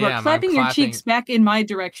back. I You am, are I'm clapping your clapping. cheeks back in my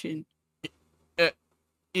direction.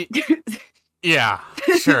 Yeah,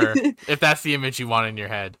 sure. If that's the image you want in your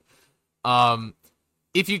head.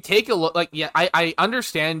 If you take a look, I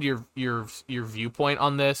understand your viewpoint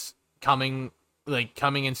on this, coming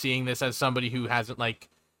and seeing this as somebody who hasn't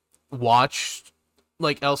watched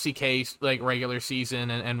LCK regular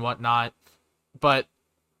season and whatnot, but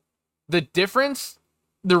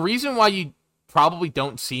the reason why you probably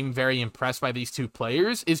don't seem very impressed by these two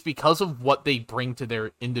players is because of what they bring to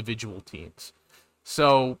their individual teams.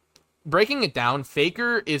 So, breaking it down,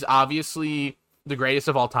 Faker is obviously the greatest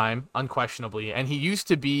of all time, unquestionably, and he used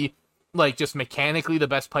to be just mechanically the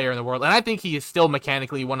best player in the world, and I think he is still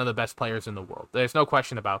mechanically one of the best players in the world. There's no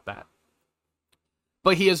question about that.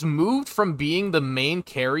 But he has moved from being the main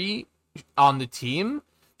carry on the team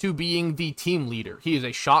to being the team leader. He is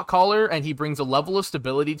a shot caller, and he brings a level of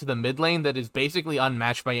stability to the mid lane that is basically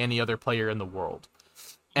unmatched by any other player in the world.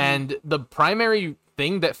 And the primary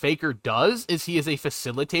thing that Faker does is he is a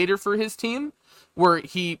facilitator for his team, where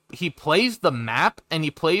he plays the map and he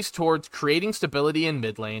plays towards creating stability in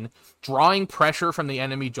mid lane, drawing pressure from the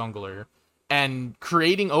enemy jungler, and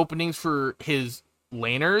creating openings for his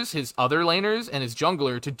laners, his other laners, and his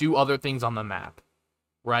jungler to do other things on the map,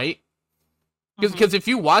 right? Because if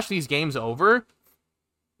you watch these games over,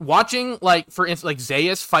 watching, for instance,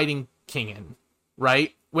 Zeus fighting Kingen,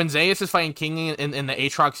 right? When Zeus is fighting Kingen in the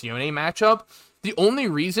Aatrox Yone matchup, the only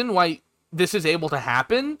reason why this is able to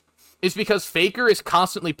happen is because Faker is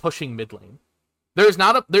constantly pushing mid lane. There's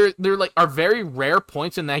not there are very rare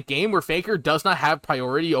points in that game where Faker does not have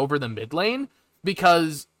priority over the mid lane,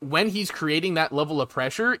 because when he's creating that level of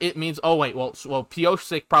pressure, it means,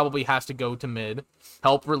 Piosik probably has to go to mid,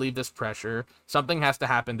 help relieve this pressure. Something has to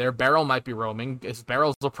happen there. Beryl might be roaming. His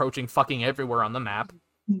Beryl's approaching fucking everywhere on the map,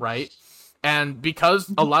 right? And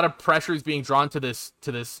because a lot of pressure is being drawn to this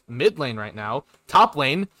mid lane right now, top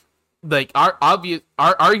lane,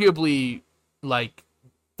 arguably,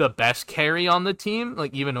 the the best carry on the team,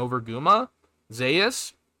 like even over Guma,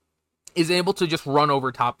 Zeus, is able to just run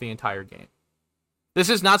over top the entire game. This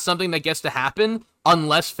is not something that gets to happen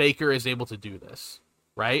unless Faker is able to do this,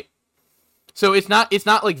 right? So it's not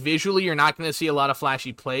like visually you're not going to see a lot of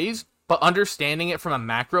flashy plays, but understanding it from a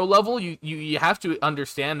macro level, you have to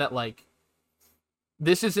understand that, like,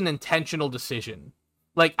 this is an intentional decision.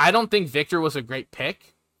 Like, I don't think Victor was a great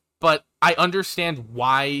pick, but I understand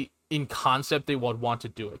why in concept they would want to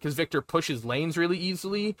do it. Because Victor pushes lanes really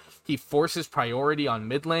easily, he forces priority on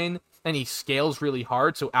mid lane, and he scales really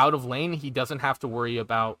hard, so out of lane, he doesn't have to worry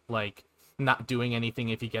about, like, not doing anything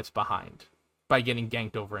if he gets behind by getting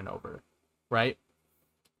ganked over and over, right?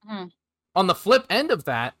 On the flip end of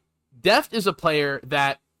that, Deft is a player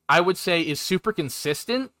that I would say is super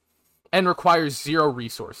consistent and requires zero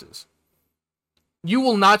resources. You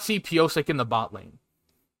will not see Piosik in the bot lane.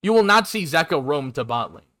 You will not see Zeka roam to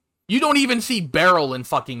bot lane. You don't even see Beryl in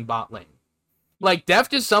fucking bot lane. Like,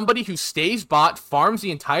 Deft is somebody who stays bot, farms the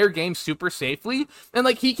entire game super safely, and,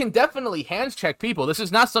 like, he can definitely hands check people. This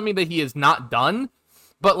is not something that he has not done,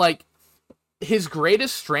 but, like, his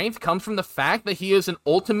greatest strength comes from the fact that he is an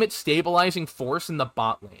ultimate stabilizing force in the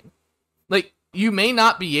bot lane. Like, you may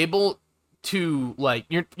not be able to, like,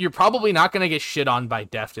 you're probably not going to get shit on by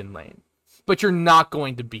Deft in lane, but you're not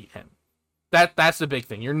going to beat him. That's the big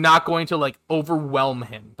thing. You're not going to, like, overwhelm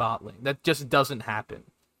him bot lane. That just doesn't happen.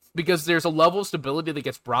 Because there's a level of stability that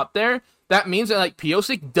gets brought there. That means that, like,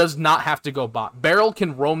 Piosik does not have to go bot. Beryl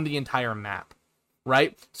can roam the entire map,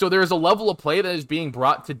 right? So there's a level of play that is being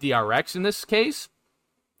brought to DRX in this case,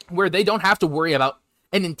 where they don't have to worry about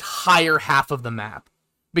an entire half of the map,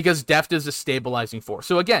 because Deft is a stabilizing force.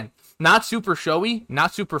 So again, not super showy,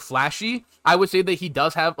 not super flashy. I would say that he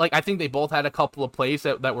does have, like, I think they both had a couple of plays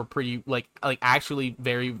that were pretty, like actually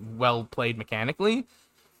very well played mechanically.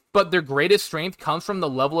 But their greatest strength comes from the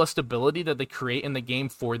level of stability that they create in the game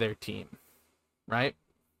for their team, right?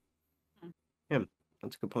 Yeah,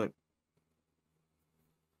 that's a good point.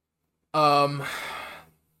 But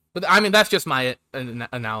I mean, that's just my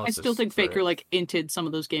analysis. I still think Faker, like, inted some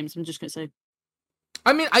of those games. I'm just gonna say.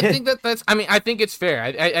 I mean, I think that's. I mean, I think it's fair.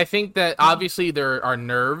 I think that obviously there are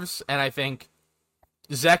nerves, and I think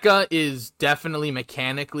Zeka is definitely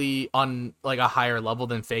mechanically on, like, a higher level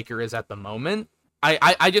than Faker is at the moment.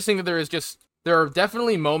 I just think that there are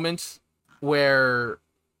definitely moments where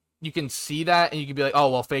you can see that and you can be like,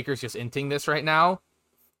 oh, well, Faker's just inting this right now.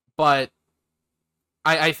 But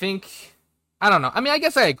I think, I don't know. I mean, I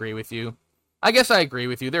guess I agree with you.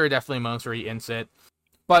 There are definitely moments where he ints it.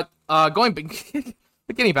 But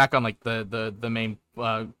getting back on, like, the main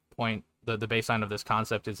point, the baseline of this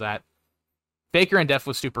concept is that Faker and Def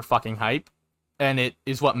was super fucking hype, and it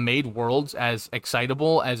is what made Worlds as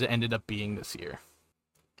excitable as it ended up being this year.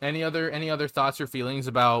 Any other thoughts or feelings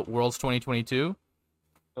about Worlds 2022?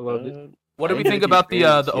 I loved it. What do we think about the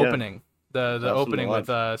opening? The opening with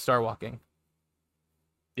Star Walking?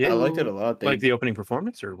 Yeah, I liked it a lot. Like the opening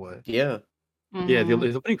performance or what? Yeah, Yeah,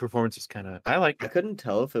 the opening performance is kind of, I like I it. couldn't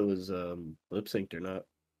tell if it was lip synced or not.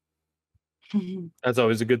 That's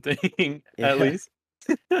always a good thing, Yeah. at least.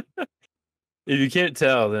 If you can't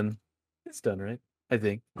tell, then it's done, right? I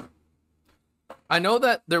think. I know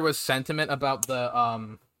that there was sentiment about the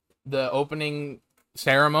opening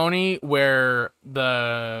ceremony where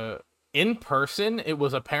in person it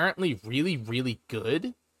was apparently really, really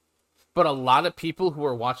good, but a lot of people who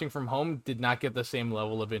were watching from home did not get the same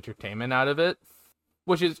level of entertainment out of it,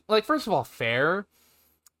 which is, like, first of all, fair,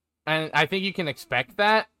 and I think you can expect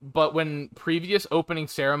that. But when previous opening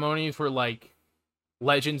ceremonies were like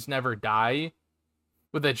Legends Never Die,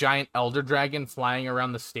 with a giant elder dragon flying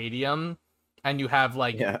around the stadium, and you have,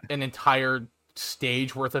 like, an entire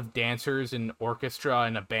stage worth of dancers and orchestra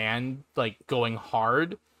and a band, like, going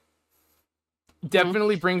hard,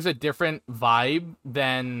 definitely brings a different vibe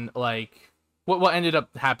than, like, what ended up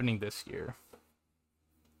happening this year.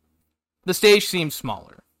 The stage seems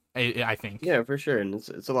smaller, I think. Yeah, for sure, and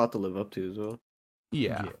it's a lot to live up to as well.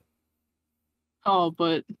 Yeah. Oh,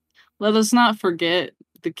 but let us not forget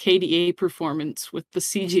the KDA performance with the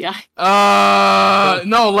CGI.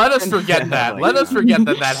 No, let us forget that. Let us forget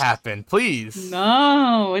that happened, please.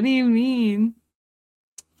 No, what do you mean?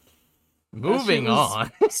 Moving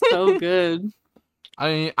on. So good.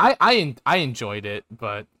 I mean, I enjoyed it,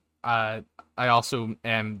 but I also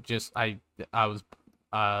am just I was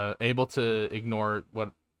able to ignore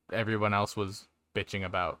what everyone else was bitching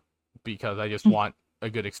about, because I just want a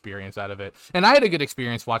good experience out of it. And I had a good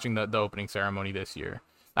experience watching the opening ceremony this year.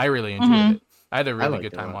 I really enjoyed it. I had a really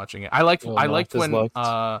good time watching it. I liked when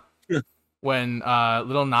when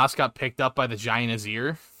Little Nas got picked up by the giant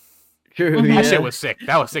Azir. True, Mhm. That yeah. shit was sick.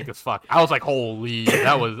 That was sick as fuck. I was like, holy,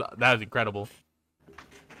 that was incredible.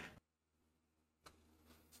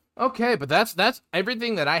 Okay, but that's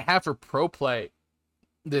everything that I have for pro play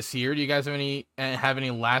this year. Do you guys have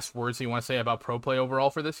any last words that you want to say about pro play overall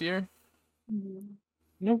for this year?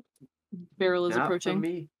 Nope. Barrel is Not from approaching.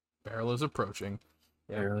 me. Barrel is approaching.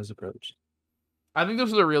 Yeah. Barrel is approached. I think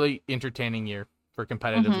this was a really entertaining year for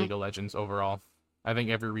competitive Mhm. League of Legends overall. I think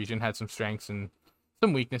every region had some strengths and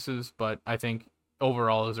some weaknesses, but I think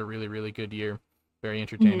overall it was a really, really good year. Very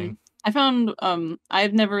entertaining. I found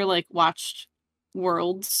I've never like watched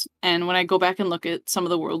Worlds, and when I go back and look at some of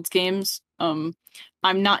the Worlds games, I'm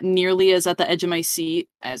not nearly as at the edge of my seat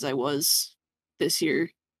as I was this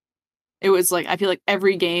year. It was like I feel like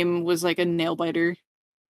every game was like a nail biter.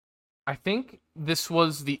 I think this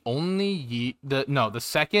was the only the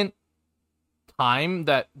second time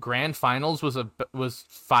that grand finals was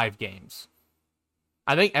 5 games.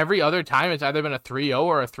 I think every other time it's either been a 3-0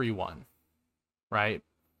 or a 3-1. Right?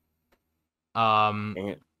 Dang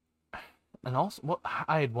it. And also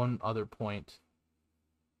I had one other point.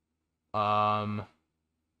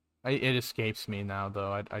 It escapes me now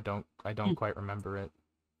though. I don't quite remember it.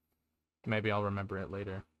 Maybe I'll remember it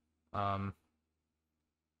later.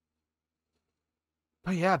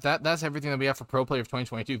 But yeah, that's everything that we have for Pro Play of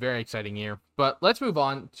 2022. Very exciting year. But let's move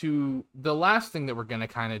on to the last thing that we're going to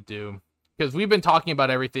kind of do. Because we've been talking about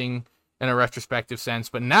everything in a retrospective sense,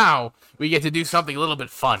 but now we get to do something a little bit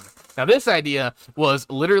fun. Now, this idea was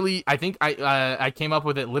literally, I think I came up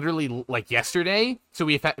with it literally like yesterday. So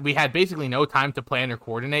we had basically no time to plan or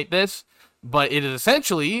coordinate this. But it is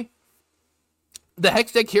essentially the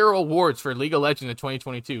Hextech Hero Awards for League of Legends in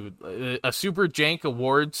 2022, a super jank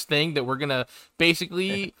awards thing that we're gonna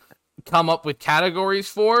basically come up with categories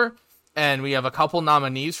for, and we have a couple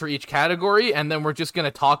nominees for each category, and then we're just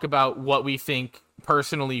gonna talk about what we think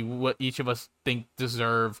personally, what each of us think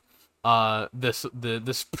deserve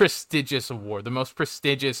this prestigious award, the most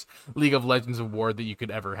prestigious League of Legends award that you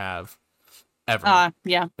could ever have, ever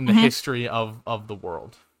Yeah. in the history of the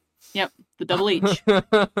world. Yep, the double H.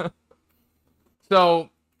 So,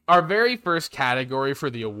 our very first category for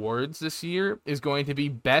the awards this year is going to be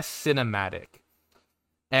Best Cinematic.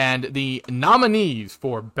 And the nominees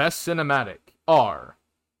for Best Cinematic are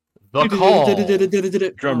The Call.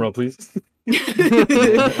 Drum roll, please.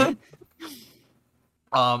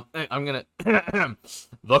 I'm gonna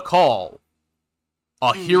The Call.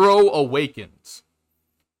 A Hero Awakens.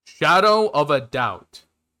 Shadow of a Doubt.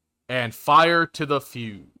 And Fire to the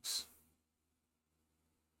Fuse.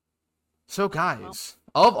 So, guys,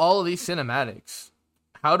 of all of these cinematics,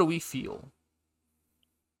 how do we feel?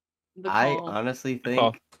 I Call. honestly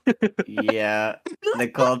Call. think, yeah, the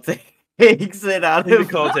call takes it out The of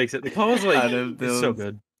Call takes it. The Call is like out of it's so those.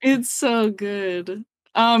 good. It's so good.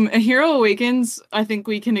 A Hero Awakens, I think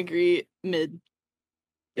we can agree mid.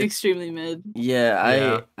 Extremely mid. Yeah,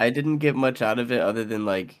 Yeah. I didn't get much out of it other than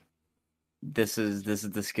like this is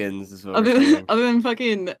the skins. This is what Other we're saying. other than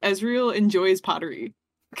fucking Ezreal enjoys pottery.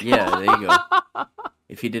 Yeah, there you go.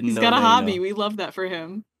 If you didn't He's know, got a now you hobby. know. We love that for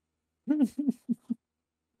him.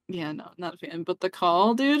 Yeah, no, not a fan. But The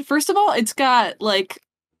Call, dude. First of all, it's got like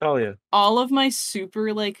Oh yeah. all of my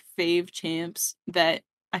super like fave champs that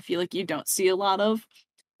I feel like you don't see a lot of.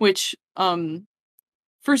 Which,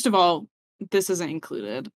 first of all, this isn't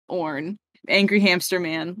included. Ornn, Angry Hamster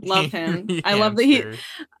Man, love him. I love that Hamster.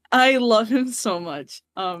 I love him so much.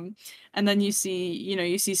 And then you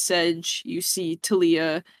see Sedge, you see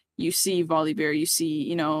Talia, you see Volibear, you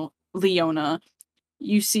see, Leona,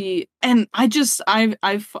 you see, and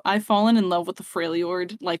I've fallen in love with the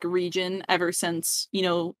Freljord like region ever since,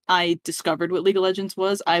 I discovered what League of Legends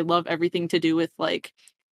was. I love everything to do with like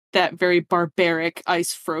that very barbaric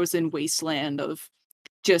ice frozen wasteland of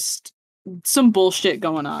just some bullshit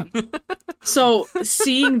going on. So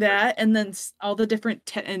seeing that, and then all the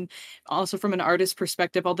different and also from an artist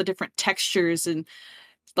perspective, all the different textures and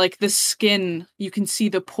like the skin, you can see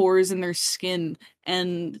the pores in their skin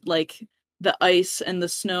and like the ice and the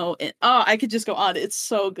snow. And, I could just go on. It's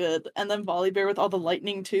so good. And then Volibear with all the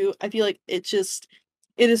lightning too. I feel like it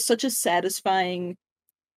is such a satisfying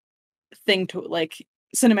thing to like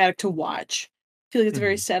cinematic to watch. I feel like it's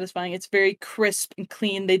very satisfying. It's very crisp and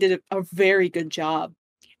clean. They did a very good job.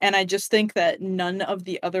 And I just think that none of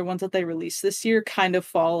the other ones that they released this year kind of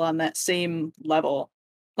fall on that same level.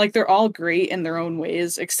 Like they're all great in their own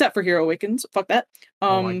ways, except for Hero Awakens. Fuck that.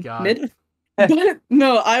 Oh my God. Mid. But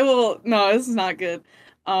no, this is not good.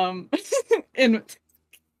 And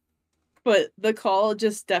but The Call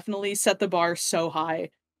just definitely set the bar so high.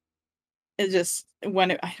 It just I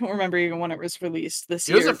don't remember even when it was released this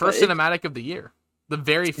It year. was the first but cinematic of the year. The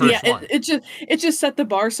very first one. It just set the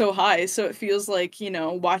bar so high, so it feels like,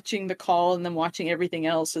 watching the call and then watching everything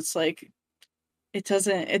else, it's like it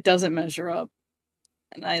doesn't measure up.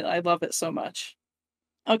 And I love it so much.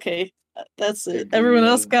 Okay, that's it. Everyone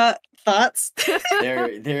else got thoughts? They're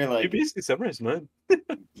You like, basically summarized mine.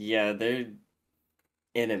 yeah, their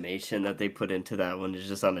animation that they put into that one is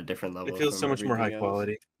just on a different level. It feels so from much more high everything else.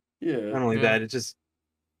 quality. Yeah. Not only Yeah. that, it's just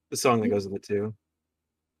the song that goes with it too.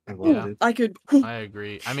 I loved it. I could. I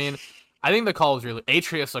agree. I mean, I think the call is really.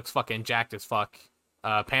 Atreus looks fucking jacked as fuck.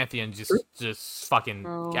 Pantheon just fucking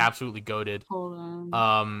Bro. absolutely goated. Hold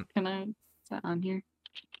on. Can I? Is that on here?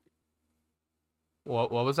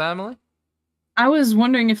 What was that, Emily? I was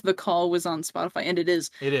wondering if the call was on Spotify, and it is.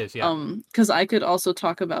 It is, yeah. Because I could also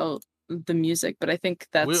talk about the music, but I think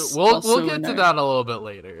that's we'll get to that a little bit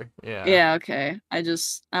later. Yeah. Yeah. Okay. I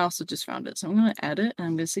also just found it, so I'm gonna add it, and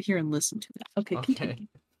I'm gonna sit here and listen to that. Okay. Continue.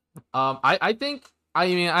 I think I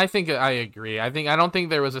agree. I don't think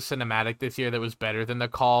there was a cinematic this year that was better than the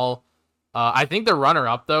call. I think the runner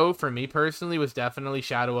up though, for me personally, was definitely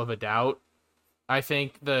Shadow of a Doubt. I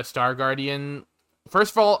think the Star Guardian.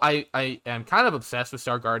 First of all, I am kind of obsessed with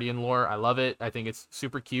Star Guardian lore. I love it. I think it's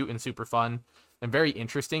super cute and super fun and very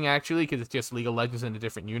interesting, actually, because it's just League of Legends in a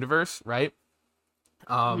different universe, right?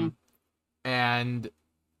 And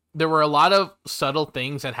there were a lot of subtle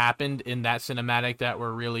things that happened in that cinematic that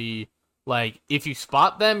were really, like, if you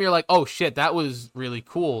spot them, you're like, oh shit, that was really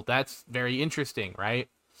cool. That's very interesting, right?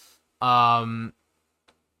 That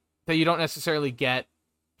you don't necessarily get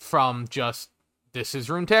from just, this is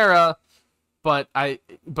Runeterra. But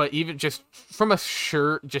even just from a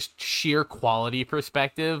sheer quality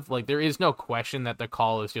perspective, like, there is no question that the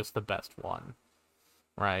call is just the best one,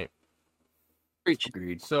 right?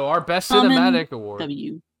 Agreed. So our best cinematic award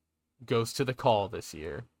W. goes to the call this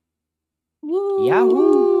year. Woo!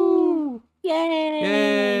 Yahoo! Yay!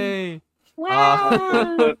 Yay!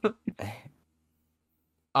 Wow!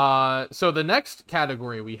 So the next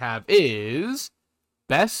category we have is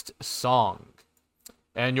Best Song.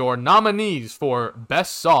 And your nominees for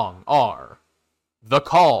Best Song are The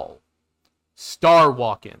Call, Star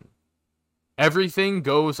Walkin', Everything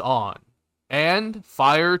Goes On, and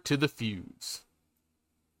Fire to the Fuse.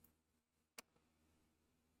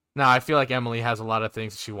 Now, I feel like Emily has a lot of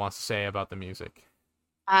things she wants to say about the music.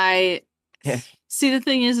 I see. The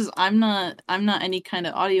thing is I'm not any kind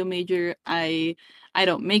of audio major. I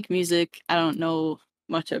don't make music. I don't know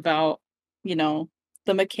much about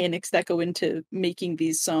the mechanics that go into making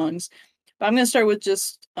these songs. But I'm gonna start with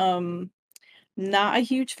just not a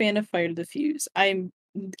huge fan of Fire to the Fuse.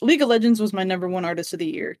 League of Legends was my #1 artist of the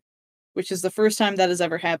year, which is the first time that has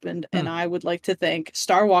ever happened, and I would like to thank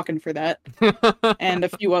Star Walkin' for that, and a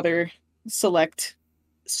few other select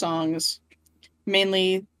songs,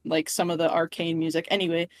 mainly like some of the arcane music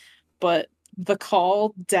anyway. But The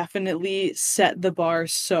Call definitely set the bar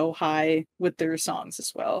so high with their songs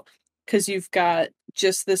as well, because you've got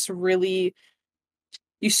just this really,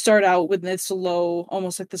 you start out with this low,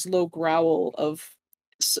 almost like this low growl of,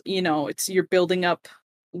 you're building up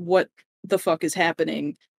what the fuck is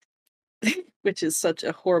happening, which is such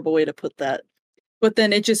a horrible way to put that. But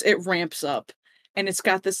then it ramps up, and it's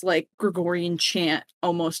got this like Gregorian chant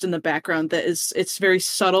almost in the background it's very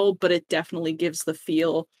subtle, but it definitely gives the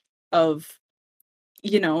feel of,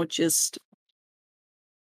 just,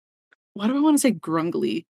 why do I want to say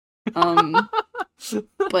grungly?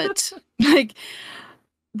 But like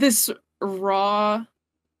this raw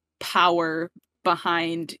power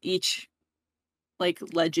behind each like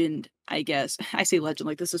legend, I guess. I say legend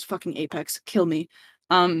like this is fucking Apex, kill me.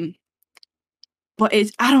 But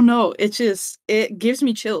I don't know, it gives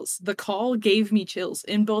me chills. The Call gave me chills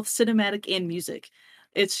in both cinematic and music.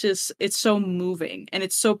 It's so moving, and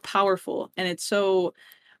it's so powerful, and it's so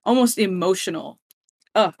almost emotional.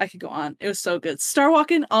 Oh, I could go on. It was so good. Star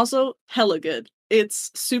Walkin' also hella good.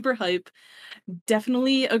 It's super hype.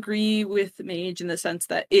 Definitely agree with Mage in the sense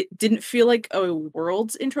that it didn't feel like a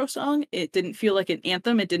Worlds intro song. It didn't feel like an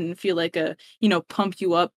anthem. It didn't feel like a, pump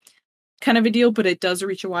you up kind of a deal, but it does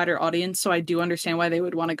reach a wider audience, so I do understand why they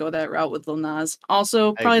would want to go that route with Lil Nas.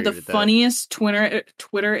 Also, probably the funniest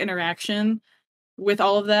Twitter interaction with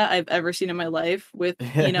all of that I've ever seen in my life, with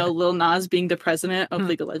Lil Nas being the president of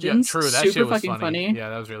League of Legends. Yeah, true. That super shit was fucking funny. Yeah,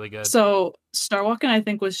 that was really good. So Star Walkin', I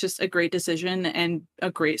think, was just a great decision and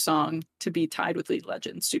a great song to be tied with League of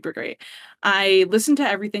Legends. Super great. I listened to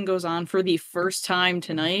Everything Goes On for the first time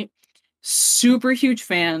tonight. Super huge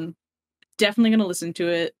fan. Definitely gonna listen to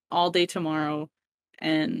it all day tomorrow,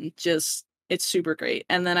 and just, it's super great.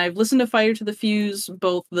 And then I've listened to Fire to the Fuse,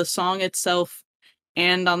 both the song itself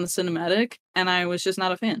and on the cinematic, and I was just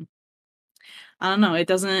not a fan. I don't know. It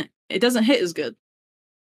doesn't hit as good,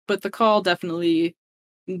 but the call definitely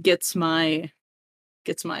gets my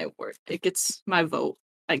award. It gets my vote.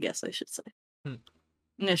 I guess I should say. Hmm.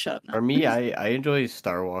 Yeah, shut up now. For me, I enjoy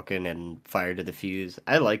Star Walking and Fire to the Fuse.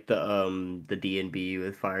 I like the D&B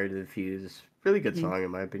with Fire to the Fuse. Really good Mhm. song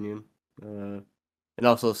in my opinion. And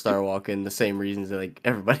also Star Walking, the same reasons that like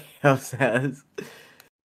everybody else has.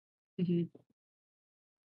 Mhm.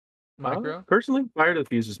 Micro. Personally, Fire to the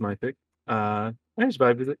Fuse is my pick. I just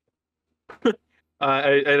vibe with it.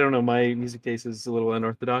 I don't know. My music taste is a little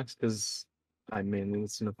unorthodox because I mainly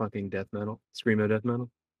listen to fucking death metal, screamo death metal.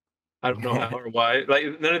 I don't know how or why.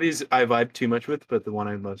 Like none of these I vibe too much with, but the one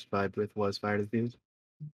I most vibed with was Fire to the Fuse.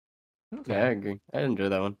 Okay. Yeah, I agree. I enjoy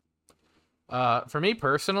that one. For me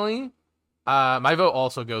personally, my vote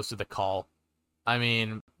also goes to the call. I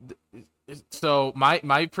mean, so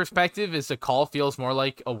my perspective is the call feels more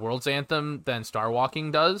like a World's Anthem than Star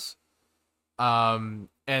Walking does. And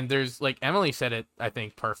there's like Emily said it, I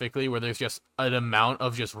think perfectly, where there's just an amount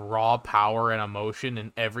of just raw power and emotion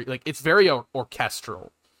and like it's very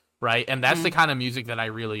orchestral, right? And that's the kind of music that I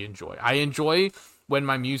really enjoy. I enjoy when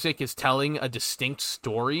my music is telling a distinct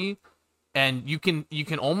story, and you can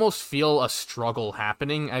almost feel a struggle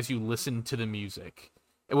happening as you listen to the music,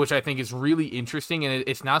 which I think is really interesting, and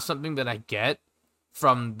it's not something that I get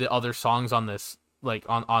from the other songs on this like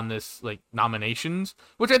on this like nominations,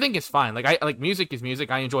 which I think is fine. Like I like music is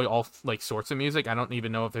music. I enjoy all like sorts of music. I don't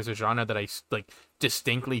even know if there's a genre that I like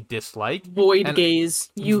distinctly dislike. Void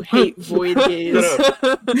gaze. You hate void gaze.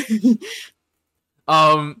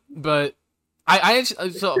 But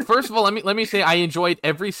so first of all, let me say I enjoyed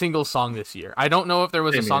every single song this year. I don't know if there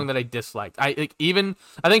was a song that I disliked. I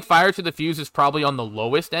think Fire to the Fuse is probably on the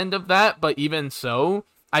lowest end of that, but even so,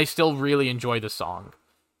 I still really enjoy the song.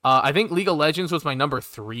 I think League of Legends was my number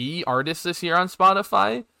 3 artist this year on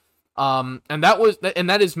Spotify. And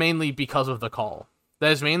that is mainly because of the call.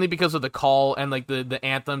 That is mainly because of the call and like the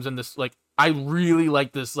anthems and this like I really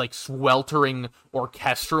like this like sweltering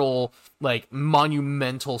orchestral like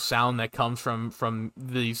monumental sound that comes from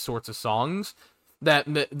these sorts of songs.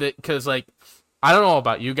 That because like I don't know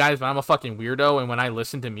about you guys, but I'm a fucking weirdo, and when I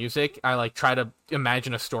listen to music, I like try to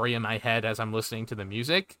imagine a story in my head as I'm listening to the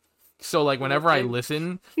music. So like whenever I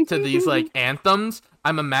listen to these like anthems,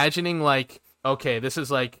 I'm imagining like, okay, this is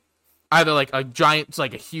like either like a giant,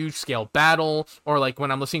 like a huge scale battle, or like when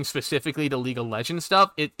I'm listening specifically to League of Legends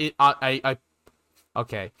stuff, I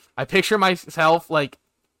picture myself like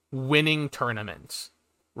winning tournaments,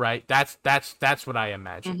 right? That's what I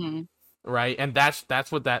imagine, right? And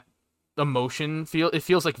that's what that emotion it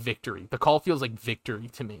feels like victory. The call feels like victory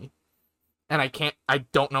to me, and I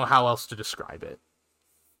don't know how else to describe it.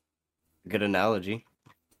 Good analogy.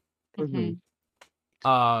 Mm-hmm.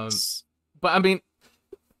 But I mean,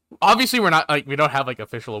 obviously we don't have like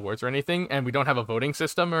official awards or anything, and we don't have a voting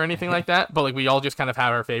system or anything like that, but like we all just kind of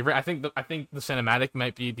have our favorite. I think the cinematic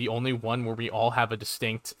might be the only one where we all have a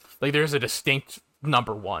distinct, like there's a distinct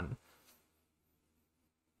number 1.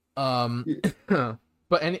 But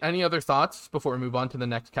any other thoughts before we move on to the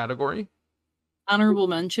next category? Honorable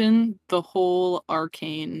mention, the whole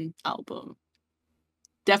Arcane album.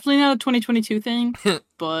 Definitely not a 2022 thing,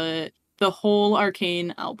 but the whole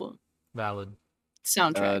Arcane album. Valid.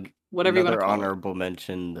 Soundtrack. Whatever you want to Another call honorable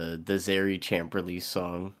mention, the Zeri Champ release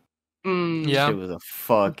song. it. Yeah. It was a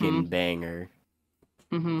fucking banger.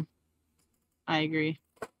 Mm-hmm. I agree.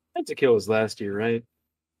 Pentakill was last year, right?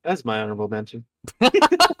 That's my honorable mention.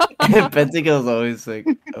 Pentakill's always sick.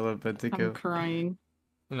 I love I'm Pentakill. crying.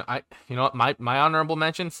 You know what, my honorable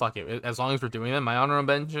mention, fuck it. As long as we're doing it, my honorable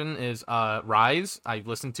mention is Rise. I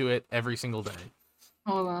listen to it every single day.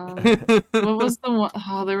 Hold on. What was the one?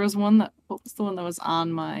 Oh, there was one that. What was the one that was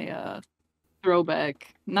on my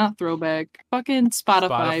throwback? Not throwback. Fucking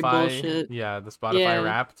Spotify bullshit. Yeah, the Spotify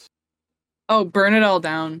Wrapped. Oh, Burn It All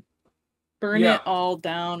Down. Burn Yeah. It All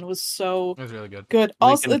Down was so It was really good. good.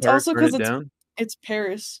 Also, Linkin it's Park, also Burn It because Down? it's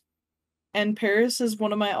Paris, and Paris is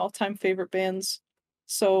one of my all-time favorite bands.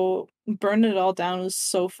 So Burn It All Down is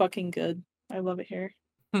so fucking good. I love it here.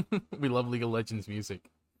 We love League of Legends music.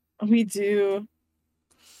 We do.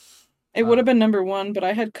 It would have been number 1, but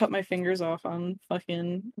I had cut my fingers off on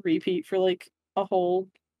fucking repeat for like a whole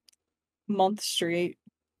month straight.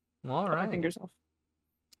 All Cut right. my fingers off.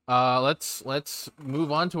 Let's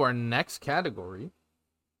move on to our next category.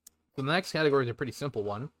 So the next category is a pretty simple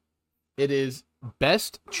one. It is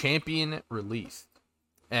Best Champion Released.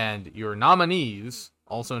 And your nominees,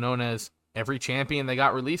 also known as every champion that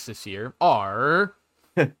got released this year, are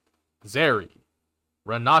Zeri,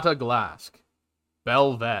 Renata Glask,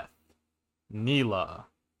 Belveth, Neela,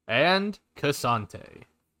 and Cassante.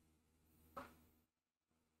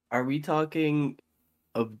 Are we talking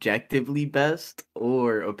objectively best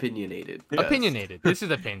or opinionated? best? Opinionated. This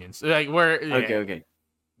is opinions. Like we're yeah. Okay.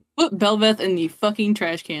 Put Belveth in the fucking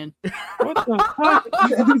trash can. What the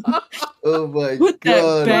fuck? Oh my Put that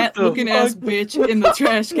god. bat the looking ass fuck? bitch in the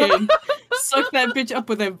trash can. Suck that bitch up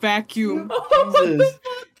with a vacuum.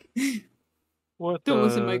 Jesus. What Don't the...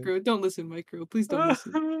 listen, Micro. Don't listen, Micro. Please don't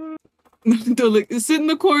listen. Don't look. Sit in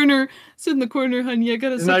the corner. Sit in the corner, honey. I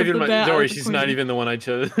gotta She's suck not up even the my... bat. Don't out worry, of the she's corner. not even the one I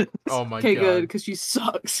chose. Oh my Okay, god. good, because she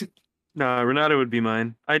sucks. Nah, Renata would be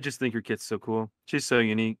mine. I just think her kit's so cool. She's so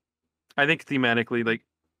unique. I think thematically, like,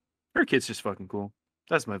 her kit's just fucking cool.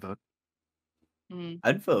 That's my vote. Mm,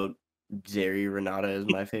 I'd vote Zeri Renata as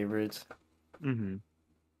my favorites. Mm-hmm.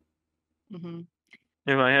 mhm.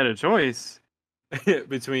 If I had a choice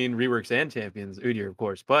between reworks and champions, Udyr, of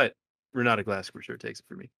course, but Renata Glass for sure takes it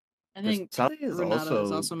for me. I think Sally is Renata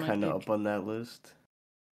is also my kind of pick. up on that list.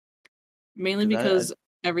 Mainly 'Cause I- because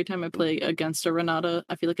every time I play against a Renata,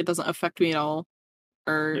 I feel like it doesn't affect me at all.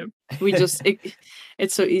 Or we just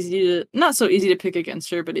it's so easy to not so easy to pick against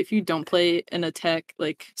her, but if you don't play an attack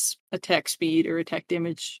like attack speed or attack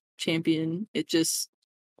damage champion, it just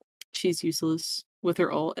she's useless with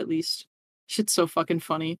her ult at least. Shit's so fucking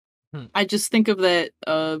funny. I just think of that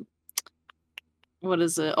what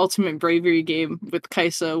is it, Ultimate Bravery game with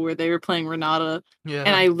Kaisa where they were playing Renata Yeah.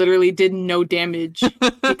 and I literally did no damage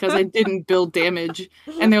because I didn't build damage.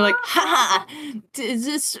 And they're like, ha!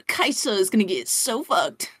 This Kaisa is gonna get so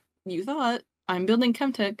fucked. You thought. I'm building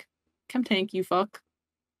Chemtech. Chemtank, you fuck.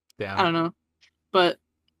 Damn. I don't know. But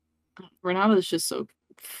Renata is just so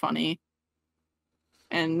funny.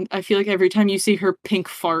 And I feel like every time you see her pink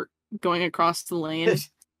fart going across the lane,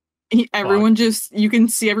 everyone just, you can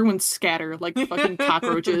see everyone scatter like fucking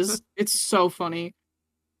cockroaches. It's so funny.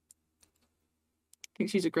 I think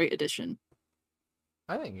she's a great addition.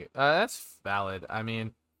 I think that's valid. I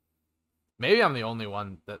mean, maybe I'm the only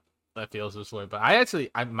one that feels this way, but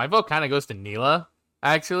my vote kind of goes to Neela,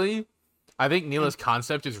 actually. I think Neela's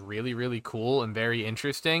concept is really, really cool and very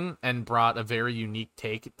interesting and brought a very unique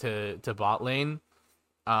take to bot lane.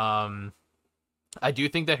 I do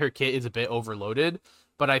think that her kit is a bit overloaded,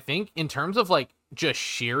 but I think in terms of like just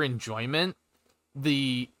sheer enjoyment,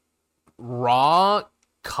 the raw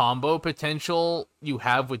combo potential you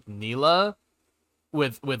have with Neela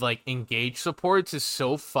with like engage supports is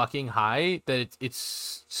so fucking high that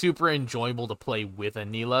it's super enjoyable to play with a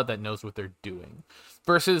Neela that knows what they're doing.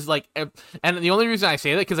 Versus like, and the only reason I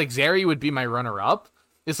say that because like Zeri would be my runner up.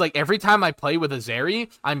 Is like every time I play with a Zeri,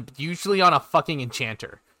 I'm usually on a fucking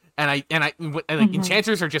enchanter, and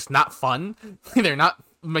enchanters are just not fun. They're not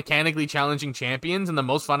mechanically challenging champions, and the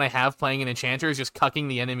most fun I have playing an enchanter is just cucking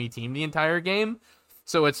the enemy team the entire game.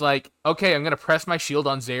 So it's like, okay, I'm gonna press my shield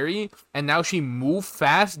on Zeri, and now she move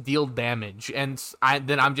fast, deal damage, and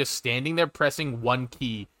then I'm just standing there pressing one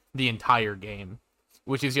key the entire game,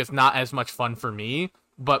 which is just not as much fun for me.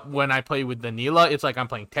 But when I play with the Neela, it's like I'm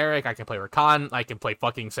playing Taric, I can play Rakan, I can play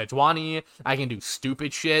fucking Sejuani, I can do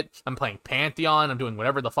stupid shit, I'm playing Pantheon, I'm doing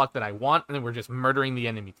whatever the fuck that I want, and then we're just murdering the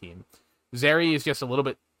enemy team. Zeri is just a little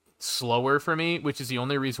bit slower for me, which is the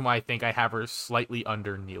only reason why I think I have her slightly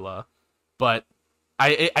under Neela. But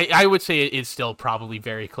I would say it is still probably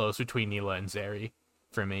very close between Neela and Zeri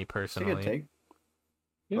for me personally. That's a good take.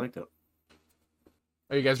 Yeah. I like that.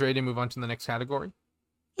 Are you guys ready to move on to the next category?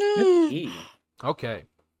 E. Okay.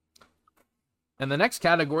 And the next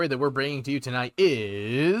category that we're bringing to you tonight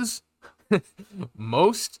is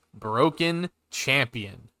Most Broken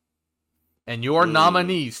Champion. And your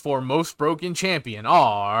nominees for Most Broken Champion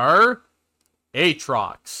are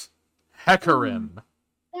Aatrox, Hecarim,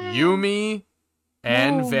 Yuumi,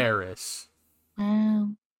 and Varus. Wow.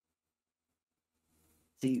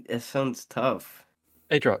 See, that sounds tough.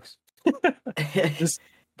 Aatrox. Just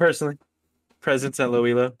personally, presence at low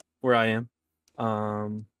elo, where I am.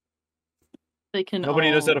 They can Nobody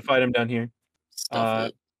knows how all to fight him down here. stuff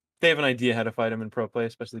it. They have an idea how to fight him in pro play,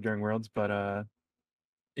 especially during Worlds, but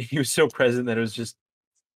he was so present that it's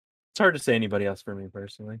hard to say anybody else for me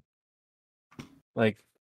personally. Like,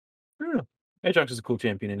 I don't know. Aatrox is a cool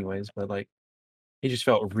champion anyways, but like he just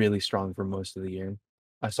felt really strong for most of the year.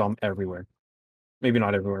 I saw him everywhere. Maybe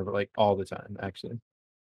not everywhere, but like all the time, actually.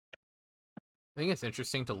 I think it's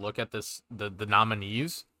interesting to look at the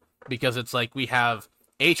nominees because it's like we have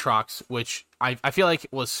Aatrox, which I feel like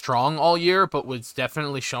was strong all year, but was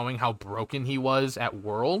definitely showing how broken he was at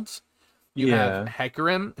Worlds. You have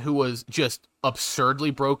Hecarim, who was just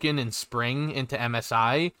absurdly broken in spring into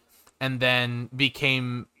MSI, and then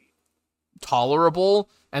became tolerable,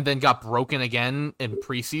 and then got broken again in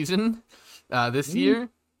preseason this year.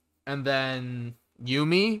 And then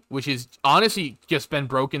Yumi, which is honestly just been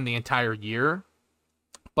broken the entire year,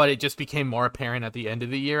 but it just became more apparent at the end of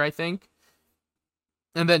the year, I think.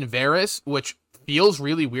 And then Varus, which feels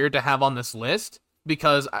really weird to have on this list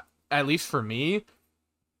because, at least for me,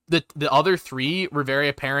 the other three were very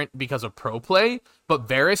apparent because of pro play, but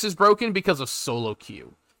Varus is broken because of solo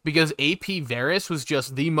queue. Because AP Varus was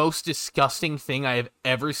just the most disgusting thing I have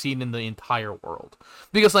ever seen in the entire world.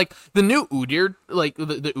 Because, like, the new Udyr, like,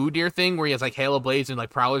 the Udyr thing where he has, like, Halo Blades and, like,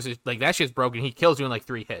 Prowlers, like, that shit's broken. He kills you in, like,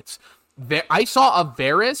 3 hits. I saw a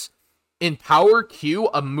Varus in power Q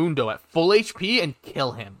a Mundo at full HP and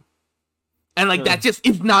kill him. And, like, that just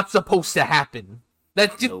is not supposed to happen.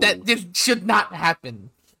 That just should not happen.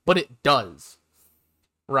 But it does.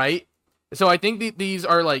 Right? So I think these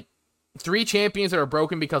are, like, 3 champions that are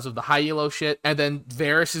broken because of the high elo shit, and then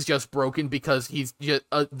Varus is just broken because he's just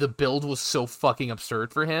the build was so fucking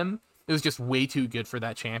absurd for him. It was just way too good for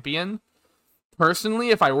that champion. Personally,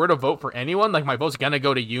 if I were to vote for anyone, like, my vote's gonna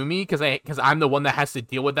go to Yumi because I'm the one that has to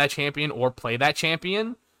deal with that champion or play that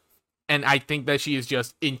champion, and I think that she is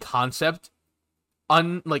just in concept,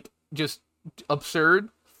 just absurd.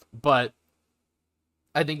 But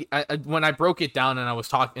I think when I broke it down and I was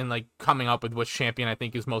talking, like, coming up with which champion I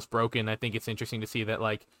think is most broken, I think it's interesting to see that,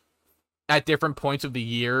 like, at different points of the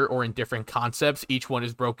year or in different concepts, each one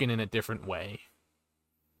is broken in a different way.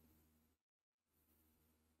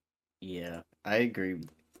 Yeah, I agree with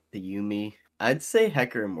the Yumi. I'd say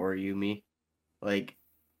Hecarim or Yumi. Like,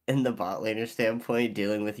 in the bot laner standpoint,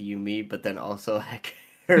 dealing with Yumi, but then also Hecarim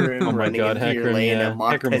Oh my running god, into your Hecarim, lane yeah. at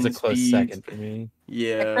Mach Hecarim 10 is a close speeds. second for me.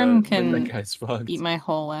 Yeah, Hecarim can That guy's fucked. beat my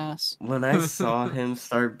whole ass. when I saw him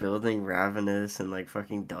start building Ravenous and, like,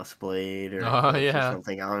 fucking Dustblade or, Oh, or yeah.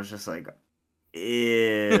 something, I was just like,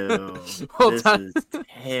 ew, Well, this is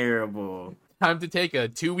terrible. Time to take a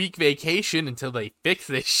 2-week vacation until they fix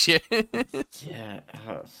this shit. Yeah,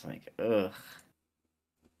 I was like, ugh.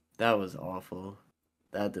 That was awful.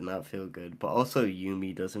 That did not feel good. But also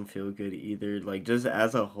Yumi doesn't feel good either. Like, just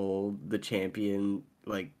as a whole, the champion,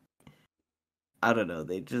 like, I don't know,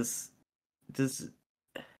 they just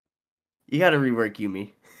you gotta rework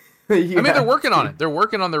Yumi. I mean, they're working on it. They're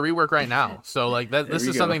working on the rework right now. So, like, There this we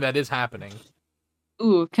is go. something that is happening.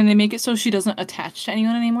 Ooh, can they make it so she doesn't attach to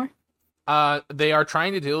anyone anymore? They are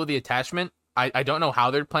trying to deal with the attachment. I don't know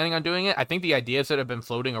how they're planning on doing it. I think the ideas that have been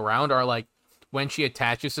floating around are, like, when she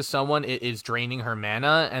attaches to someone, it is draining her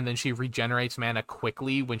mana, and then she regenerates mana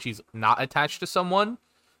quickly when she's not attached to someone.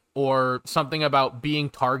 Or something about being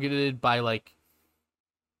targeted by, like,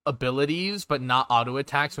 abilities, but not auto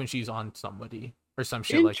attacks when she's on somebody. Or some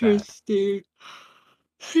shit like that. Interesting.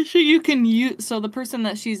 So you can use, so the person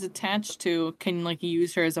that she's attached to can, like,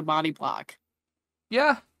 use her as a body block.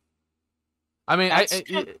 Yeah. I mean, That's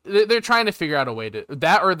they're trying to figure out a way to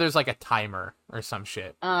that, or there's, like, a timer or some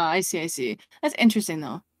shit. I see. That's interesting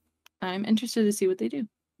though. I'm interested to see what they do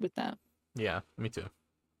with that. Yeah, me too.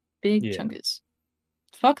 Big Yeah. chungus.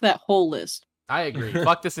 Fuck that whole list. I agree.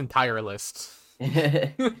 Fuck this entire list.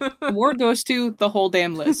 Award goes to the whole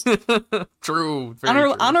damn list. True. Very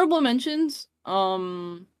true. Honorable mentions.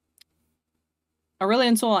 Aurelion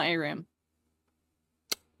Sol on ARAM.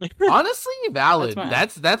 Honestly, valid.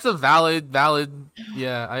 That's That's a valid.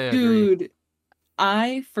 Yeah, I agree. Dude,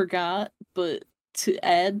 I forgot, but to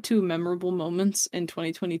add to memorable moments in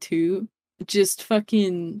 2022, just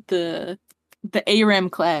fucking the ARAM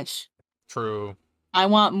clash. True. I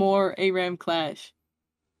want more ARAM clash.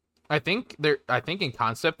 I think in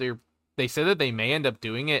concept they said that they may end up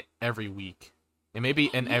doing it every week. It may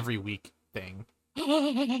be an every week thing.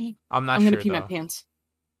 I'm not I'm gonna sure pee though. my pants.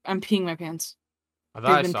 I'm peeing my pants. I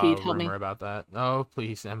thought I They've saw been a peed, help me. rumor about that. No,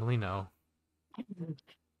 please, Emily, no.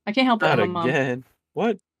 I can't help it. Not I'm a mom. again.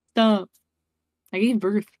 What? Stop. I gave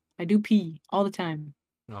birth. I do pee all the time.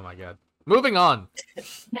 Oh my god. Moving on.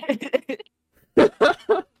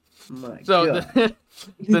 My So God.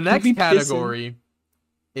 the next Be pissing. category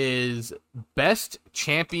is best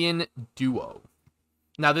champion duo.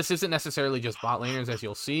 Now this isn't necessarily just bot laners, as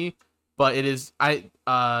you'll see, but it is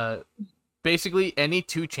basically any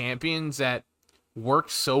 2 champions that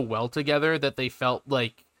worked so well together that they felt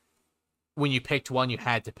like when you picked one, you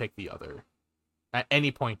had to pick the other at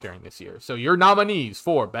any point during this year. So your nominees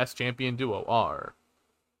for best champion duo are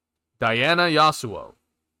Diana Yasuo,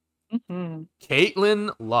 Mm-hmm.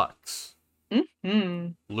 Caitlyn Lux,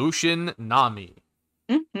 Mm-hmm. Lucian Nami,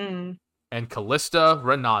 Mm-hmm. and Callista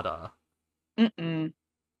Renata. Mm-mm.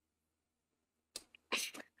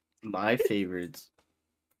 My favorites.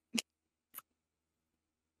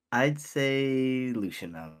 I'd say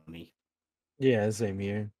Lucian Nami. Yeah, same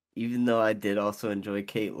here. Even though I did also enjoy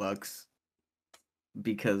Kate Lux.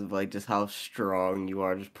 because of like just how strong you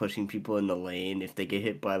are, just pushing people in the lane. If they get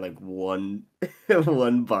hit by like one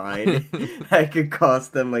one bind, that could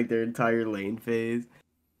cost them like their entire lane phase.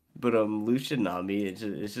 But Lucian Nami, it's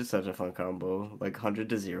just such a fun combo. Like 100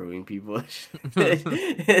 to 0ing people.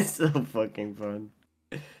 It's so fucking fun.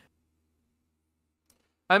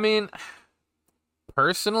 I mean,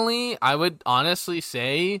 personally, I would honestly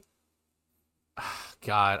say,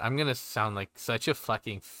 God, I'm gonna sound like such a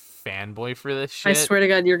fucking fanboy for this shit. I swear to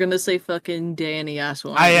God, you're gonna say fucking Diana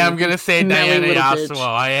Yasuo. I am gonna say Diana Yasuo. Bitch.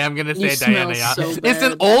 I am gonna You say Diana smell Yasuo. so It's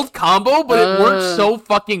an bad. old combo, but it works so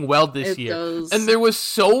fucking well this It year. does. And there was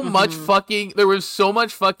so much Mhm.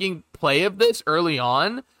 fucking play of this early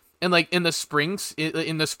on, and like in the spring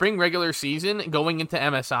regular season going into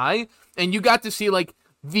MSI, and you got to see like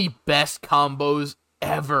the best combos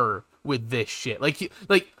ever with this shit.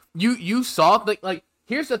 You saw like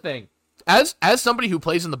here's the thing. As somebody who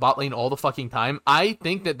plays in the bot lane all the fucking time, I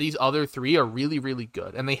think that these other three are really, really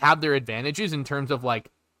good, and they have their advantages in terms of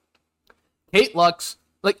like Kate Lux.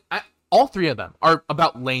 All three of them are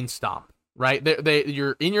about lane stomp, right?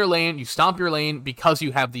 You're in your lane, you stomp your lane because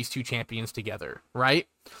you have these two champions together, right?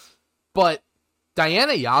 But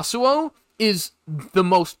Diana Yasuo is the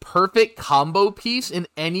most perfect combo piece in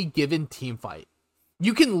any given team fight.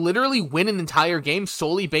 You can literally win an entire game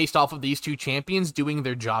solely based off of these two champions doing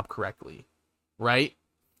their job correctly, right?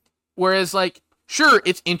 Whereas, like, sure,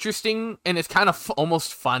 it's interesting and it's kind of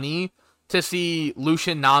almost funny to see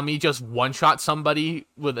Lucian Nami just one-shot somebody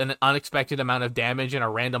with an unexpected amount of damage and a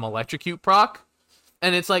random electrocute proc.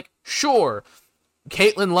 And it's like, sure,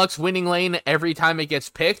 Caitlyn Lux winning lane every time it gets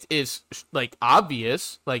picked is, like,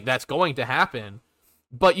 obvious. Like, that's going to happen.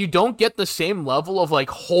 But you don't get the same level of, like,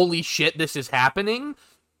 holy shit, this is happening,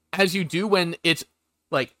 as you do when it's,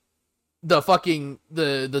 like, the fucking,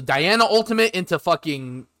 the Diana ultimate into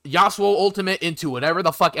fucking Yasuo ultimate into whatever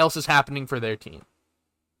the fuck else is happening for their team.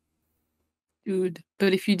 Dude,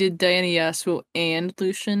 but if you did Diana Yasuo and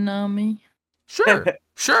Lucian Nami, Sure.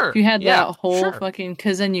 if you had Yeah, that whole sure. fucking,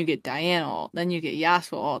 because then you get Diana ult, then you get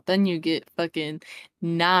Yasuo ult, then you get fucking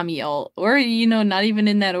Nami ult, or not even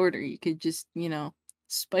in that order. You could just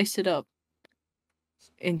spice it up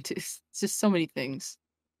into just so many things.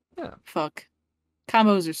 Yeah. Fuck,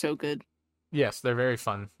 combos are so good. Yes, they're very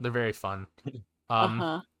fun. They're very fun.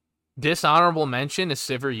 Uh-huh. Dishonorable mention is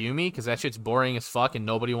Sivir Yumi, because that shit's boring as fuck and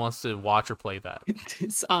nobody wants to watch or play that.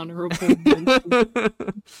 Dishonorable mention.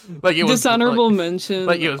 Like it was Dishonorable mention.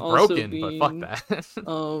 Like it was also broken, being, but fuck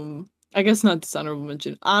that. I guess not dishonorable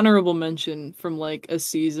mention. Honorable mention from like a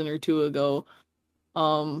season or two ago.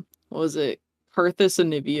 What was it? Karthus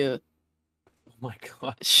and Nivea. Oh my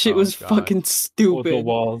god. Shit Oh was God. fucking With the stupid.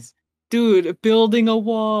 walls. Dude, building a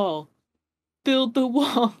wall. Build the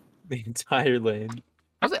wall. The entire lane.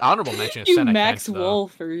 I was like honorable mention is You Senna max Kench, though. wall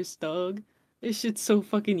first, dog. This shit's so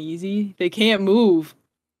fucking easy. They can't move.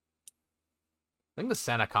 I think the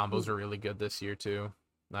Senna combos are really good this year too.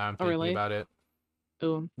 Now I'm Oh, thinking really? about it.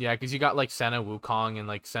 Oh. Yeah, because you got like Senna Wukong and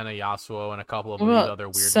like Senna Yasuo and a couple of What these about other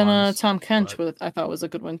weird Senna ones. Tom Kench but- I thought was a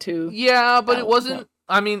good one too. Yeah, but That it was- wasn't.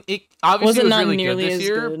 I mean, it obviously Was it was not really good nearly this as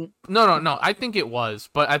year. good? No. I think it was,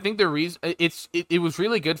 but I think the reason it was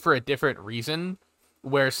really good for a different reason.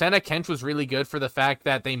 Where Senna Kench was really good for the fact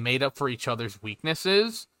that they made up for each other's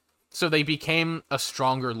weaknesses, so they became a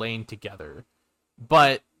stronger lane together.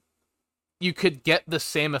 But you could get the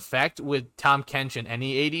same effect with Tom Kench in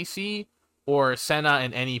any ADC or Senna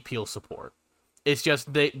in any peel support. It's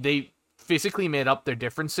just they physically made up their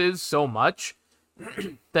differences so much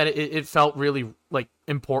that it felt really like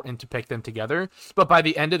important to pick them together. But by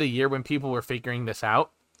the end of the year, when people were figuring this out,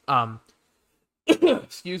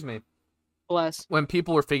 excuse me. Bless. When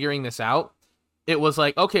people were figuring this out, it was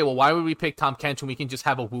like, okay, well, why would we pick Tom Kench when we can just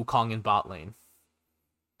have a Wukong in bot lane?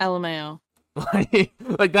 LMAO.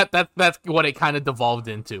 Like that's what it kind of devolved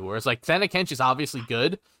into. Whereas like Senna Kench is obviously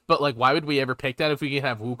good, but like why would we ever pick that if we could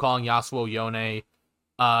have Wukong, Yasuo, Yone,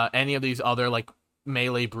 any of these other like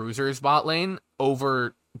melee bruisers bot lane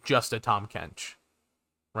over just a Tom Kench,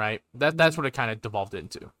 right? That's what it kind of devolved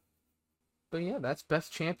into. But yeah, that's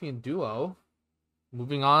best champion duo.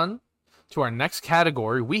 Moving on to our next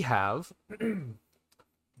category, we have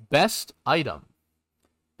best item.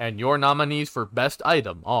 And your nominees for best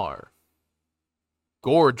item are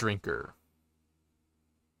Gore Drinker,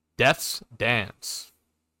 Death's Dance,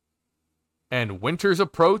 and Winter's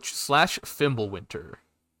Approach / Fimbulwinter.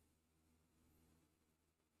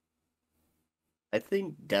 I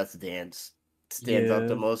think Death's Dance stands out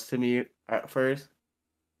the Yeah. most to me at first.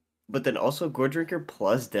 But then also Gore Drinker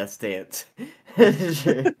plus Death's Dance.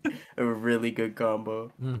 A really good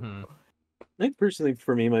combo. Mm-hmm. I think personally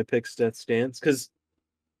for me, my pick's Death's Dance because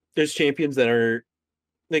there's champions that are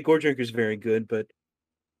like Gore Drinker's very good, but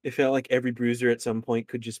it felt like every bruiser at some point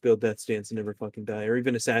could just build Death Stance and never fucking die, or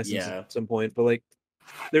even assassins Yeah. at some point. But like,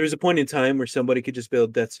 there was a point in time where somebody could just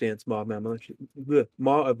build Death Stance, Maw of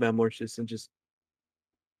Malmortius, and just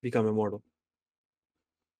become immortal.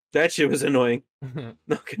 That shit was annoying.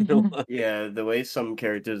 Not gonna lie. Yeah, the way some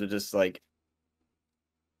characters are just like,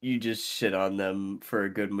 you just shit on them for a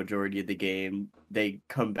good majority of the game. They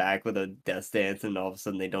come back with a death stance and all of a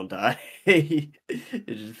sudden they don't die. It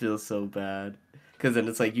just feels so bad. Because then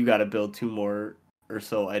it's like you gotta build 2 more or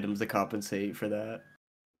so items to compensate for that.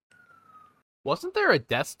 Wasn't there a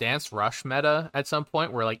Death Dance rush meta at some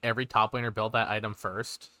point where like every top laner built that item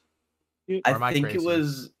first? Or am I think crazy? it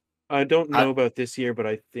was I don't know about this year, but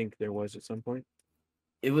I think there was at some point.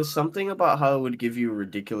 It was something about how it would give you a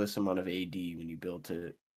ridiculous amount of AD when you built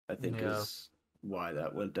it. I think is why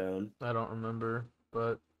that went down. I don't remember,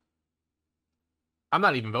 but I'm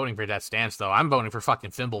not even voting for Death Stance though. I'm voting for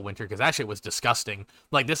fucking Fimbulwinter because that shit was disgusting.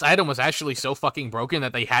 Like this item was actually so fucking broken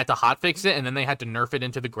that they had to hotfix it and then they had to nerf it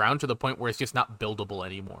into the ground to the point where it's just not buildable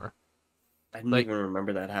anymore. I didn't even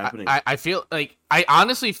remember that happening. I feel like I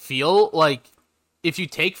honestly feel like if you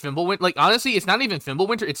take Fimbulwinter, like honestly, it's not even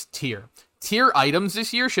Fimbulwinter, it's tier. Tier items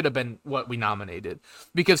this year should have been what we nominated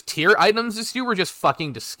because tier items this year were just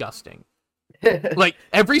fucking disgusting. Like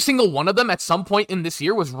every single one of them at some point in this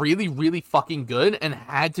year was really, really fucking good and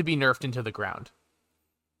had to be nerfed into the ground.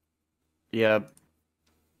 Yeah.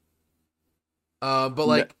 But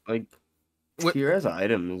like tier as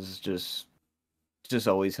items just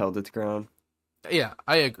always held its ground. Yeah,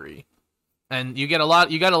 I agree. And you get a lot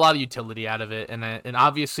of utility out of it, and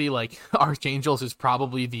obviously like Archangels is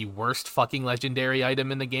probably the worst fucking legendary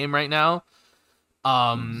item in the game right now.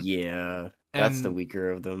 Yeah, that's the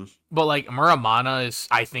weaker of them. But like Muramana is,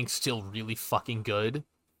 I think, still really fucking good,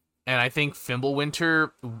 and I think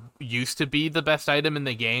Fimbulwinter used to be the best item in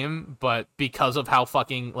the game, but because of how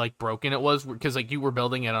fucking like broken it was, because like you were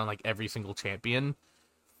building it on like every single champion,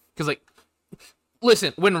 because like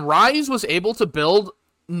listen, when Ryze was able to build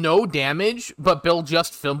no damage, but build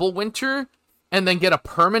just Fimbulwinter, and then get a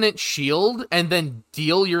permanent shield, and then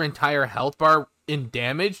deal your entire health bar in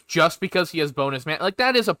damage just because he has bonus man, like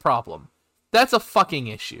that is a problem. That's a fucking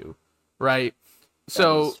issue, right?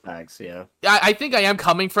 So facts, yeah. I think I am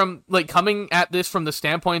coming at this from the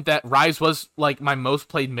standpoint that Ryze was like my most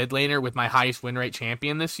played mid laner with my highest win rate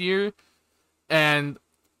champion this year, and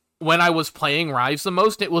when I was playing Ryze the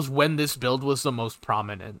most, it was when this build was the most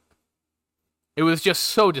prominent. It was just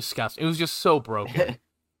so disgusting. It was just so broken.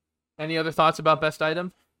 Any other thoughts about best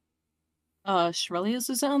item? Shrelia's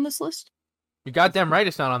isn't on this list. You're goddamn right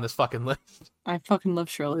it's not on this fucking list. I fucking love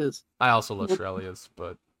Shrelia's. I also love Shrelia's,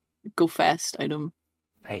 but... Go fast item.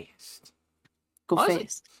 Fast. Go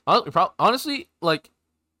fast. Honestly, like...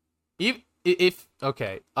 If...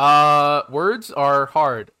 Okay. Words are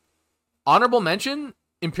hard. Honorable mention,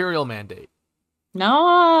 Imperial Mandate.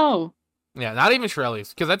 No! Yeah, not even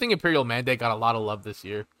Shrelia's, because I think Imperial Mandate got a lot of love this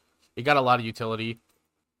year. It got a lot of utility.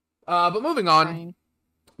 But moving on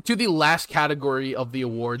to the last category of the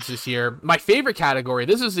awards this year. My favorite category.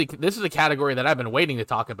 This is a category that I've been waiting to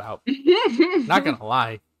talk about. Not gonna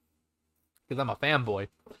lie, because I'm a fanboy.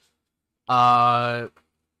 Our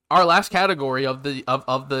last category of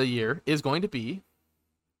the year is going to be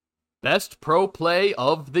Best Pro Play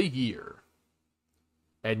of the Year,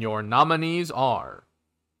 and your nominees are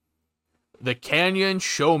the Canyon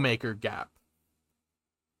Showmaker Gap,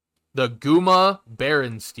 the Guma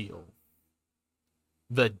Baron Steel,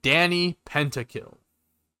 the Danny Pentakill,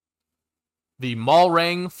 the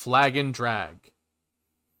Malrang Flagon Drag,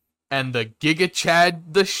 and the Giga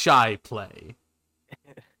Chad the Shy Play.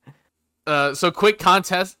 So quick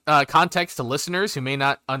context to listeners who may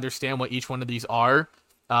not understand what each one of these are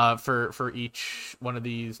for each one of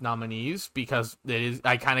these nominees, because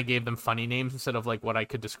I kind of gave them funny names instead of like what I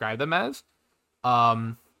could describe them as.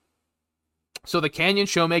 So the Canyon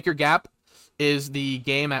Showmaker Gap is the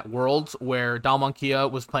game at Worlds where Dalmonkia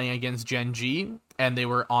was playing against Gen G, and they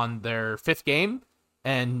were on their 5th game,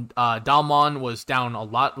 and Dalmon was down a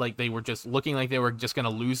lot, like they were just looking like they were just going to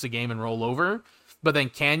lose the game and roll over, but then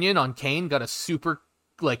Canyon on Kane got a super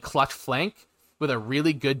like clutch flank with a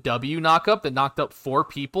really good W knockup that knocked up 4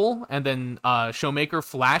 people, and then Showmaker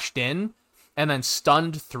flashed in and then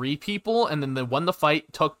stunned 3 people, and then they won the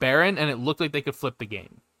fight, took Baron, and it looked like they could flip the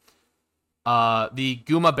game. The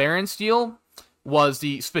Guma Baron Steel was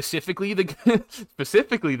specifically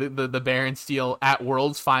the Baron Steel at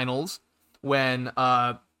Worlds Finals when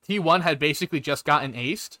T1 had basically just gotten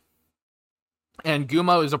aced, and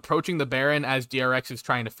Guma is approaching the Baron as DRX is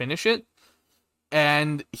trying to finish it,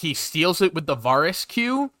 and he steals it with the Varus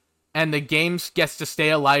Q, and the game gets to stay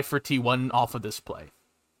alive for T1 off of this play.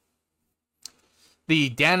 The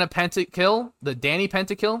Danny Pentakill,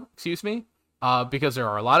 because there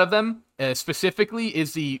are a lot of them, specifically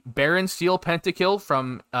is the Baron Steel Pentakill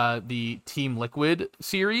from the Team Liquid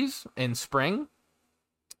series in spring.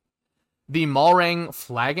 The Malrang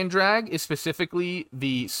Flag and Drag is specifically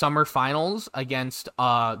the summer finals against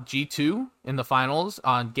G2 in the finals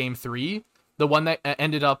on Game 3, the one that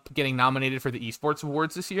ended up getting nominated for the Esports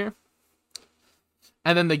Awards this year.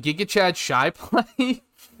 And then the GigaChad Shy play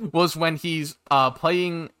was when he's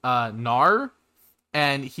playing Gnar,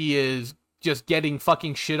 and he is just getting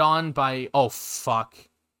fucking shit on by... Oh, fuck.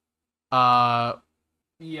 Basically,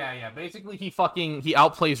 he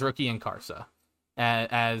outplays Rookie and Karsa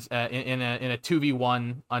as in a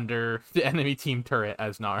 2v1 under the enemy team turret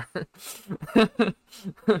as Gnar.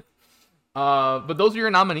 But those are your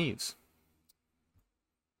nominees.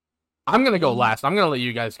 I'm gonna go last. I'm gonna let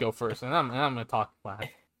you guys go first, and I'm gonna talk last.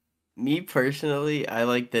 Me personally, I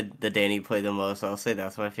like the Danny play the most. I'll say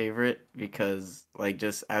that's my favorite because, like,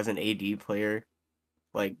 just as an AD player,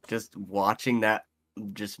 like, just watching that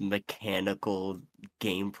just mechanical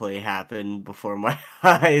gameplay happen before my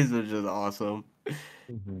eyes was just awesome.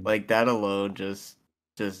 Mhm. Like, that alone just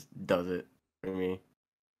does it for me.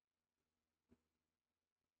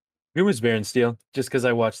 It was Baron Steel, just because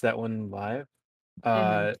I watched that one live.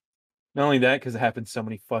 Not only that, because it happened so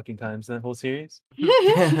many fucking times in that whole series.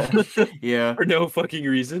 Yeah. For no fucking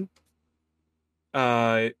reason.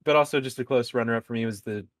 But also just a close runner-up for me was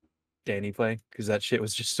the Danny play, because that shit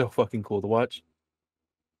was just so fucking cool to watch.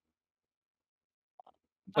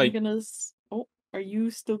 Like, Oh, are you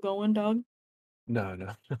still going, dog? no.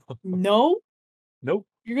 No? Nope.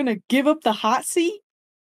 You're gonna give up the hot seat?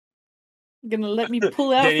 You're gonna let me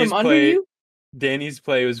pull out Danny's from under play- you? Danny's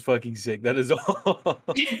play was fucking sick. That is all.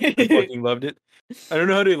 I fucking loved it. I don't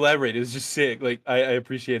know how to elaborate. It was just sick. Like, I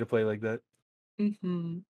appreciate a play like that.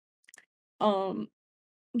 Mm-hmm.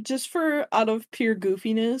 Just for out of pure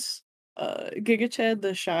goofiness, GigaChad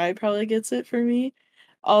the Shy probably gets it for me.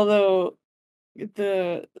 Although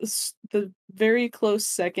the very close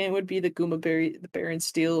second would be the the Baron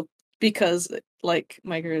Steel, because like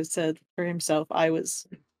Micah has said for himself, I was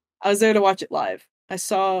there to watch it live. I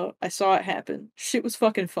saw it happen. Shit was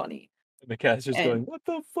fucking funny. And the cat's just And- going, what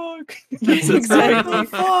the fuck? Exactly. What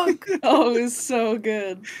the fuck? Oh, it was so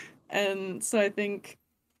good. And so I think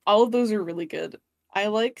all of those are really good. I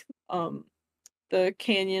like the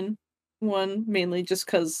Canyon one mainly just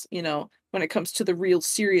because, when it comes to the real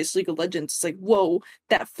serious League of Legends, it's like, whoa,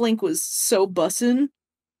 that flank was so bussin',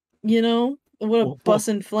 what a Whoa.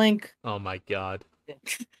 bussin' flank. Oh my god.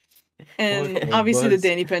 And Fuck, obviously the buzz.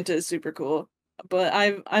 Danny Penta is super cool, but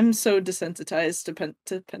I'm so desensitized to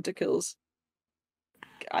pentakills.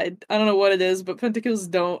 I don't know what it is, but pentakills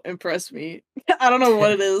don't impress me. I don't know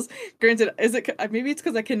what it is. Granted, maybe it's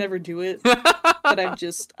because I can never do it,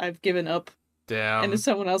 but I've given up. And if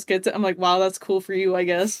someone else gets it, I'm like, wow, that's cool for you, I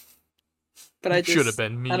guess. But I should have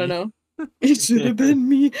been me. I don't know. It should have been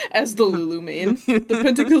me as the Lulu main. The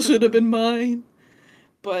pentakill should have been mine.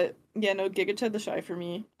 But yeah, no, GigaChad the Shy for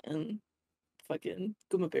me, and fucking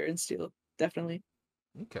Guma Baron Steel, definitely.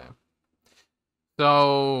 Okay.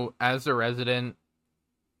 So, as a resident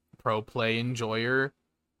pro play enjoyer,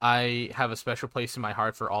 I have a special place in my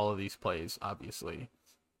heart for all of these plays, obviously.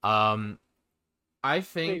 I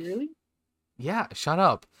think... Wait, really? Yeah, shut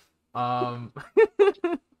up.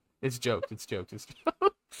 It's joked.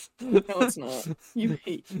 No, it's not. You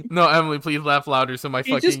hate me. No, Emily, please laugh louder so my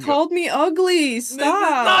You fucking... just called me ugly.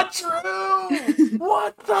 Stop. This is not true!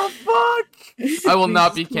 What the fuck? I will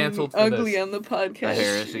not be canceled for ugly this. on the A podcast.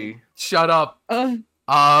 heresy. Shut up.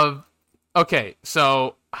 Uh, Okay,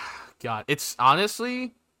 so... God, it's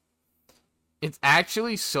honestly... It's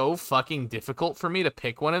actually so fucking difficult for me to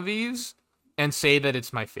pick one of these and say that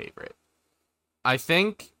it's my favorite. I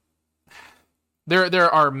think...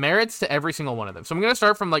 There are merits to every single one of them. So I'm going to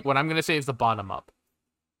start from like what I'm going to say is the bottom up.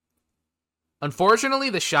 Unfortunately,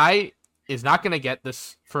 the Shy is not going to get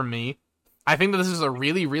this from me. I think that this is a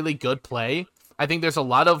really, really good play. I think there's a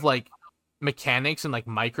lot of like mechanics and like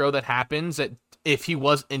micro that happens that if he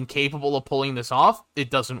was incapable of pulling this off, it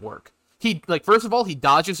doesn't work. First of all, he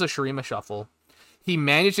dodges a Shurima shuffle. He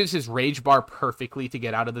manages his rage bar perfectly to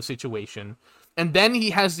get out of the situation. And then he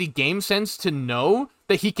has the game sense to know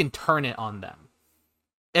that he can turn it on them.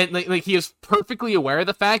 And like he is perfectly aware of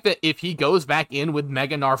the fact that if he goes back in with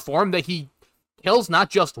Mega Gnar form, that he kills not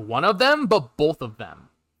just one of them, but both of them.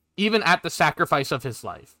 Even at the sacrifice of his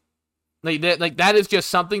life. That is just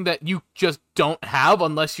something that you just don't have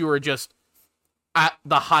unless you are just at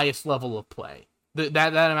the highest level of play.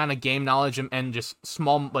 that amount of game knowledge and just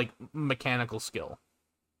small like mechanical skill.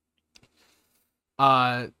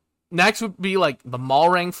 Next would be like the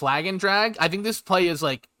Malrang Flag and Drag. I think this play is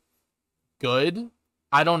like good.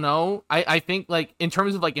 I don't know. I think like in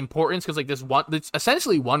terms of like importance, because like it's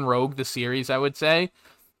essentially one rogue the series, I would say.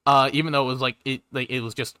 Even though it was it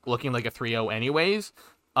was just looking like a 3-0 anyways.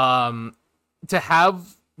 To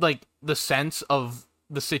have like the sense of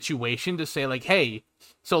the situation to say like, hey,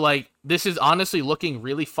 so like this is honestly looking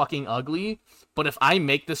really fucking ugly, but if I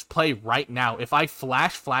make this play right now, if I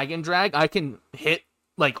flash Flag and Drag, I can hit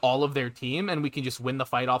like all of their team and we can just win the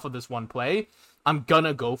fight off of this one play. I'm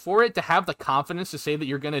gonna go for it. To have the confidence to say that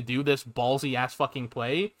you're gonna do this ballsy ass fucking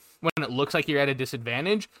play when it looks like you're at a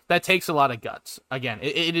disadvantage, that takes a lot of guts. Again,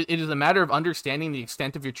 it is a matter of understanding the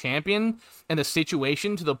extent of your champion and the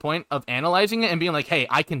situation to the point of analyzing it and being like, hey,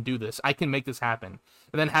 I can do this. I can make this happen.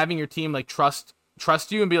 And then having your team like trust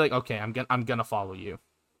you and be like, okay, I'm gonna follow you.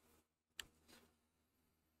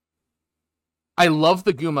 I love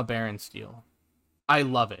the Guma Baron steal. I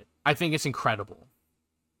love it. I think it's incredible.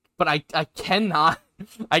 But I cannot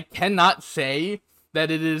say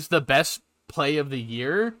that it is the best play of the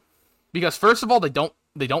year, because first of all, they don't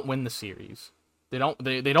win the series. They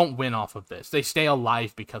don't win off of this. They stay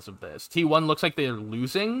alive because of this. T1 looks like they're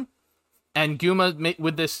losing, and Guma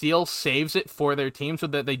with this steal saves it for their team so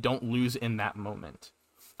that they don't lose in that moment.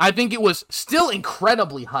 I think it was still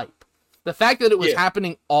incredibly hype. The fact that it was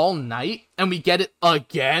happening all night and we get it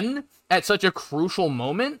again at such a crucial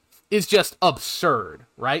moment is just absurd,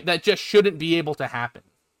 right? That just shouldn't be able to happen.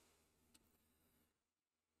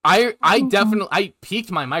 I peaked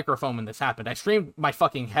my microphone when this happened. I screamed my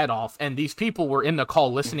fucking head off, and these people were in the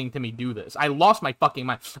call listening to me do this. I lost my fucking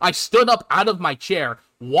mind. I stood up out of my chair,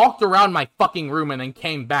 walked around my fucking room, and then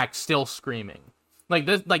came back still screaming.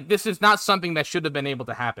 This is not something that should have been able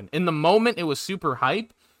to happen. In the moment, it was super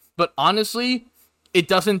hype, but honestly, it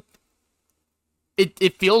doesn't...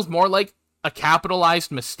 It feels more like a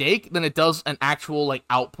capitalized mistake than it does an actual, like,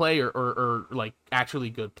 outplay or like, actually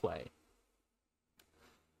good play.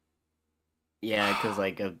 Yeah, because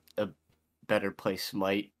like a better play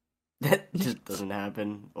smite that just doesn't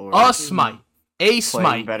happen. Or a smite,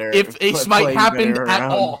 better, if a smite happened at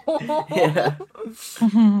all,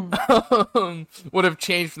 would have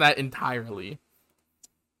changed that entirely.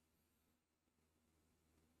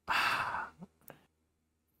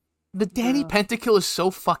 The Danny pentakill is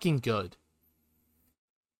so fucking good.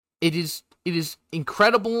 It is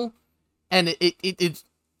incredible, and it's.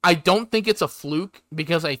 I don't think it's a fluke,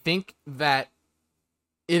 because I think that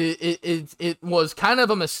it was kind of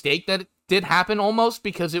a mistake that it did happen almost,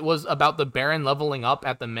 because it was about the Baron leveling up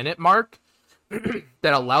at the minute mark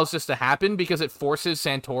that allows this to happen, because it forces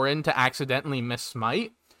Santorin to accidentally miss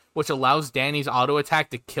smite, which allows Danny's auto attack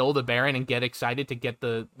to kill the Baron and get excited to get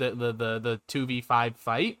the 2v5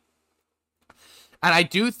 fight. And I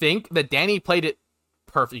do think that Danny played it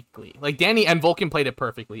perfectly. Like, Danny and Vulcan played it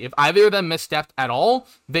perfectly. If either of them misstepped at all,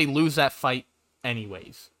 they lose that fight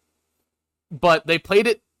anyways. But they played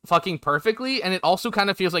it fucking perfectly, and it also kind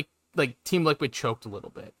of feels like Team Liquid choked a little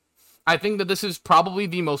bit. I think that this is probably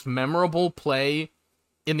the most memorable play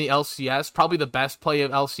in the LCS, probably the best play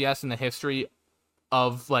of LCS in the history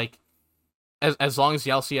of, like, as long as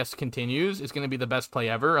the LCS continues, it's going to be the best play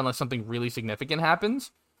ever, unless something really significant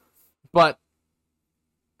happens. But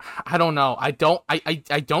I don't know. I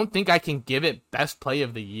don't think I can give it best play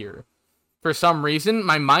of the year. For some reason,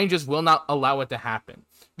 my mind just will not allow it to happen.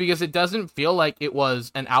 Because it doesn't feel like it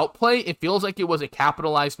was an outplay. It feels like it was a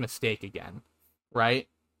capitalized mistake again. Right?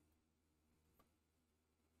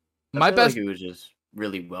 I feel like it was just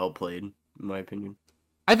really well played, in my opinion.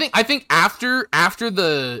 I think after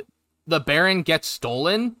the Baron gets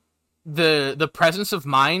stolen, the presence of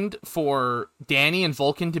mind for Danny and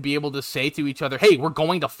Vulcan to be able to say to each other, hey, we're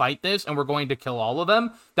going to fight this and we're going to kill all of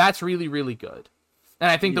them, that's really, really good. And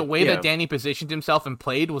I think the way that Danny positioned himself and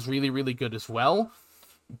played was really, really good as well.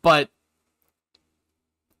 But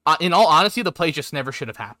in all honesty, the play just never should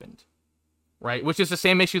have happened. Right? Which is the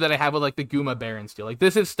same issue that I have with like the Guma Baron steal. Like,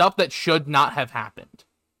 this is stuff that should not have happened.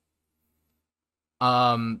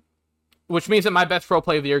 Which means that my best pro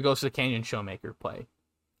play of the year goes to the Canyon Showmaker play.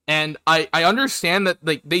 And I understand that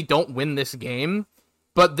like they don't win this game,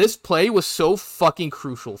 but this play was so fucking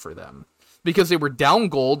crucial for them. Because they were down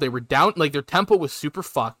gold, they were down, like, their tempo was super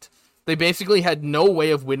fucked. They basically had no way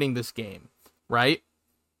of winning this game, right?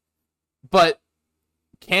 But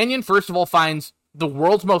Canyon, first of all, finds the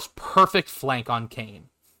world's most perfect flank on Kayn,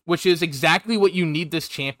 which is exactly what you need this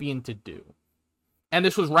champion to do. And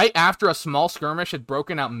this was right after a small skirmish had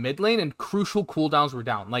broken out mid lane and crucial cooldowns were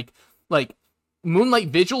down. Like Moonlight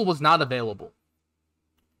Vigil was not available.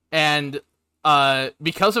 And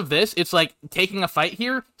because of this, it's like taking a fight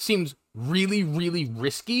here seems really, really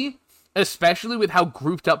risky, especially with how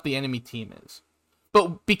grouped up the enemy team is.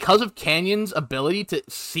 But because of Canyon's ability to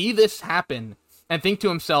see this happen and think to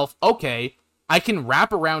himself, okay, I can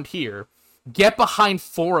wrap around here, get behind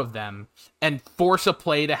 4 of them, and force a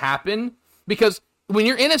play to happen. Because when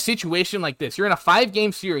you're in a situation like this, you're in a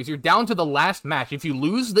 5-game series, you're down to the last match. If you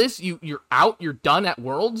lose this, you're out, you're done at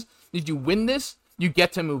Worlds. If you win this, you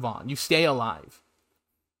get to move on. You stay alive.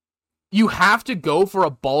 You have to go for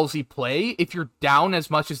a ballsy play if you're down as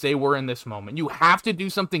much as they were in this moment. You have to do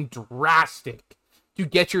something drastic to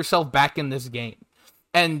get yourself back in this game.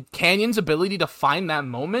 And Canyon's ability to find that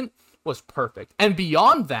moment was perfect. And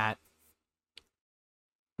beyond that,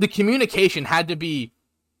 the communication had to be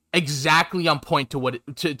exactly on point to what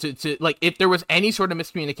to like, if there was any sort of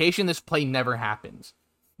miscommunication, this play never happens.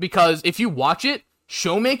 Because if you watch it,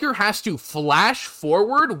 Showmaker has to flash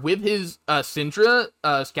forward with his Syndra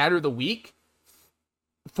Scatter the Weak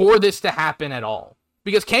for this to happen at all.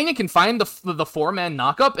 Because Canyon can find the 4-man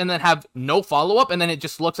knockup and then have no follow-up, and then it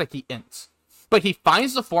just looks like he ints. But he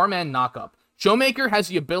finds the 4-man knockup. Showmaker has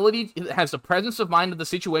the ability, has the presence of mind of the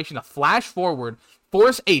situation to flash forward,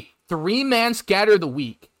 force a 3-man Scatter the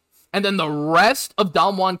Weak, and then the rest of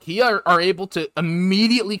Damwon Kia are able to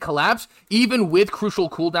immediately collapse, even with crucial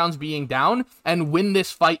cooldowns being down, and win this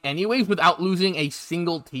fight anyways without losing a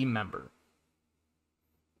single team member.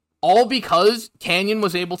 All because Canyon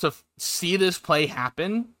was able to see this play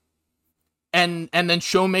happen, and then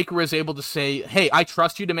Showmaker was able to say, hey, I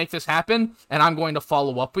trust you to make this happen, and I'm going to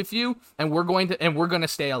follow up with you, and we're going to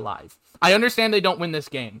stay alive. I understand they don't win this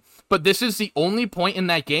game, but this is the only point in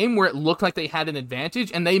that game where it looked like they had an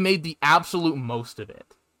advantage, and they made the absolute most of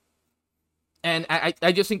it. And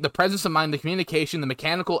I just think the presence of mind, the communication, the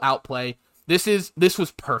mechanical outplay, this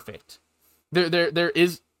was perfect. There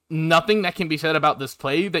is nothing that can be said about this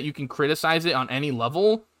play that you can criticize it on any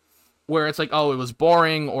level, where it's like, oh, it was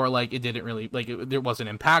boring, or like it didn't really, like it wasn't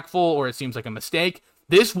impactful, or it seems like a mistake.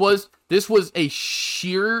 This was a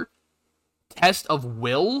sheer test of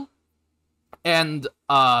will and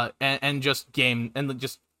just game and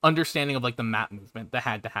just understanding of like the map movement that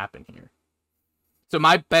had to happen here. So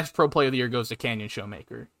my best pro play of the year goes to Canyon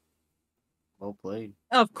Showmaker. Well played.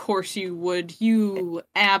 Of course you would, you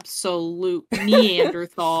absolute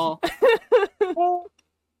Neanderthal.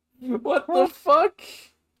 What the fuck?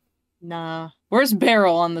 Nah. Where's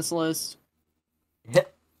Beryl on this list?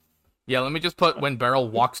 Yeah, let me just put when Beryl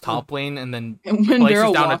walks top lane and then And when places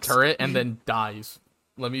Beryl down walks... a turret and then dies.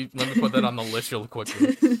 Let me put that on the list real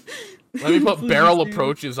quickly. Let me put Please Beryl do.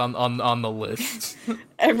 approaches on the list.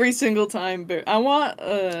 Every single time. I want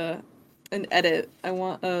an edit. I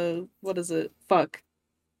want what is it? Fuck.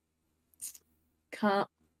 A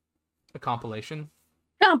compilation.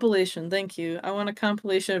 Compilation, thank you. I want a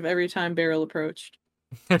compilation of every time Beryl approached.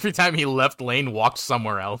 Every time he left lane, walked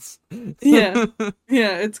somewhere else. Yeah.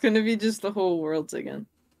 Yeah, it's gonna be just the whole worlds again.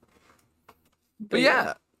 But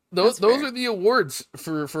yeah, those fair. are the awards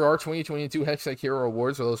for our 2022 Hextech Hero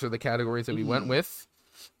Awards. So those are the categories that we went with.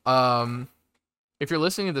 If you're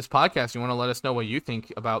listening to this podcast, you want to let us know what you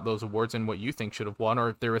think about those awards and what you think should have won, or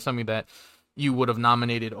if there was something that you would have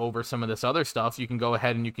nominated over some of this other stuff, you can go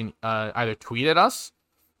ahead and you can either tweet at us.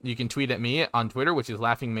 You can tweet at me on Twitter, which is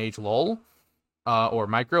LaughingMageLol, or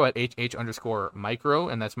Micro at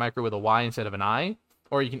HH_Micro, and that's Micro with a Y instead of an I.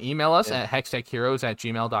 Or you can email us at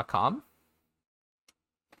hextechheroes@gmail.com.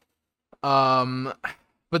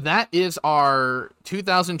 But that is our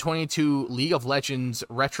 2022 League of Legends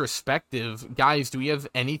retrospective. Guys, do we have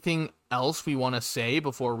anything else we want to say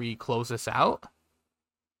before we close this out?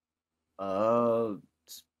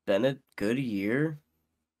 It's been a good year.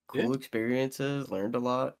 Cool Yeah. experiences, learned a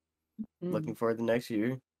lot. Looking forward to next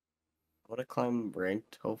year. I want to climb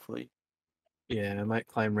ranked, hopefully. Yeah, I might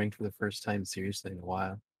climb ranked for the first time seriously in a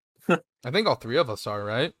while. I think all three of us are,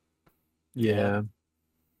 right? Yeah.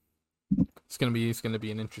 It's gonna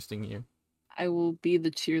be an interesting year. I will be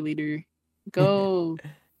the cheerleader. Go,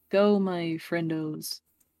 go, my friendos.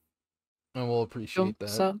 And we'll appreciate Don't that.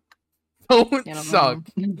 suck. Don't You know, suck.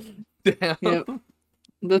 Damn.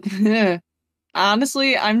 Yep. Yeah.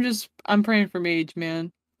 Honestly, I'm praying for Mage,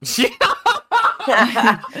 man.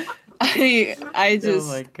 I just,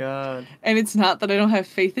 Oh my god. and it's not that I don't have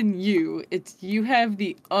faith in you. It's you have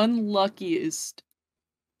the unluckiest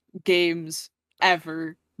games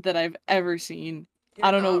ever that I've ever seen. I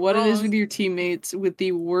don't know what it is with your teammates with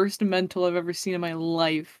the worst mental I've ever seen in my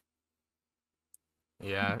life.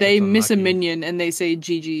 Yeah. They it's miss a unlucky. minion and they say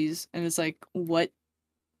GG's, and it's like, what?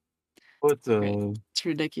 What the? It's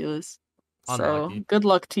ridiculous. Unlucky. So good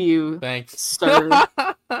luck to you, Thanks. sir.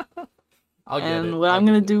 I'll get it. And what I'll I'm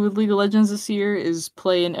gonna get it. do with League of Legends this year is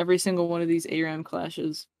play in every single one of these ARAM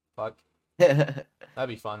clashes. Fuck, That's that'd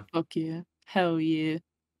be fun. Fuck yeah. Hell yeah.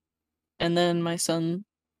 And then my son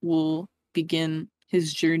will begin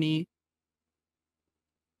his journey.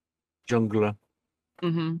 Jungler.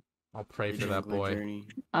 Mm-hmm. I'll pray for that boy. Journey.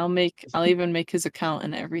 I'll even make his account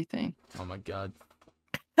and everything. Oh my god.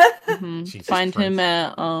 Mm-hmm. Jesus Find him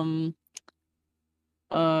Christ.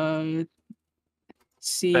 at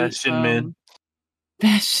see Bastion Man.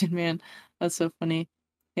 Bastion Man. That's so funny.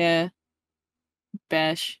 Yeah.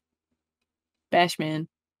 Bashman. Batchman.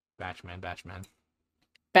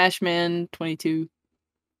 Bashman 22.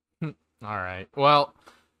 All right. Well,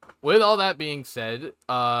 with all that being said,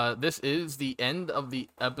 this is the end of the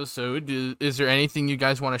episode. Is there anything you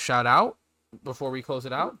guys want to shout out before we close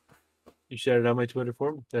it out? You shouted out my Twitter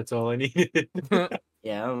for me. That's all I needed.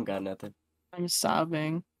 Yeah, I don't got nothing. I'm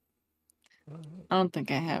sobbing. I don't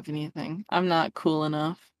think I have anything. I'm not cool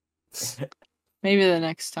enough. Maybe the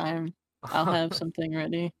next time I'll have something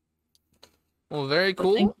ready. Well, very But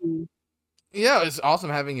cool. thank you. Yeah, it's awesome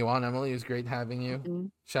having you on, Emily. It was great having you.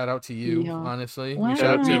 Mhm. Shout out to you, Yeah. honestly. Wow.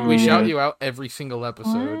 We shout you out every single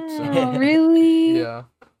episode. So Wow, really? yeah,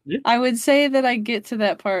 I would say that I get to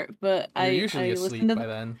that part, but you're I usually listen asleep to by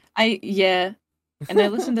then. and I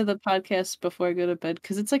listen to the podcast before I go to bed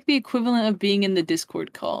because it's like the equivalent of being in the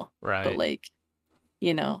Discord call, Right. but like,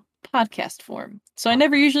 podcast form. So I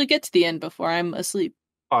never usually get to the end before I'm asleep.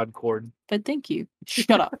 Podcord. But thank you.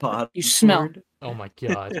 Shut up. Pod You smell. board. Oh my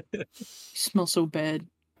god. You smell so bad.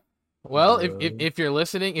 Well, if you're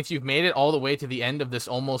listening, if you've made it all the way to the end of this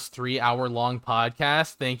almost 3-hour long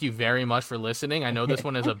podcast, thank you very much for listening. I know this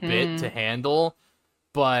one is a bit to handle,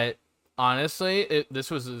 but honestly, this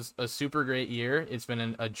was a super great year. It's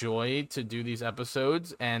been a joy to do these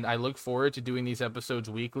episodes, and I look forward to doing these episodes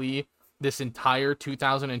weekly this entire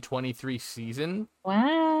 2023 season.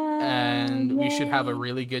 Wow. And we should have a yay.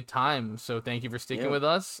 really good time. So thank you for sticking Yeah. with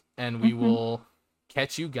us, and we Mhm. will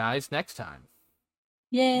catch you guys next time.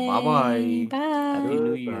 Yay. Bye-bye. Bye. Happy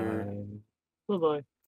New Year. Bye-bye.